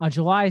 on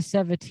July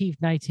 17th,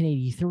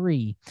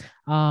 1983.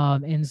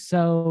 And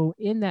so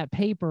in that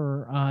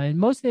paper, and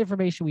most of the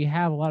information we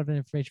have, a lot of the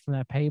information from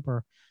that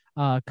paper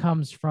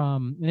comes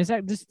from, and this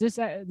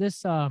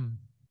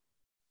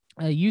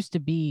used to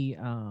be,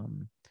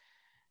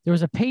 there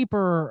was a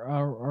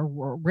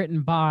paper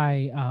written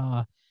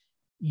by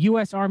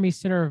U.S. Army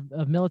Center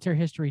of Military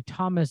History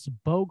Thomas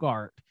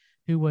Bogart,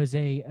 who was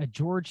a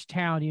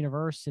Georgetown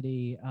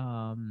University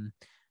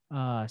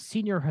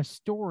senior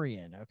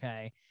historian.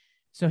 Okay,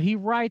 so he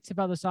writes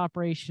about this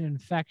Operation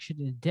Infection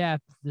in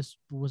depth. This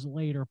was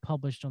later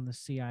published on the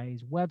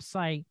CIA's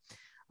website,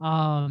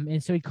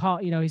 and so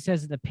he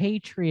says that the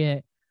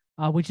Patriot,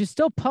 which is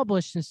still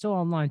published and still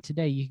online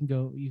today, you can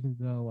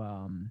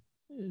go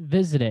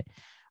visit it.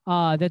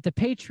 That the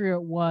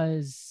Patriot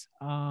was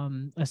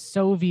a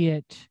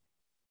Soviet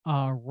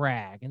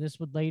rag, and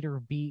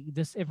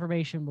this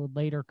information would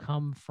later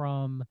come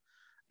from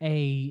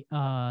a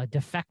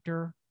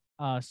defector,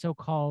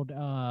 so-called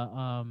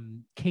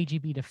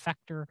KGB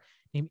defector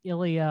named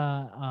Ilya,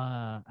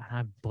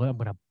 I'm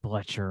gonna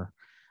butcher,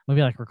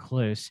 maybe like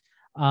Recluse,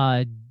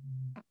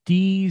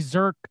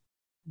 Dzerkvelov,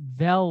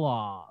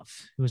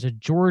 who was a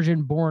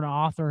Georgian-born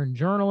author and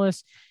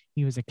journalist.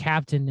 He was a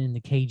captain in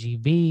the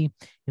KGB.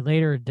 He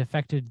later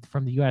defected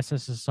from the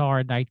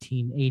USSR in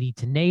 1980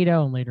 to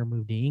NATO and later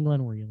moved to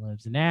England, where he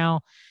lives now.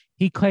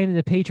 He claimed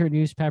that the Patriot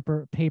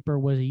newspaper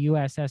was a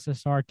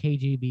USSR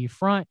KGB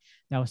front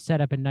that was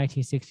set up in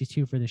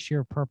 1962 for the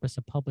sheer purpose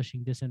of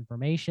publishing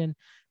disinformation.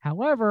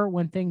 However,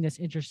 one thing that's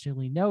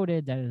interestingly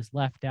noted that is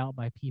left out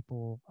by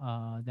people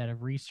that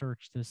have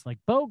researched this, like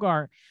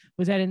Bogart,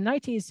 was that in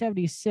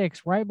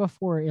 1976, right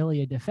before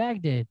Ilya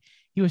defected,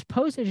 he was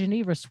posted in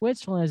Geneva,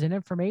 Switzerland as an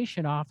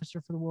information officer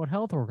for the World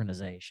Health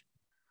Organization.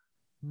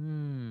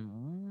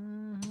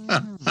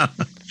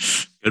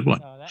 Good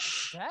one.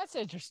 So that's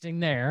interesting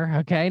there.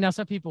 Okay. Now,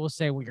 some people will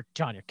say, well, you're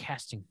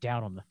casting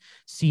doubt on the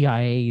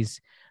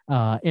CIA's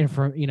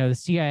the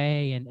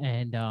CIA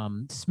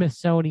and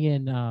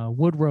Smithsonian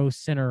Woodrow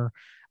Center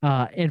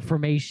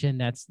information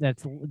that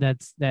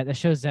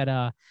shows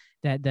that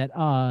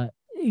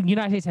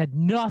United States had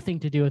nothing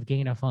to do with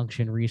gain of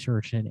function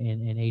research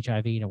in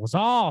HIV, and it was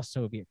all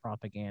Soviet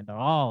propaganda,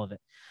 all of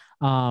it.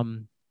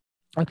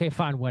 Okay,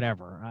 fine,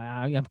 whatever.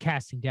 I'm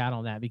casting doubt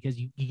on that because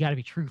you got to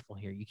be truthful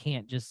here. You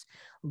can't just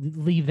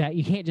leave that.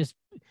 You can't just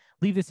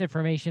leave this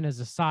information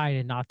as a side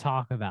and not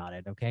talk about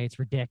it. Okay, it's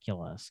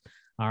ridiculous.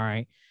 All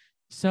right.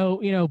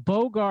 So,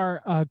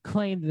 Bogart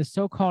claimed that the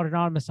so-called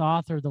anonymous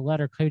author of the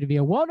letter claimed to be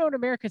a well-known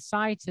American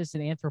scientist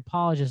and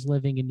anthropologist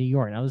living in New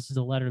York. Now, this is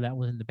a letter that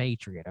was in the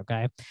Patriot,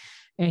 okay?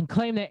 And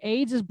claimed that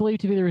AIDS is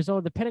believed to be the result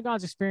of the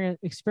Pentagon's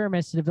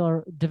experiments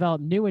to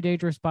develop new and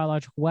dangerous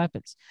biological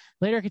weapons.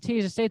 Later, it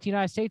continues to state the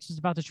United States was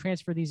about to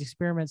transfer these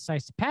experiment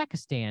sites to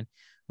Pakistan,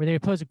 where they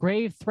would pose a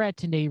grave threat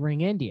to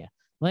neighboring India.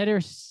 Later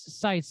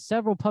cites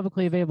several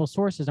publicly available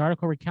sources. The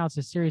article recounts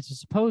a series of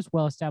supposed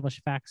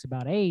well-established facts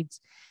about AIDS,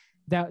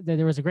 that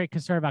there was a great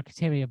concern about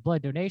contaminated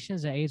blood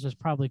donations, that AIDS was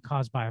probably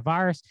caused by a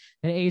virus,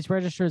 that AIDS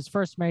registered its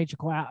first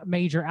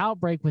major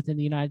outbreak within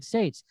the United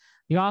States.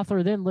 The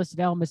author then listed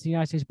elements of the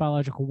United States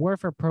biological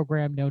warfare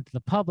program known to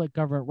the public,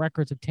 government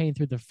records obtained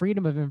through the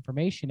Freedom of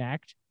Information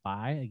Act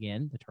by,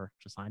 again, the Church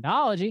of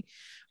Scientology,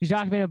 which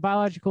documented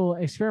biological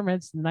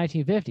experiments in the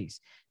 1950s.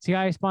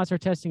 CIA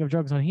sponsored testing of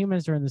drugs on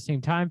humans during the same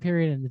time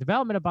period and the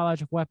development of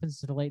biological weapons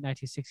to the late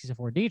 1960s at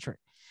Fort Detrick.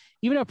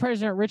 Even though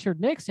President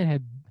Richard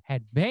Nixon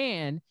had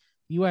banned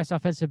U.S.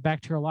 offensive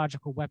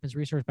bacteriological weapons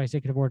research by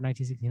Executive Order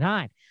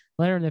 1969.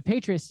 Later, the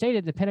Patriot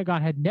stated the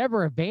Pentagon had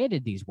never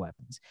abandoned these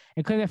weapons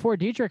and claimed that Fort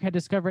Detrick had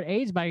discovered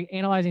AIDS by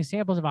analyzing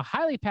samples of a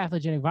highly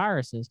pathogenic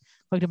viruses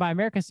collected by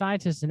American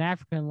scientists in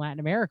Africa and Latin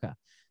America.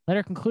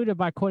 Later concluded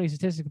by quoting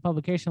statistical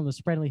publication on the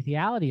spread and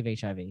lethality of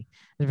HIV,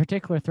 the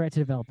particular threat to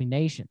developing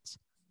nations.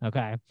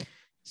 Okay.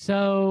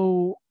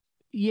 So,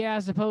 yeah,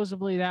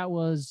 supposedly that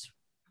was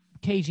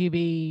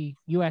KGB,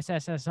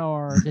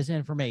 USSR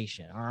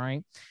disinformation. All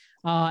right.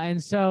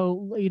 And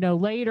so,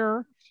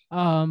 later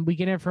we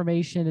get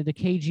information that the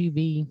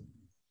KGB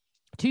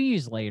 2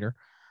 years later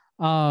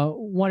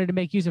wanted to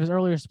make use of his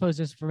earlier supposed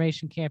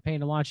disinformation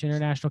campaign to launch an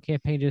international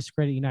campaign to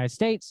discredit the United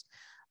States.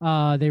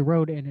 They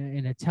wrote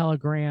in a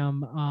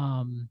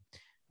telegram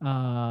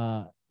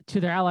to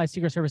their allied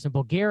Secret Service in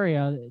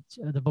Bulgaria,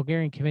 the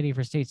Bulgarian Committee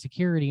for State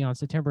Security, on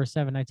September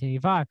 7,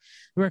 1985.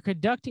 We were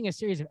conducting a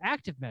series of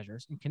active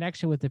measures in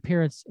connection with the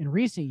appearance in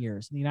recent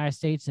years in the United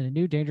States of a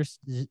new dangerous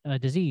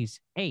disease,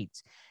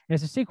 AIDS. And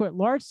as a subsequent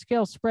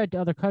large-scale spread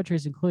to other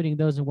countries, including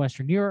those in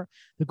Western Europe,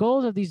 the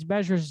goals of these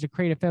measures is to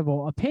create a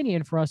favorable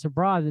opinion for us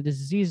abroad that this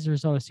disease is a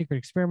result of secret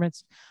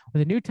experiments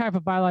with a new type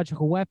of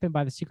biological weapon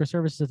by the Secret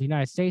Services of the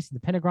United States and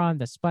the Pentagon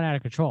that spun out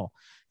of control.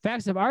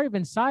 Facts have already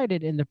been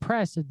cited in the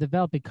press of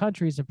developing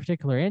countries, in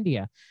particular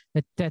India,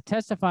 that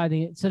testify.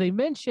 So they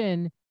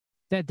mention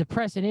that the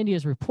press in India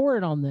has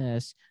reported on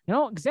this. They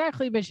don't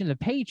exactly mention the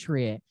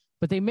Patriot,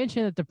 but they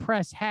mention that the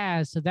press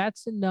has. So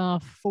that's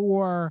enough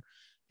for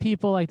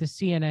people like the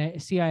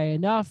CIA,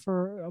 enough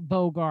for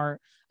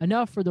Bogart,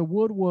 enough for the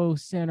Woodrow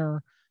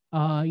Center,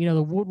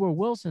 the Woodrow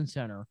Wilson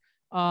Center,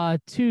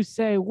 to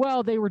say,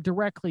 well, they were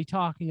directly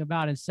talking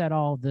about and set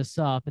all this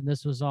up, and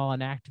this was all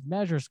an active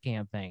measures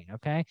campaign,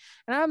 okay?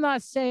 And I'm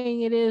not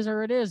saying it is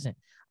or it isn't.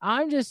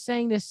 I'm just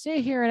saying to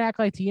sit here and act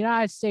like the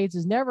United States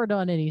has never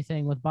done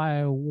anything with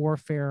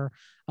biowarfare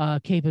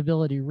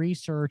capability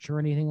research or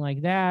anything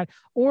like that.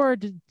 Or,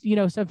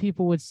 some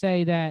people would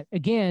say that,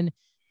 again,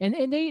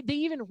 and they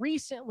even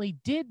recently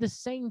did the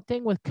same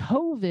thing with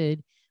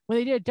COVID when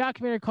they did a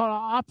documentary called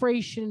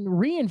Operation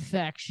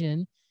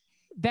Reinfection,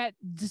 that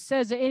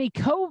says that any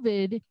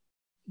COVID,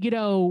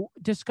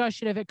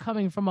 discussion of it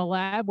coming from a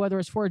lab, whether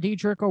it's Fort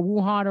Detrick or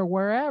Wuhan or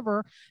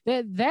wherever,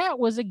 that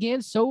was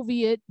against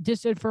Soviet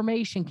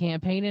disinformation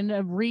campaign and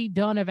a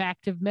redone of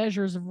active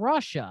measures of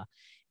Russia.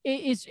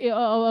 It's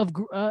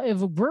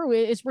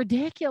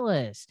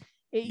ridiculous.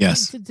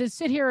 Yes. To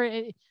sit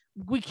here,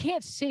 we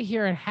can't sit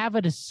here and have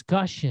a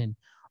discussion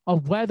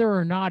of whether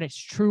or not it's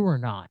true or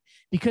not,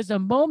 because the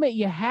moment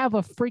you have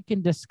a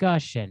freaking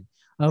discussion,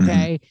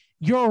 okay,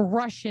 you're a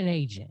Russian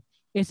agent.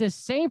 It's the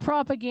same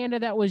propaganda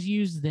that was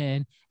used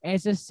then, and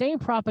it's the same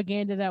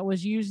propaganda that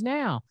was used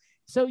now.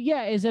 So,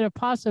 yeah, is it a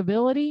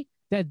possibility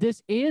that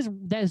this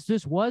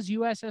was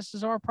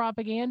USSR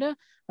propaganda,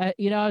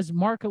 as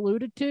Mark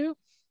alluded to,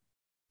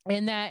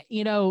 and that,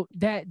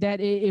 that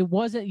it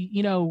wasn't,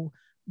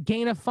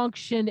 gain of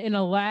function in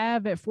a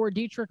lab at Fort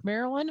Detrick,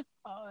 Maryland,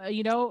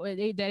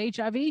 that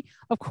HIV,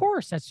 of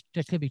course, that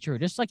could be true.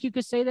 Just like you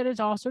could say that it's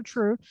also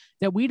true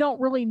that we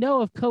don't really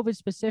know if COVID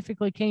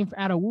specifically came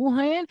out of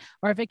Wuhan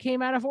or if it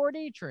came out of Fort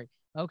Detrick.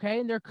 Okay,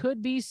 and there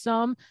could be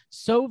some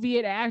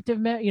Soviet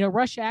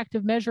Russia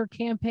active measure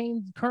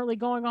campaign currently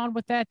going on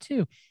with that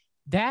too.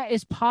 That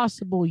is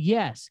possible,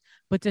 yes.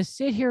 But to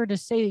sit here to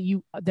say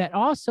that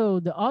also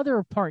the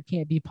other part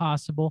can't be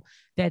possible,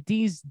 that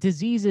these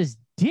diseases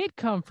did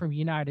come from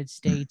United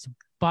States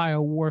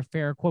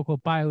biowarfare, quote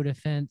unquote,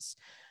 biodefense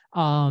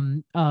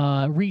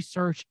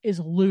research, is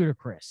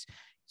ludicrous.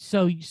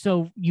 So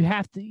you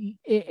have to,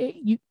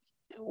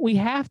 we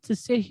have to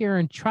sit here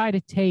and try to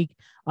take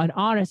an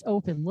honest,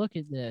 open look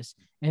at this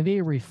and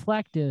be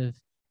reflective.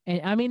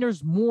 And I mean,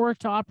 there's more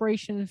to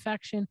Operation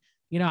Infection.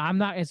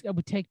 It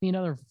would take me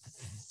another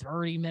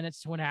 30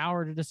 minutes to an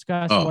hour to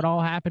discuss what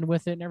all happened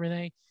with it and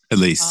everything. At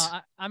least.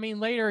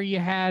 Later you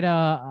had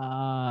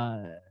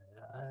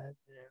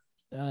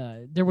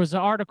there was an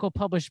article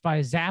published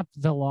by Valentin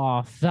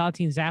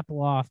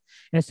Zapilov,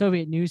 in a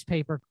Soviet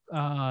newspaper,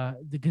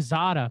 the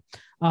Gazeta,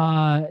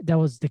 that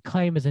was the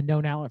claim as a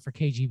known outlet for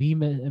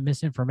KGB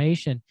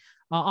misinformation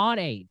on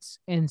AIDS.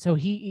 And so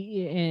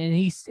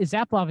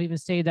Zapilov even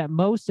stated that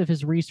most of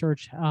his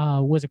research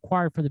was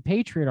acquired for the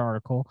Patriot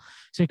article.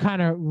 So he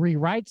kind of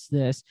rewrites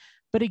this.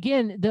 But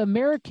again, the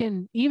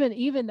American,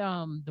 even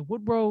the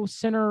Woodrow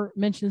Center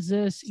mentions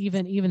this,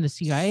 even the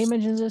CIA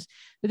mentions this,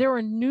 that there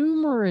were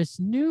numerous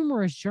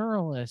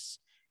journalists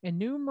and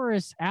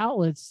numerous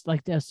outlets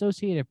like the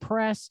Associated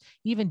Press,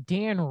 even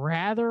Dan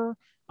Rather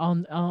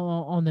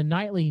on the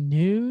nightly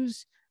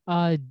news,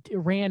 ran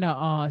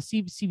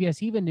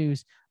CBS Even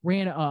News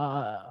ran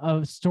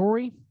a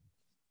story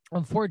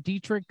on Fort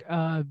Detrick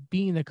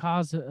being the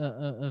cause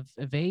of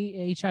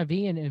HIV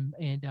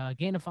and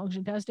gain of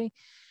function testing.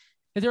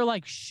 And they're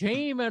like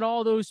shaming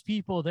all those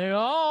people.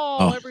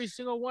 Every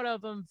single one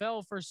of them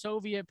fell for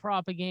Soviet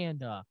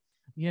propaganda,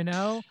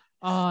 They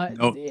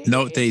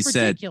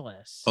said,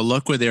 but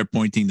look where they're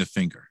pointing the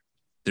finger.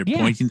 They're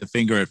pointing the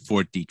finger at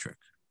Fort Detrick.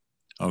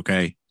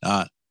 Okay.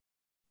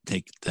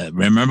 take that.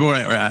 Remember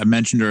what I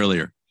mentioned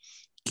earlier.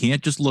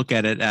 Can't just look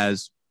at it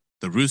as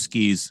the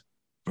Ruskies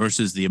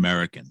versus the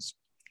Americans.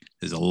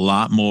 There's a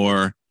lot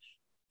more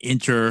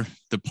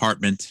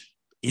inter-department,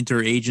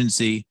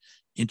 interagency,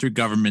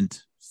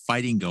 intergovernment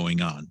fighting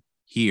going on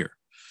here.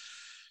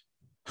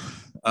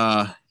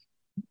 Was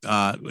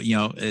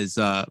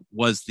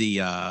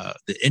the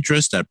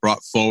interest that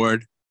brought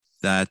forward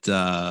that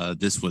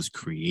this was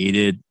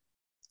created,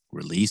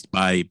 released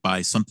by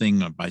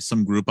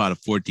some group out of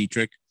Fort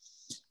Detrick.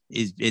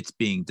 It's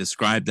being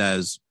described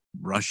as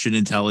Russian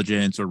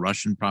intelligence or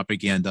Russian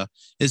propaganda.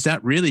 Is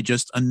that really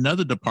just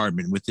another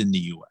department within the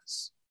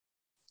U.S.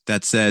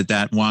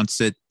 that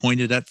wants it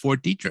pointed at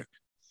Fort Detrick?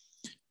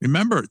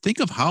 Remember, think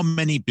of how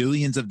many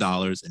billions of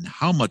dollars and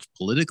how much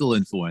political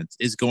influence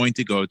is going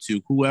to go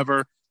to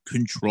whoever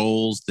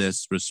controls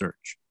this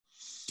research.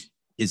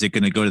 Is it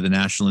going to go to the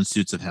National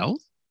Institutes of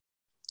Health,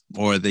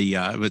 or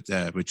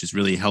which is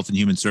really Health and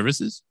Human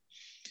Services?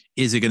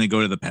 Is it going to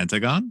go to the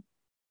Pentagon?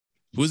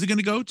 Who's it going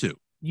to go to?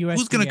 USDA.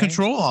 Who's going to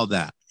control all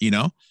that?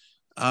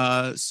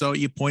 So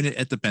you point it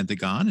at the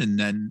Pentagon, and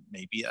then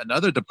maybe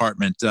another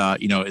department,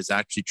 is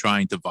actually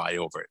trying to vie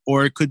over it,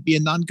 or it could be a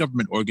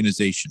non-government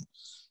organization.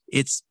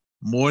 It's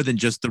more than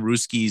just the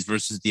Ruskies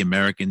versus the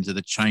Americans or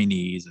the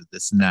Chinese or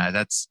this and that.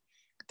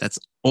 That's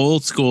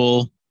old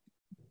school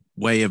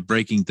way of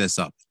breaking this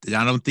up.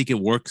 I don't think it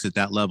works at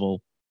that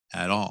level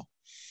at all.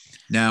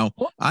 Now,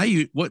 what I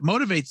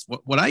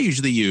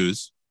usually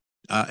use,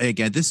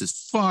 again, this is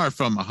far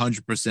from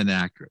 100%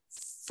 accurate.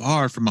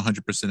 Far from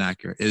 100%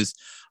 accurate is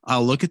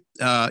I'll look at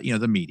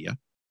the media,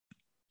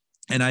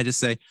 and I just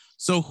say,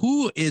 so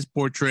who is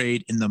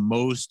portrayed in the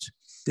most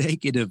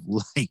negative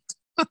light?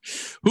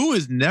 Who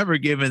is never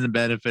given the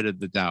benefit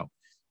of the doubt?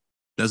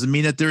 Doesn't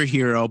mean that they're a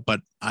hero,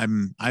 but I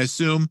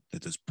assume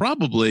that there's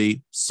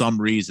probably some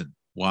reason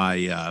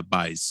why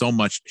by so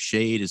much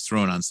shade is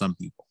thrown on some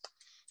people.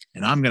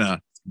 And I'm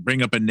gonna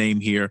bring up a name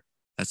here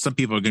that some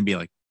people are gonna be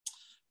like,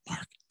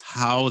 Mark,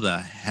 how the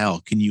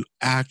hell can you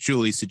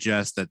actually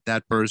suggest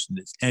that person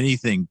is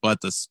anything but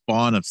the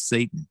spawn of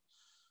Satan?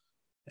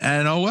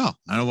 And I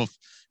don't know.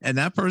 And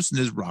that person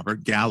is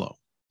Robert Gallo.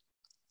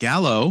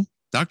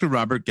 Dr.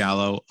 Robert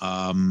Gallo,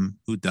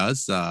 who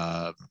does,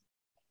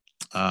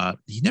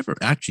 he never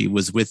actually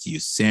was with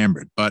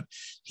USAMRIID, but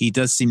he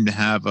does seem to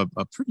have a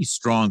pretty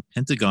strong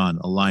Pentagon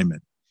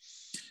alignment,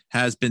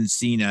 has been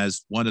seen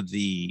as one of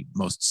the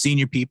most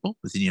senior people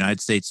within the United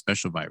States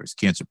Special Virus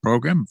Cancer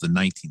Program of the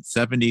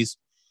 1970s.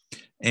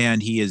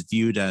 And he is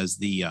viewed as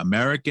the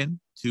American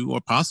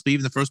or possibly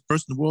even the first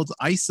person in the world to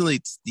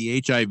isolate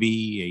the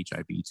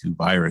HIV-2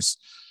 virus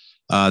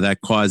that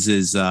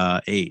causes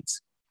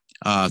AIDS.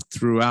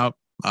 Throughout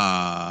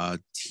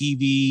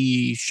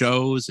TV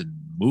shows and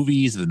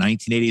movies of the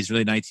 1980s,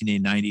 early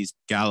 1990s,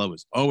 Gallo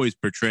was always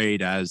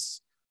portrayed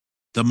as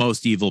the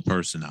most evil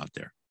person out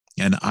there.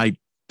 And I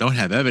don't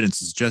have evidence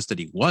to suggest that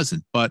he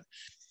wasn't, but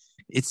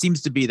it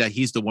seems to be that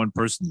he's the one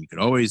person you could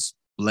always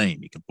blame.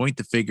 You can point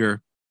the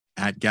finger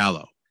at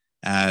Gallo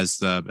as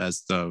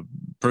the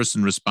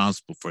person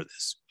responsible for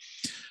this.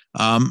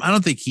 I'm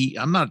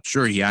not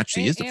sure he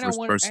actually is the first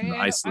person to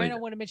isolate. I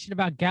want to mention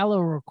about Gallo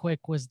real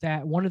quick was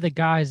that one of the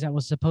guys that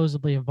was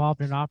supposedly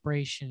involved in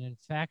Operation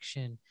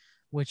Infection,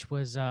 which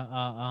was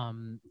a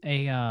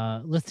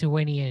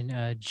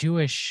Lithuanian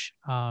Jewish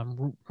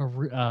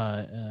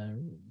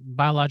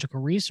biological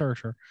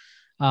researcher.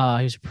 He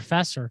was a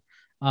professor,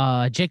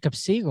 Jacob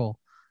Siegel.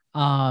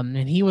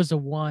 And he was the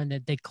one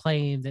that they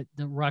claimed that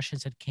the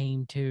Russians had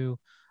came to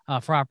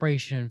for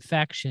Operation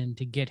Infection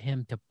to get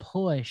him to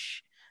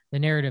push the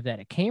narrative that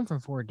it came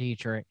from Fort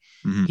Detrick.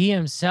 Mm-hmm. He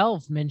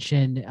himself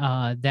mentioned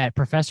that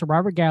Professor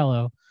Robert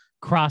Gallo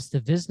crossed the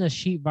Visna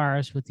sheep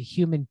virus with the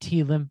human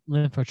T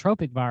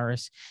lymphotropic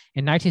virus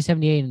in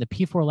 1978 in the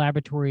P4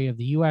 laboratory of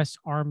the U.S.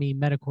 Army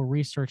Medical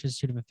Research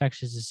Institute of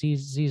Infectious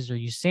Diseases, or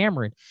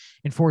USAMRIID,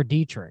 in Fort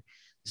Detrick.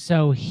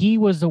 So he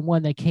was the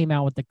one that came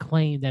out with the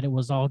claim that it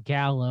was all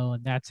Gallo,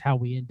 and that's how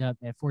we end up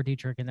at Fort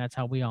Detrick, and that's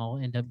how we all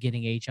end up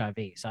getting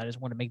HIV. So I just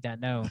want to make that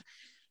known.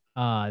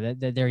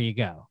 That there you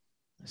go.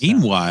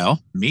 So.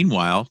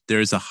 Meanwhile,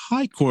 there's a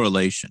high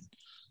correlation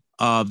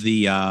of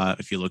the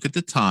if you look at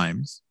the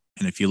times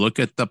and if you look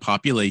at the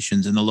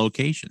populations and the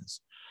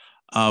locations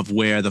of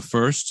where the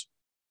first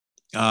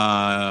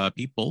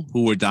people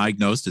who were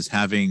diagnosed as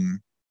having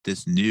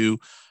this new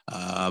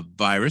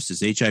virus,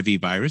 this HIV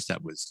virus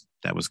that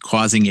was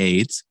causing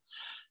AIDS.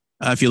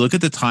 If you look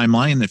at the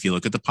timeline and if you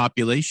look at the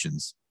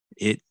populations,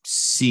 it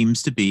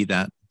seems to be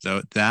that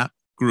that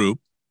group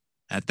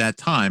at that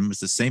time was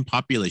the same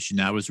population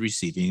that was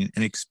receiving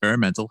an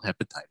experimental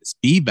hepatitis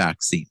B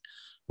vaccine,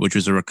 which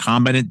was a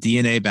recombinant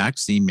DNA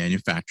vaccine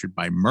manufactured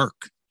by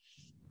Merck,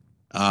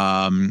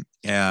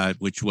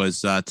 which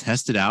was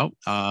tested out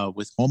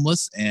with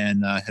homeless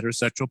and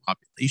heterosexual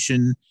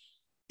population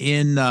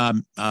in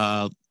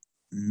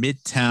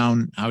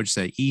Midtown, I would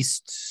say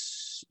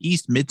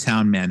East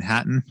Midtown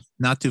Manhattan,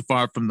 not too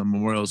far from the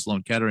Memorial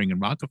Sloan Kettering and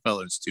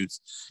Rockefeller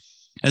Institutes,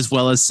 as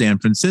well as San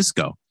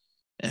Francisco.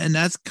 And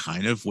that's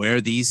kind of where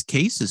these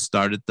cases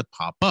started to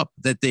pop up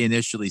that they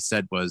initially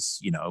said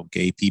was,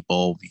 gay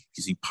people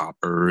using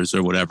poppers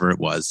or whatever it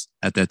was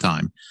at that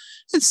time.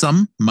 And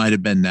some might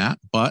have been that,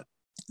 but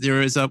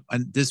there is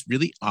this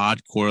really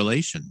odd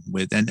correlation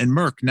with, and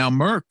Merck. Now,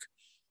 Merck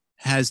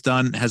has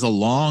a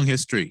long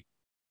history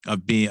of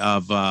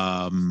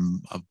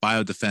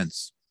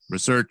biodefense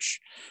research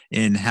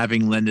in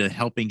having lended a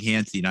helping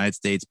hand to the United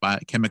States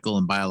chemical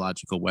and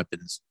biological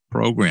weapons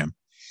program.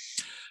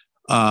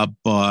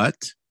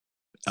 But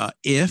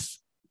if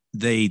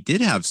they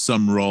did have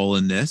some role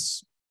in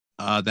this,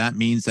 that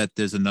means that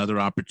there's another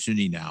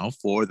opportunity now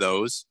for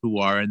those who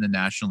are in the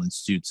National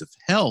Institutes of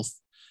Health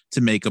to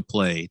make a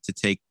play,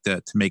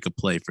 to make a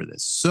play for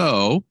this.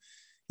 So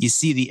you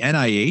see the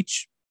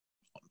NIH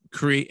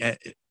create,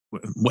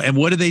 and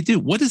what do they do?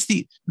 What is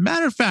the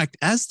matter of fact,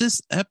 as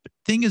this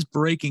thing is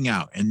breaking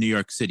out in New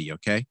York City,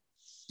 okay,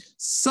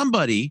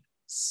 somebody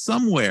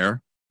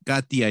somewhere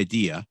got the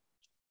idea,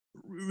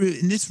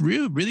 and this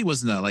really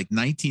wasn't like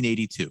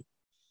 1982,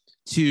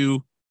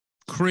 to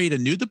create a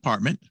new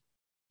department,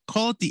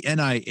 call it the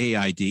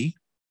NIAID,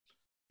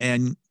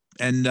 and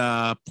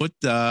put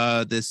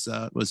this,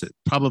 was it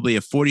probably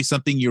a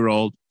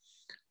 40-something-year-old,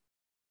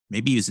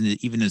 maybe he was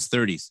even in his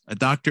 30s, a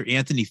Dr.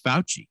 Anthony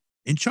Fauci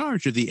in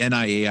charge of the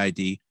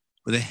NIAID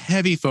with a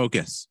heavy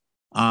focus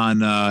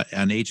on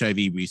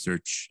HIV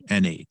research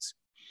and AIDS.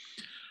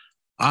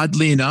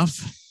 Oddly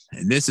enough,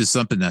 and this is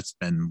something that's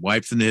been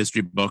wiped from the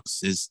history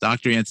books, is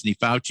Dr. Anthony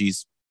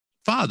Fauci's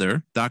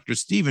father, Dr.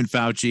 Stephen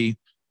Fauci,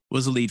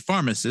 was a lead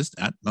pharmacist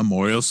at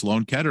Memorial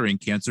Sloan Kettering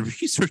Cancer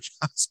Research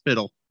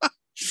Hospital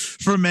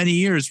for many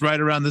years, right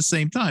around the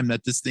same time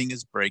that this thing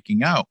is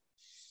breaking out.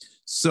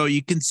 So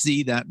you can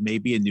see that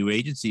maybe a new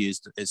agency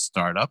is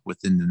start up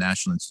within the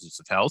National Institutes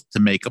of Health to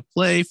make a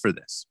play for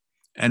this.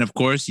 And of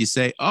course, you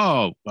say,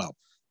 oh, well,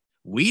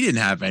 we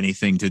didn't have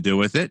anything to do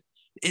with it.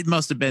 It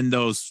must have been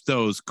those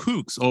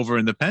kooks over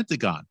in the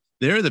Pentagon.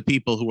 They're the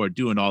people who are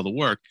doing all the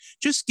work.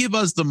 Just give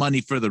us the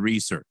money for the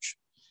research.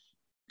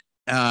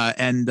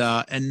 And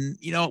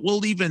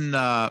we'll even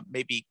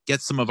maybe get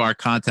some of our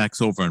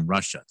contacts over in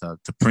Russia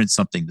to print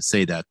something to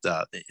say that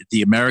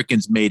the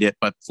Americans made it,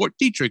 but Fort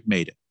Detrick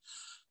made it.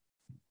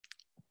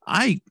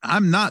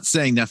 I'm not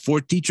saying that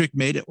Fort Detrick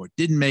made it or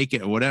didn't make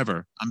it or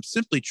whatever. I'm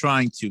simply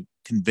trying to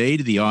convey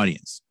to the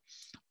audience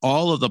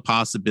all of the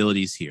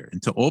possibilities here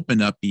and to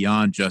open up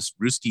beyond just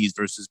Ruskies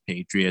versus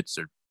Patriots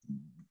or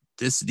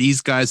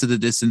these guys are the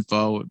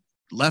disinfo,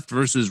 left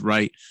versus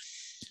right.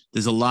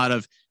 There's a lot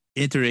of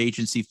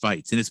interagency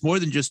fights, and it's more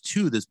than just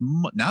two. There's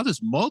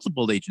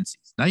multiple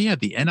agencies. Now you have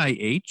the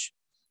NIH,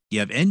 you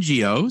have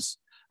NGOs,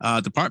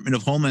 Department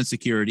of Homeland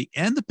Security,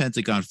 and the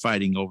Pentagon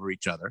fighting over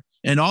each other.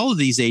 And all of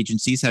these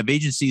agencies have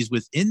agencies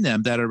within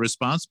them that are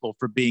responsible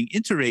for being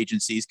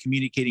interagencies,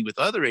 communicating with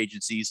other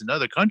agencies in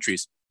other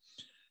countries.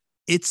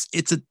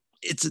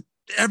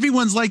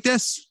 Everyone's like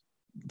this,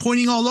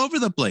 pointing all over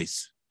the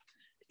place.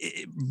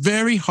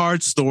 Very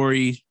hard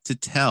story to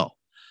tell.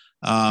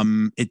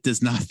 It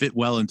does not fit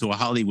well into a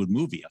Hollywood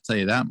movie. I'll tell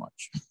you that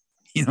much.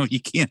 You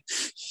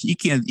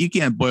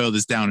can't boil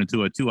this down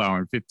into a 2-hour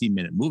and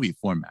 15-minute movie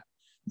format.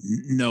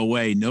 No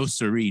way, no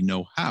siree,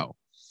 no how.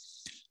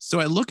 So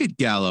I look at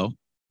Gallo,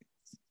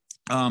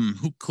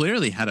 who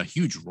clearly had a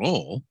huge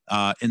role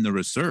in the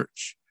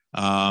research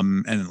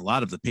and in a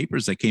lot of the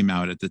papers that came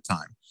out at the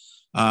time.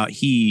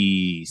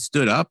 He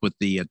stood up with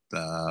the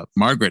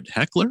Margaret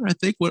Heckler, I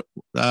think, who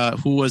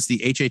was the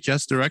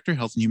HHS director,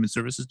 Health and Human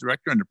Services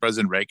director under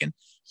President Reagan.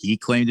 He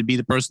claimed to be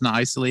the person that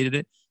isolated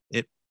it.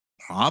 It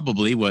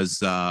probably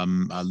was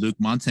Luc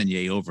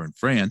Montagnier over in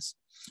France.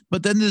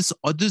 But then there's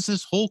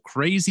this whole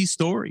crazy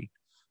story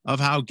of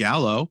how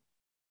Gallo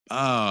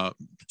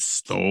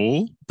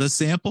stole the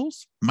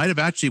samples, might have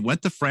actually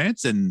went to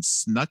France and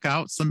snuck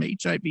out some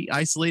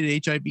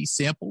isolated HIV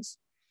samples.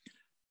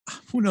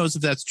 Who knows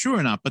if that's true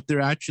or not, but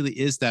there actually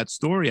is that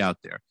story out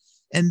there.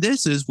 And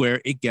this is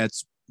where it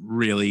gets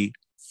really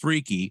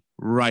freaky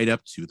right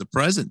up to the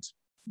present.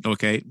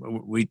 Okay,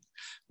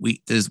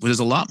 there's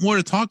a lot more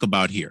to talk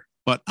about here,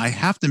 but I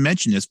have to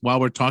mention this while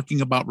we're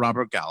talking about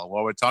Robert Gallo,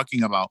 while we're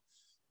talking about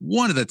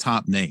one of the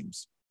top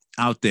names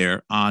out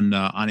there on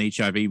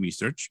HIV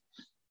research.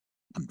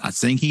 I'm not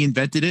saying he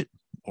invented it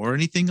or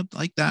anything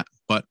like that,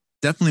 but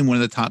definitely one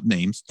of the top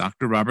names,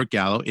 Dr. Robert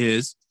Gallo,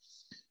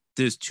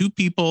 there's two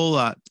people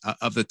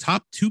of the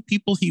top 2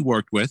 people he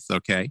worked with.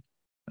 Okay,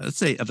 let's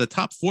say of the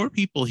top 4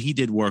 people he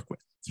did work with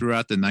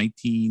throughout the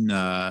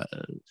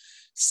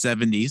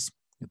 1970s,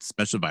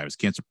 Special Virus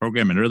Cancer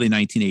Program, and early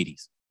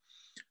 1980s.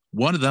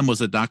 One of them was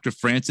a Dr.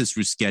 Francis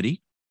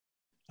Ruschetti,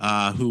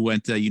 who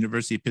went to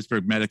University of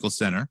Pittsburgh Medical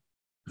Center,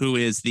 who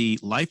is the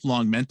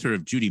lifelong mentor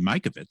of Judy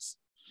Mikovits.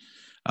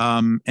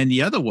 And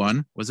the other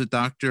one was a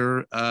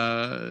Dr.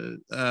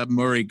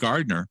 Murray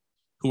Gardner,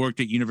 who worked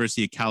at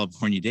University of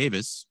California,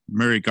 Davis.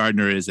 Murray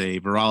Gardner is a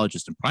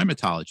virologist and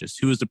primatologist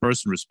who is the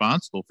person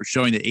responsible for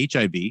showing that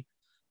HIV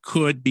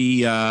could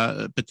be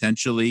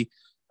potentially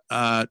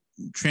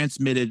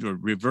transmitted or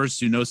reverse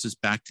zoonosis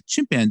back to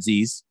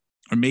chimpanzees,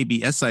 or maybe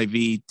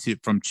SIV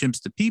from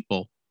chimps to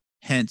people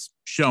hence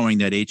showing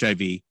that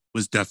HIV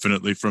was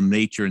definitely from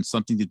nature and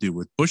something to do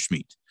with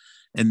bushmeat.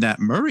 And that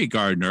Murray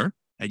Gardner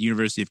at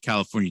University of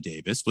California,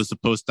 Davis was the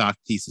postdoc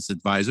thesis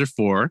advisor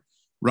for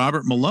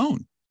Robert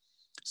Malone.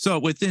 So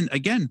within,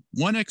 again,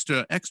 one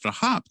extra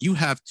hop, you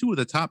have two of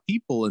the top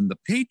people in the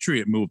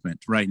patriot movement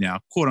right now,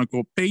 quote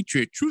unquote,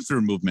 patriot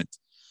truther movement,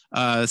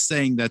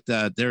 saying that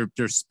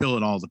they're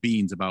spilling all the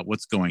beans about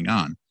what's going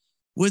on,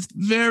 with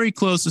very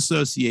close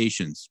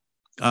associations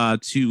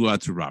to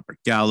Robert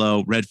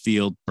Gallo,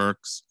 Redfield,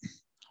 Birx,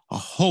 a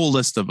whole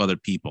list of other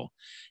people.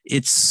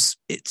 It's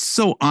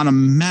so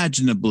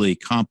unimaginably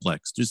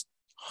complex. There's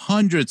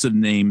hundreds of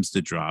names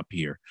to drop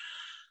here.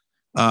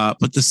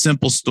 But the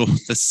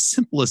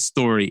simplest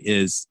story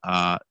is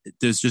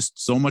there's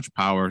just so much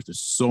power, there's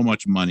so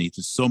much money,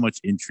 there's so much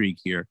intrigue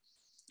here.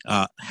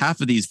 Half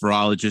of these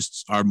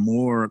virologists are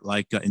more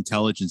like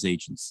intelligence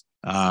agents,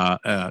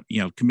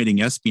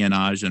 committing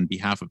espionage on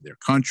behalf of their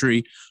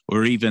country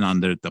or even on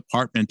their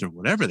department or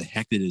whatever the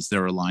heck it is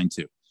they're aligned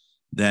to,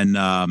 than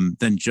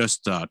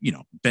just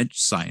bench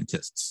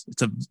scientists.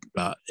 It's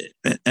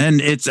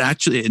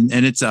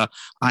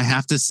I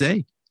have to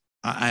say.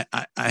 I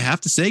have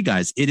to say,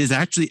 guys, it is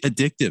actually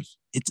addictive.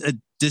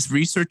 This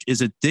research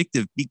is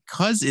addictive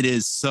because it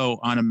is so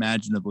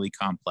unimaginably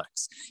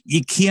complex.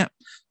 You can't,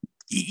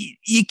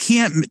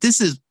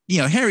 this is,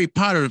 Harry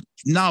Potter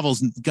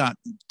novels in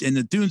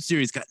the Dune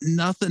series got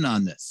nothing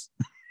on this,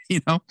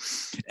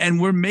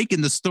 and we're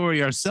making the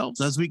story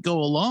ourselves as we go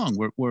along.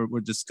 We're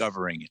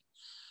discovering it.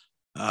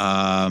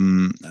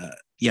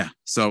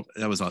 So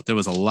there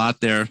was a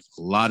lot there, a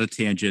lot of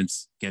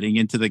tangents, getting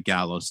into the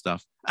Gallo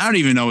stuff. I don't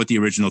even know what the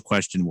original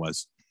question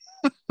was.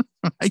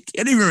 I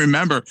can't even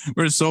remember.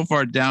 We're so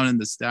far down in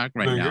the stack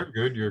now.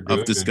 You're good.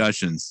 Of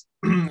discussions.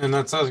 And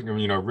that's a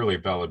really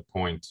valid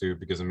point too,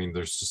 because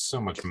there's just so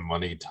much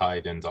money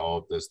tied into all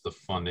of this, the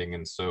funding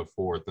and so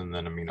forth. And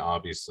then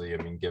obviously,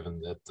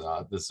 given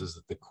that this is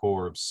at the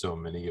core of so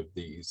many of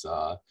these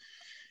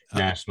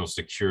national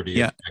security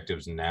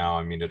objectives now,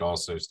 it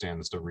also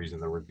stands to reason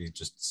there would be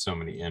just so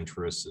many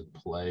interests at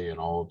play in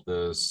all of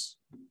this.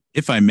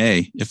 If I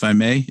may,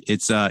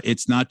 it's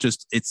not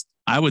just,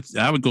 I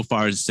would go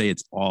far as to say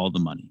it's all the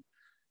money.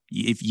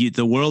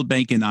 The World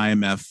Bank and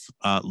IMF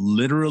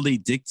literally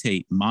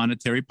dictate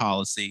monetary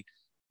policy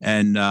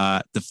and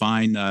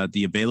define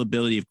the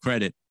availability of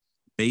credit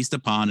based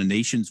upon a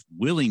nation's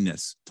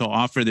willingness to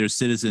offer their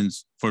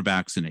citizens for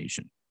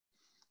vaccination.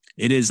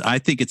 I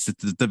think it's at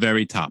the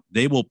very top.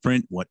 They will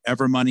print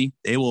whatever money,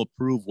 they will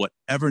approve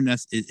whatever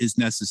is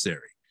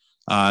necessary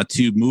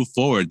to move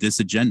forward this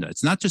agenda.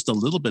 It's not just a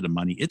little bit of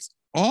money; it's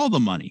all the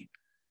money.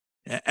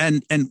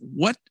 And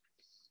what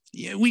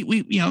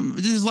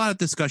there's a lot of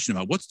discussion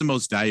about what's the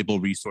most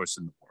valuable resource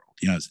in the world.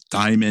 Is it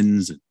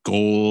diamonds and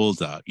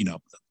gold?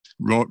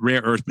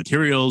 Rare earth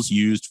materials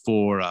used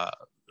for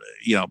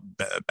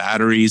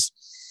batteries.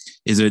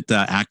 Is it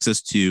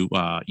access to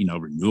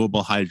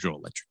renewable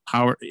hydroelectric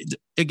power?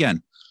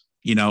 Again,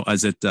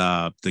 is it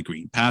the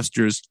green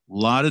pastures? A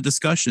lot of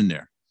discussion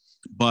there.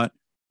 But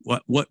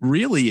what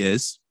really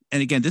is,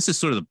 and again, this is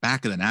sort of the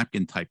back of the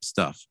napkin type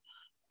stuff.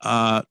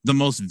 The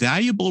most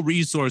valuable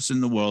resource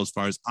in the world, as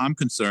far as I'm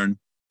concerned,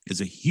 is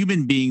a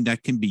human being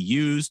that can be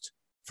used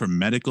for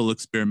medical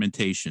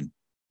experimentation.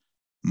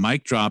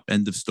 Mic drop.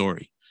 End of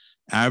story.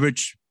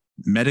 Average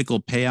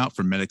payout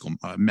for medical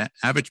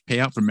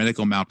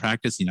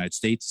malpractice in the United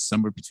States is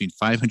somewhere between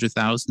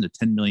 $500,000 to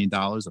 $10 million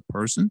a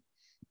person,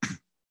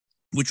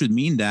 which would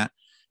mean that,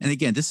 and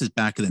again, this is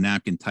back of the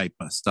napkin type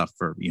stuff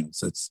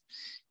so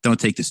don't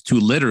take this too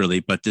literally,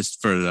 but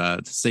just for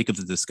the sake of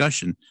the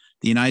discussion,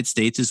 the United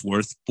States is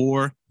worth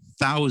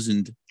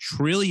 $4,000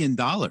 trillion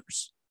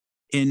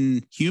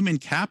in human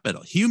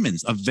capital,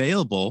 humans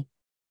available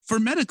for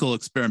medical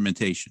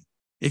experimentation.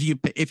 If you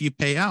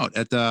pay out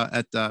at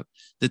the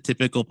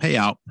typical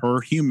payout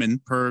per human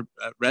per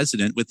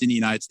resident within the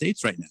United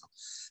States right now,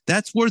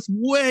 that's worth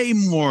way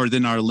more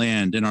than our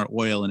land and our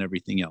oil and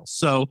everything else.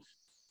 So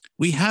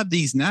we have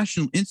these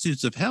national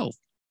institutes of health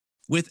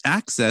with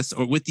access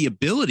or with the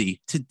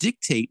ability to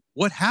dictate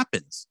what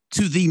happens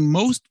to the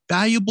most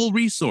valuable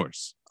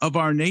resource of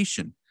our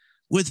nation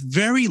with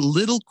very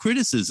little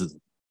criticism.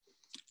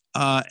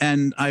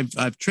 And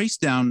I've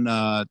traced down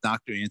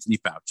Dr. Anthony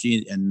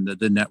Fauci and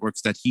the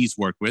networks that he's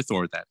worked with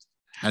or that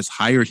has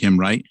hired him,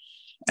 right?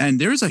 And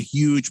there's a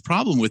huge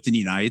problem within the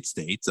United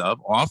States of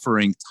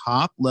offering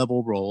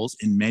top-level roles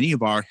in many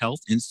of our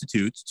health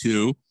institutes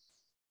to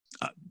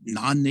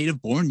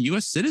non-native born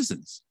U.S.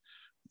 citizens,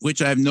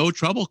 which I have no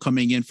trouble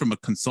coming in from a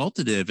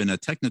consultative and a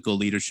technical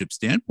leadership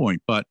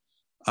standpoint. But,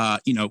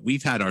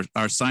 we've had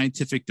our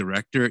scientific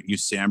director at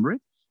USAMRIID.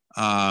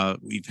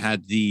 We've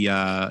had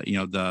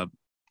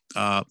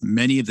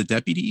many of the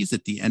deputies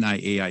at the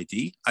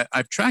NIAID.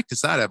 I've tracked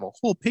this out. I have a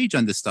whole page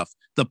on this stuff.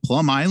 The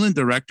Plum Island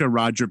director,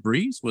 Roger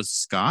Breeze, was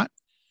Scott.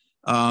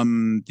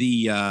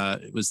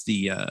 It was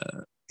the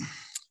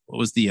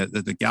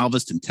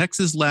Galveston,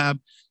 Texas lab,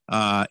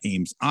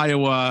 Ames,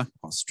 Iowa,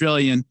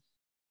 Australian.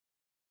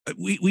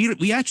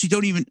 We actually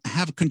don't even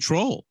have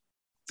control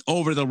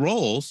over the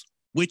roles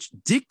which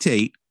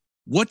dictate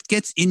what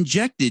gets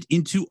injected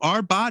into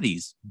our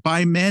bodies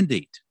by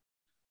mandate.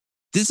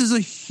 This is a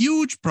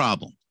huge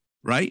problem,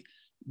 right?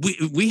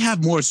 We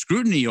have more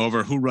scrutiny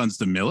over who runs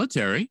the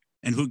military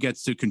and who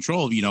gets to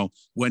control,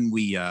 when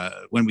we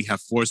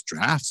have forced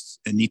drafts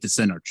and need to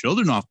send our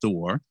children off to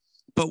war.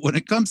 But when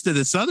it comes to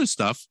this other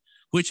stuff,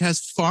 which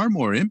has far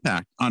more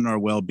impact on our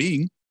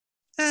well-being,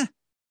 it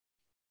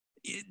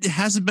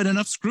hasn't been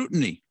enough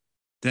scrutiny.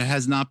 There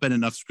has not been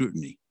enough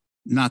scrutiny.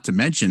 Not to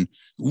mention,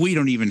 we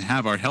don't even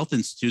have our health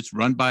institutes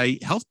run by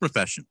health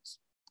professionals.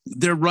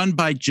 They're run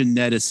by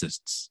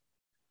geneticists.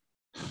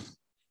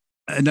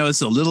 I know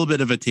it's a little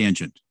bit of a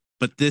tangent,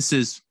 but this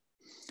was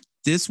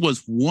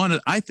one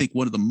of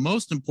the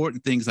most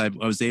important things I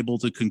was able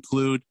to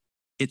conclude.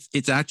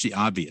 It's actually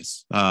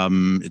obvious.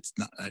 It's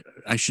not.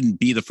 I shouldn't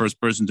be the first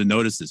person to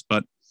notice this,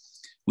 but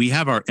we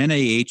have our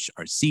NIH,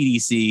 our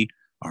CDC,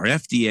 our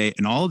FDA,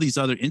 and all of these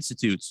other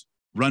institutes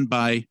run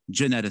by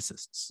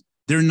geneticists.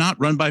 They're not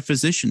run by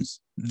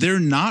physicians. They're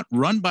not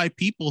run by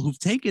people who've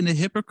taken a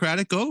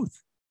Hippocratic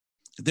oath.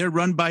 They're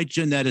run by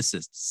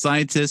geneticists,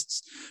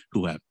 scientists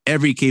who have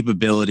every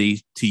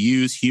capability to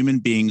use human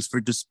beings for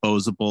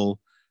disposable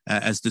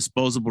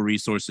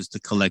resources to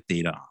collect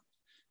data on.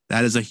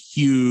 That is a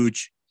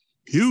huge,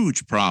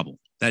 huge problem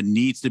that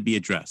needs to be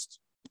addressed.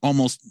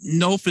 Almost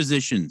no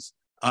physicians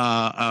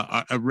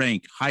are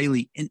ranked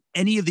highly in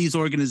any of these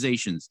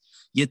organizations,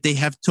 yet they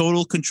have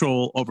total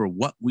control over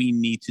what we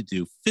need to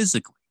do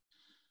physically.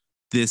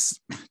 This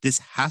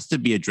has to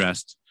be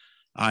addressed.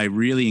 I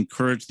really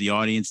encourage the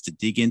audience to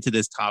dig into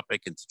this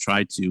topic and to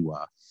try to,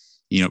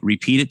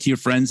 repeat it to your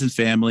friends and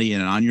family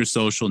and on your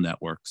social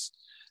networks,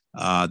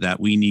 that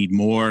we need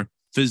more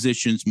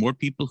physicians, more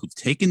people who've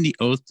taken the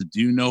oath to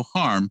do no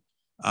harm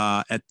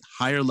at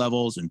higher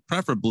levels, and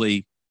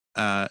preferably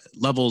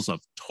levels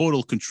of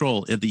total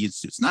control of the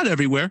institutes. Not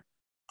everywhere.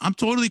 I'm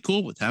totally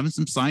cool with having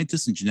some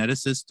scientists and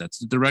geneticists. That's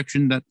the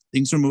direction that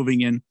things are moving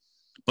in.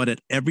 But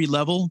at every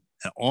level,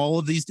 at all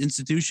of these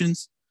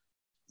institutions,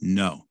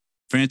 no.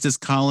 Francis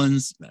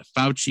Collins,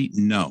 Fauci,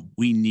 no.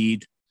 We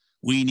need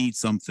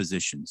some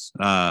physicians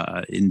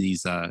in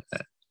these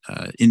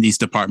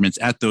departments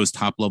at those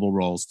top level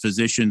roles.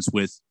 Physicians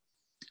with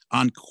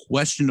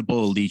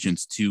unquestionable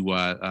allegiance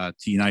to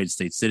United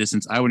States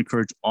citizens. I would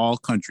encourage all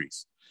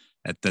countries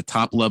at the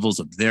top levels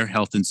of their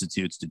health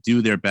institutes to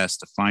do their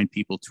best to find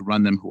people to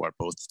run them who are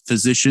both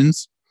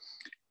physicians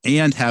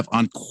and have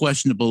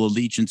unquestionable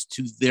allegiance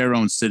to their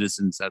own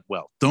citizens as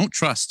well.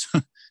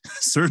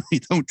 Certainly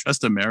don't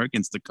trust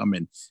Americans to come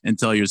in and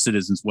tell your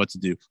citizens what to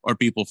do, or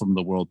people from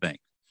the World Bank.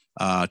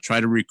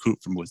 Try to recruit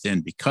from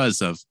within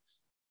because of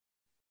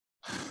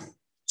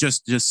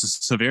just the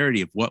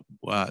severity of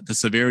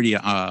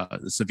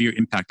the severe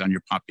impact on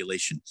your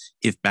population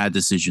if bad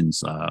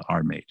decisions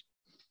are made.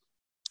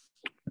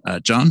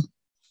 John?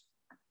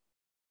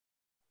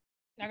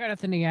 I got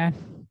nothing to add.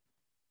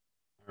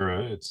 All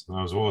right.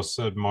 That was well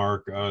said,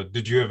 Mark.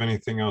 Did you have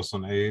anything else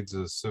on AIDS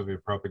as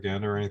Soviet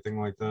propaganda or anything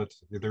like that,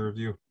 either of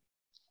you?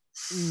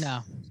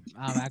 No,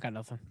 I got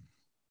nothing.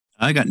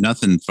 I got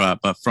nothing,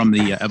 but from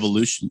the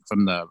evolution,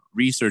 from the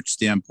research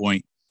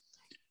standpoint,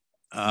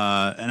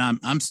 and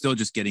I'm still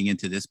just getting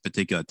into this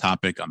particular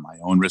topic on my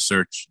own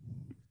research.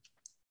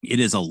 It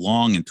is a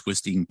long and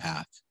twisting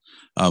path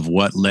of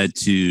what led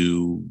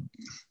to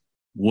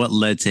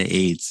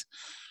AIDS.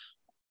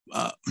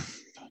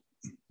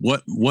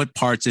 What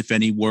parts, if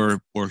any, were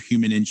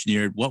human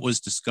engineered? What was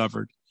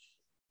discovered?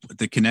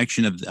 The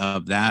connection of the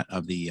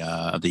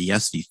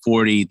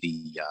SV40,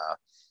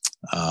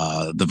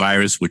 the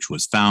virus, which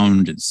was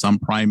found in some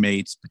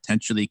primates,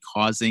 potentially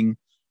causing,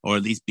 or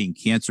at least being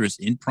cancerous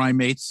in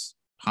primates,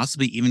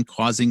 possibly even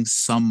causing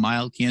some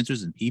mild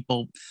cancers in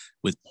people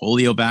with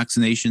polio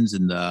vaccinations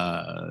in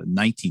the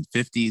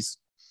 1950s.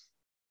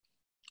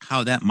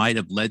 How that might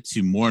have led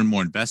to more and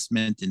more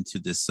investment into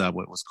this,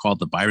 what was called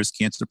the virus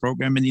cancer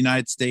program in the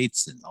United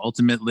States. And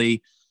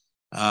ultimately,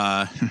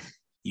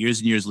 years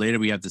and years later,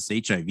 we have this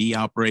HIV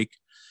outbreak.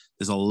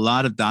 There's a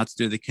lot of dots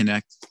there that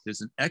connect.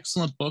 There's an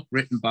excellent book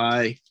written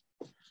by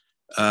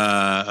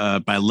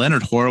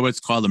Leonard Horowitz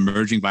called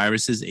Emerging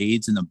Viruses,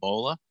 AIDS and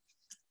Ebola.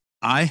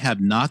 I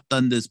have not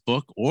done this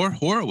book or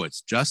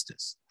Horowitz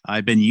justice.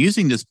 I've been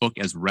using this book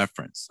as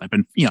reference.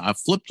 I've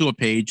flipped to a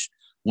page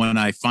when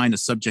I find a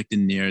subject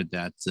in there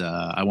that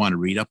I want to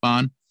read up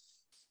on.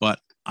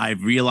 But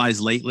I've realized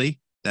lately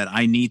that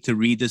I need to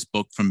read this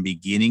book from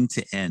beginning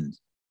to end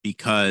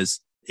because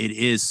it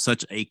is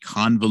such a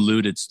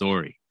convoluted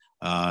story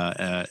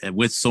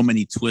with so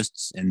many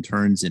twists and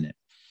turns in it.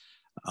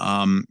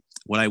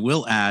 What I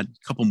will add,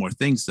 a couple more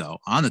things, though,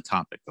 on the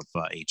topic of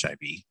HIV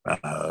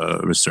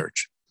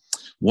research.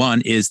 One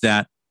is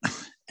that,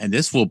 and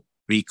this will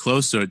be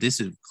closer.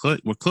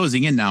 We're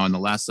closing in now on the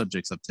last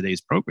subjects of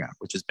today's program,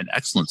 which has been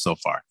excellent so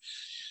far.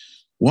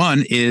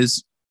 One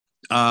is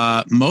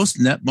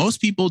most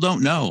people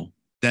don't know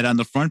that on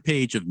the front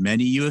page of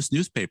many U.S.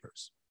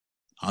 newspapers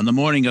on the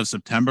morning of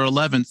September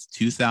 11th,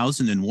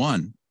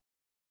 2001,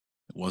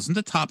 it wasn't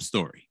the top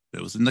story.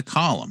 It was in the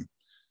column,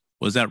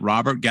 was that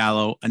Robert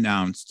Gallo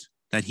announced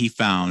that he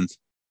found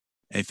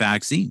a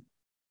vaccine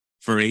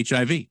for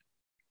HIV.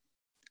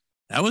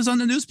 That was on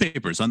the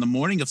newspapers on the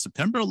morning of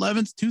September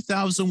 11th,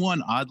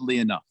 2001, oddly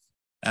enough.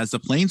 As the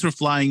planes were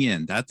flying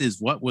in, that is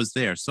what was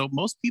there. So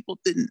most people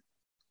didn't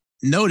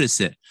notice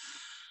it.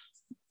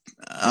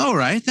 All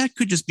right, that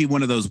could just be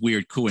one of those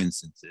weird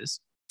coincidences.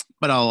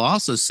 But I'll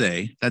also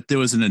say that there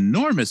was an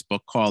enormous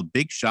book called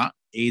Big Shot,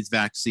 AIDS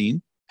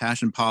Vaccine,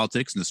 Passion,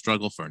 Politics, and the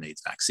Struggle for an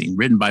AIDS Vaccine,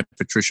 written by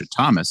Patricia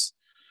Thomas,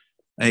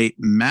 a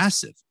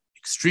massive,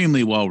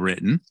 extremely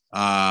well-written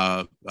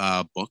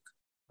book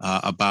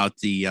about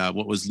the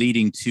what was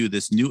leading to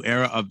this new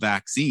era of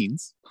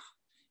vaccines,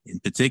 in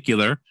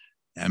particular,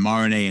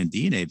 mRNA and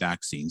DNA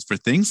vaccines for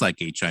things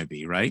like HIV,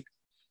 right?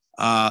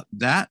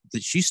 That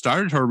she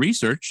started her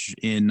research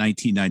in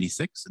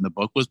 1996, and the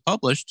book was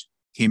published,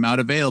 came out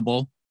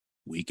available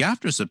week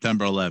after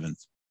September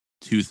 11th,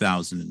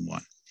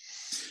 2001.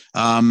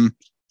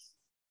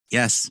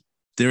 Yes,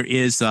 there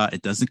is,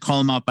 it doesn't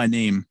call him out by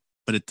name,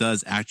 but it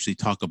does actually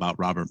talk about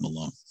Robert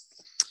Malone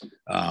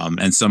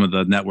and some of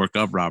the network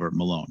of Robert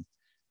Malone.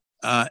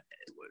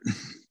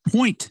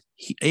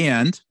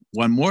 And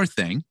one more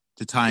thing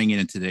to tying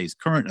in today's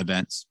current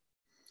events,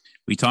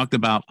 we talked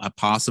about a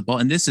possible,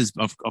 and this is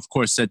of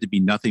course said to be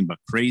nothing but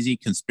crazy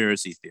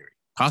conspiracy theory,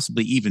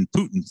 possibly even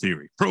Putin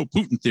theory,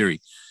 pro-Putin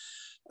theory,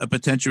 a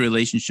potential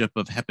relationship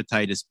of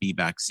hepatitis B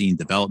vaccine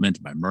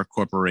development by Merck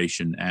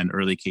Corporation and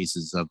early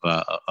cases of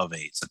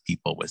AIDS, of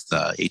people with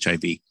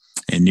HIV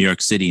in New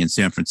York City and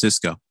San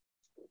Francisco.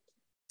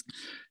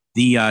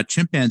 The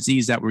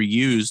chimpanzees that were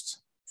used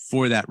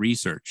for that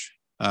research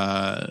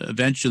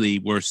eventually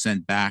were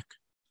sent back,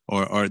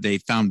 or they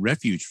found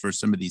refuge for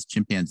some of these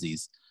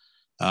chimpanzees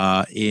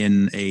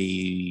in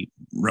a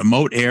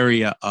remote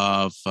area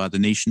of the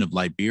nation of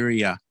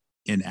Liberia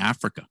in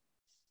Africa.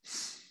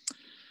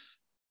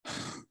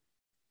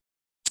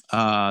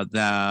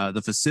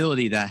 The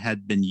facility that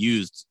had been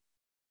used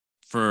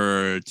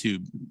for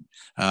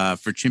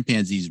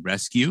chimpanzees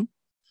rescue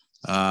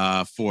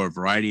for a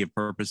variety of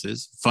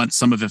purposes,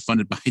 some of it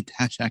funded by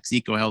Dashak's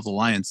Eco Health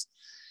Alliance,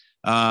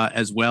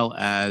 as well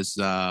as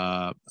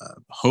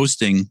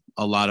hosting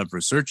a lot of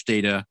research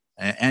data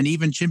and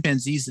even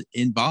chimpanzees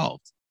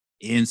involved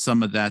in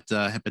some of that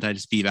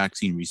hepatitis B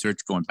vaccine research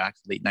going back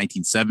to the late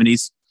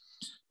 1970s.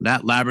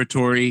 That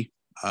laboratory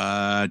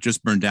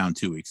just burned down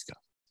 2 weeks ago.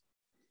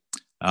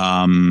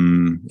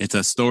 It's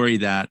a story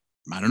that,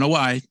 I don't know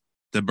why,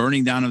 the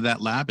burning down of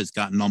that lab has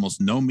gotten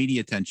almost no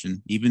media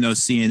attention, even though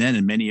CNN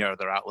and many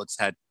other outlets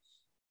had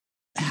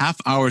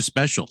half-hour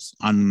specials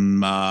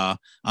on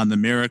the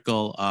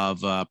miracle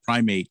of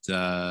primate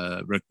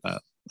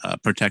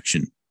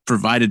protection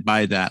provided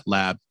by that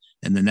lab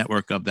and the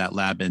network of that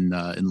lab in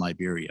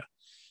Liberia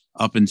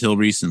up until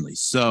recently.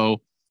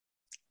 So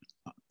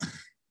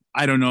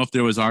I don't know if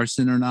there was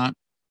arson or not.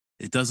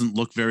 It doesn't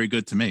look very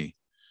good to me.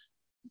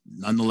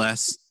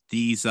 Nonetheless,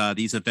 these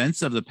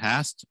events of the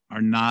past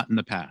are not in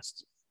the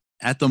past.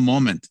 At the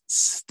moment,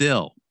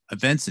 still,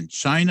 events in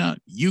China,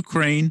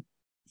 Ukraine,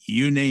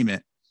 you name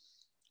it,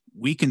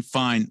 we can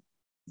find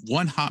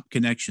one-hop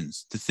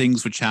connections to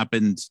things which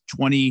happened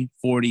 20,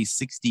 40,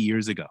 60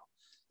 years ago.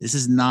 This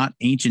is not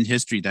ancient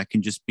history that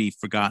can just be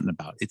forgotten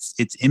about. It's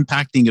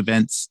impacting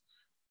events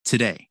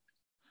today.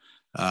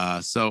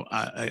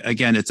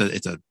 Again, it's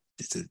a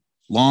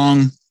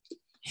long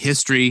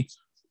history.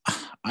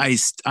 I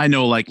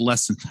know like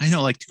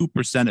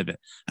 2% of it.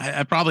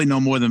 I probably know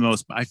more than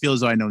most, but I feel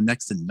as though I know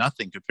next to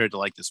nothing compared to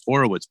like this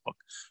Horowitz book,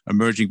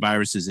 Emerging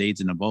Viruses,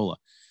 AIDS, and Ebola.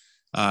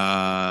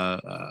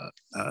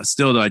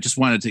 Still, though, I just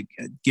wanted to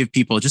give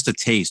people just a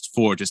taste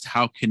for just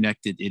how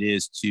connected it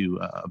is to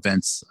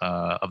events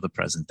of the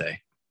present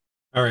day.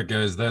 All right,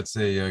 guys, that's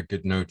a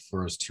good note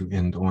for us to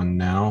end on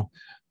now.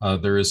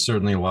 There is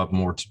certainly a lot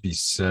more to be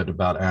said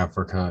about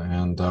Africa,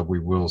 and we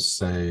will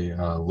say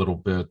a little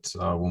bit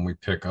when we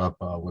pick up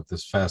with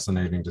this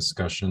fascinating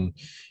discussion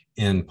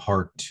in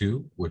part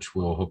 2, which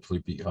will hopefully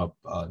be up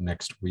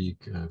next week,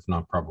 if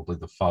not probably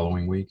the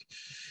following week.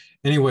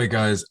 Anyway,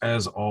 guys,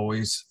 as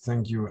always,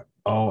 thank you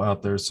all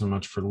out there so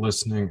much for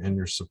listening and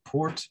your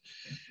support.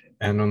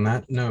 And on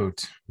that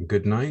note,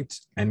 good night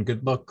and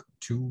good luck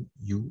to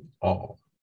you all.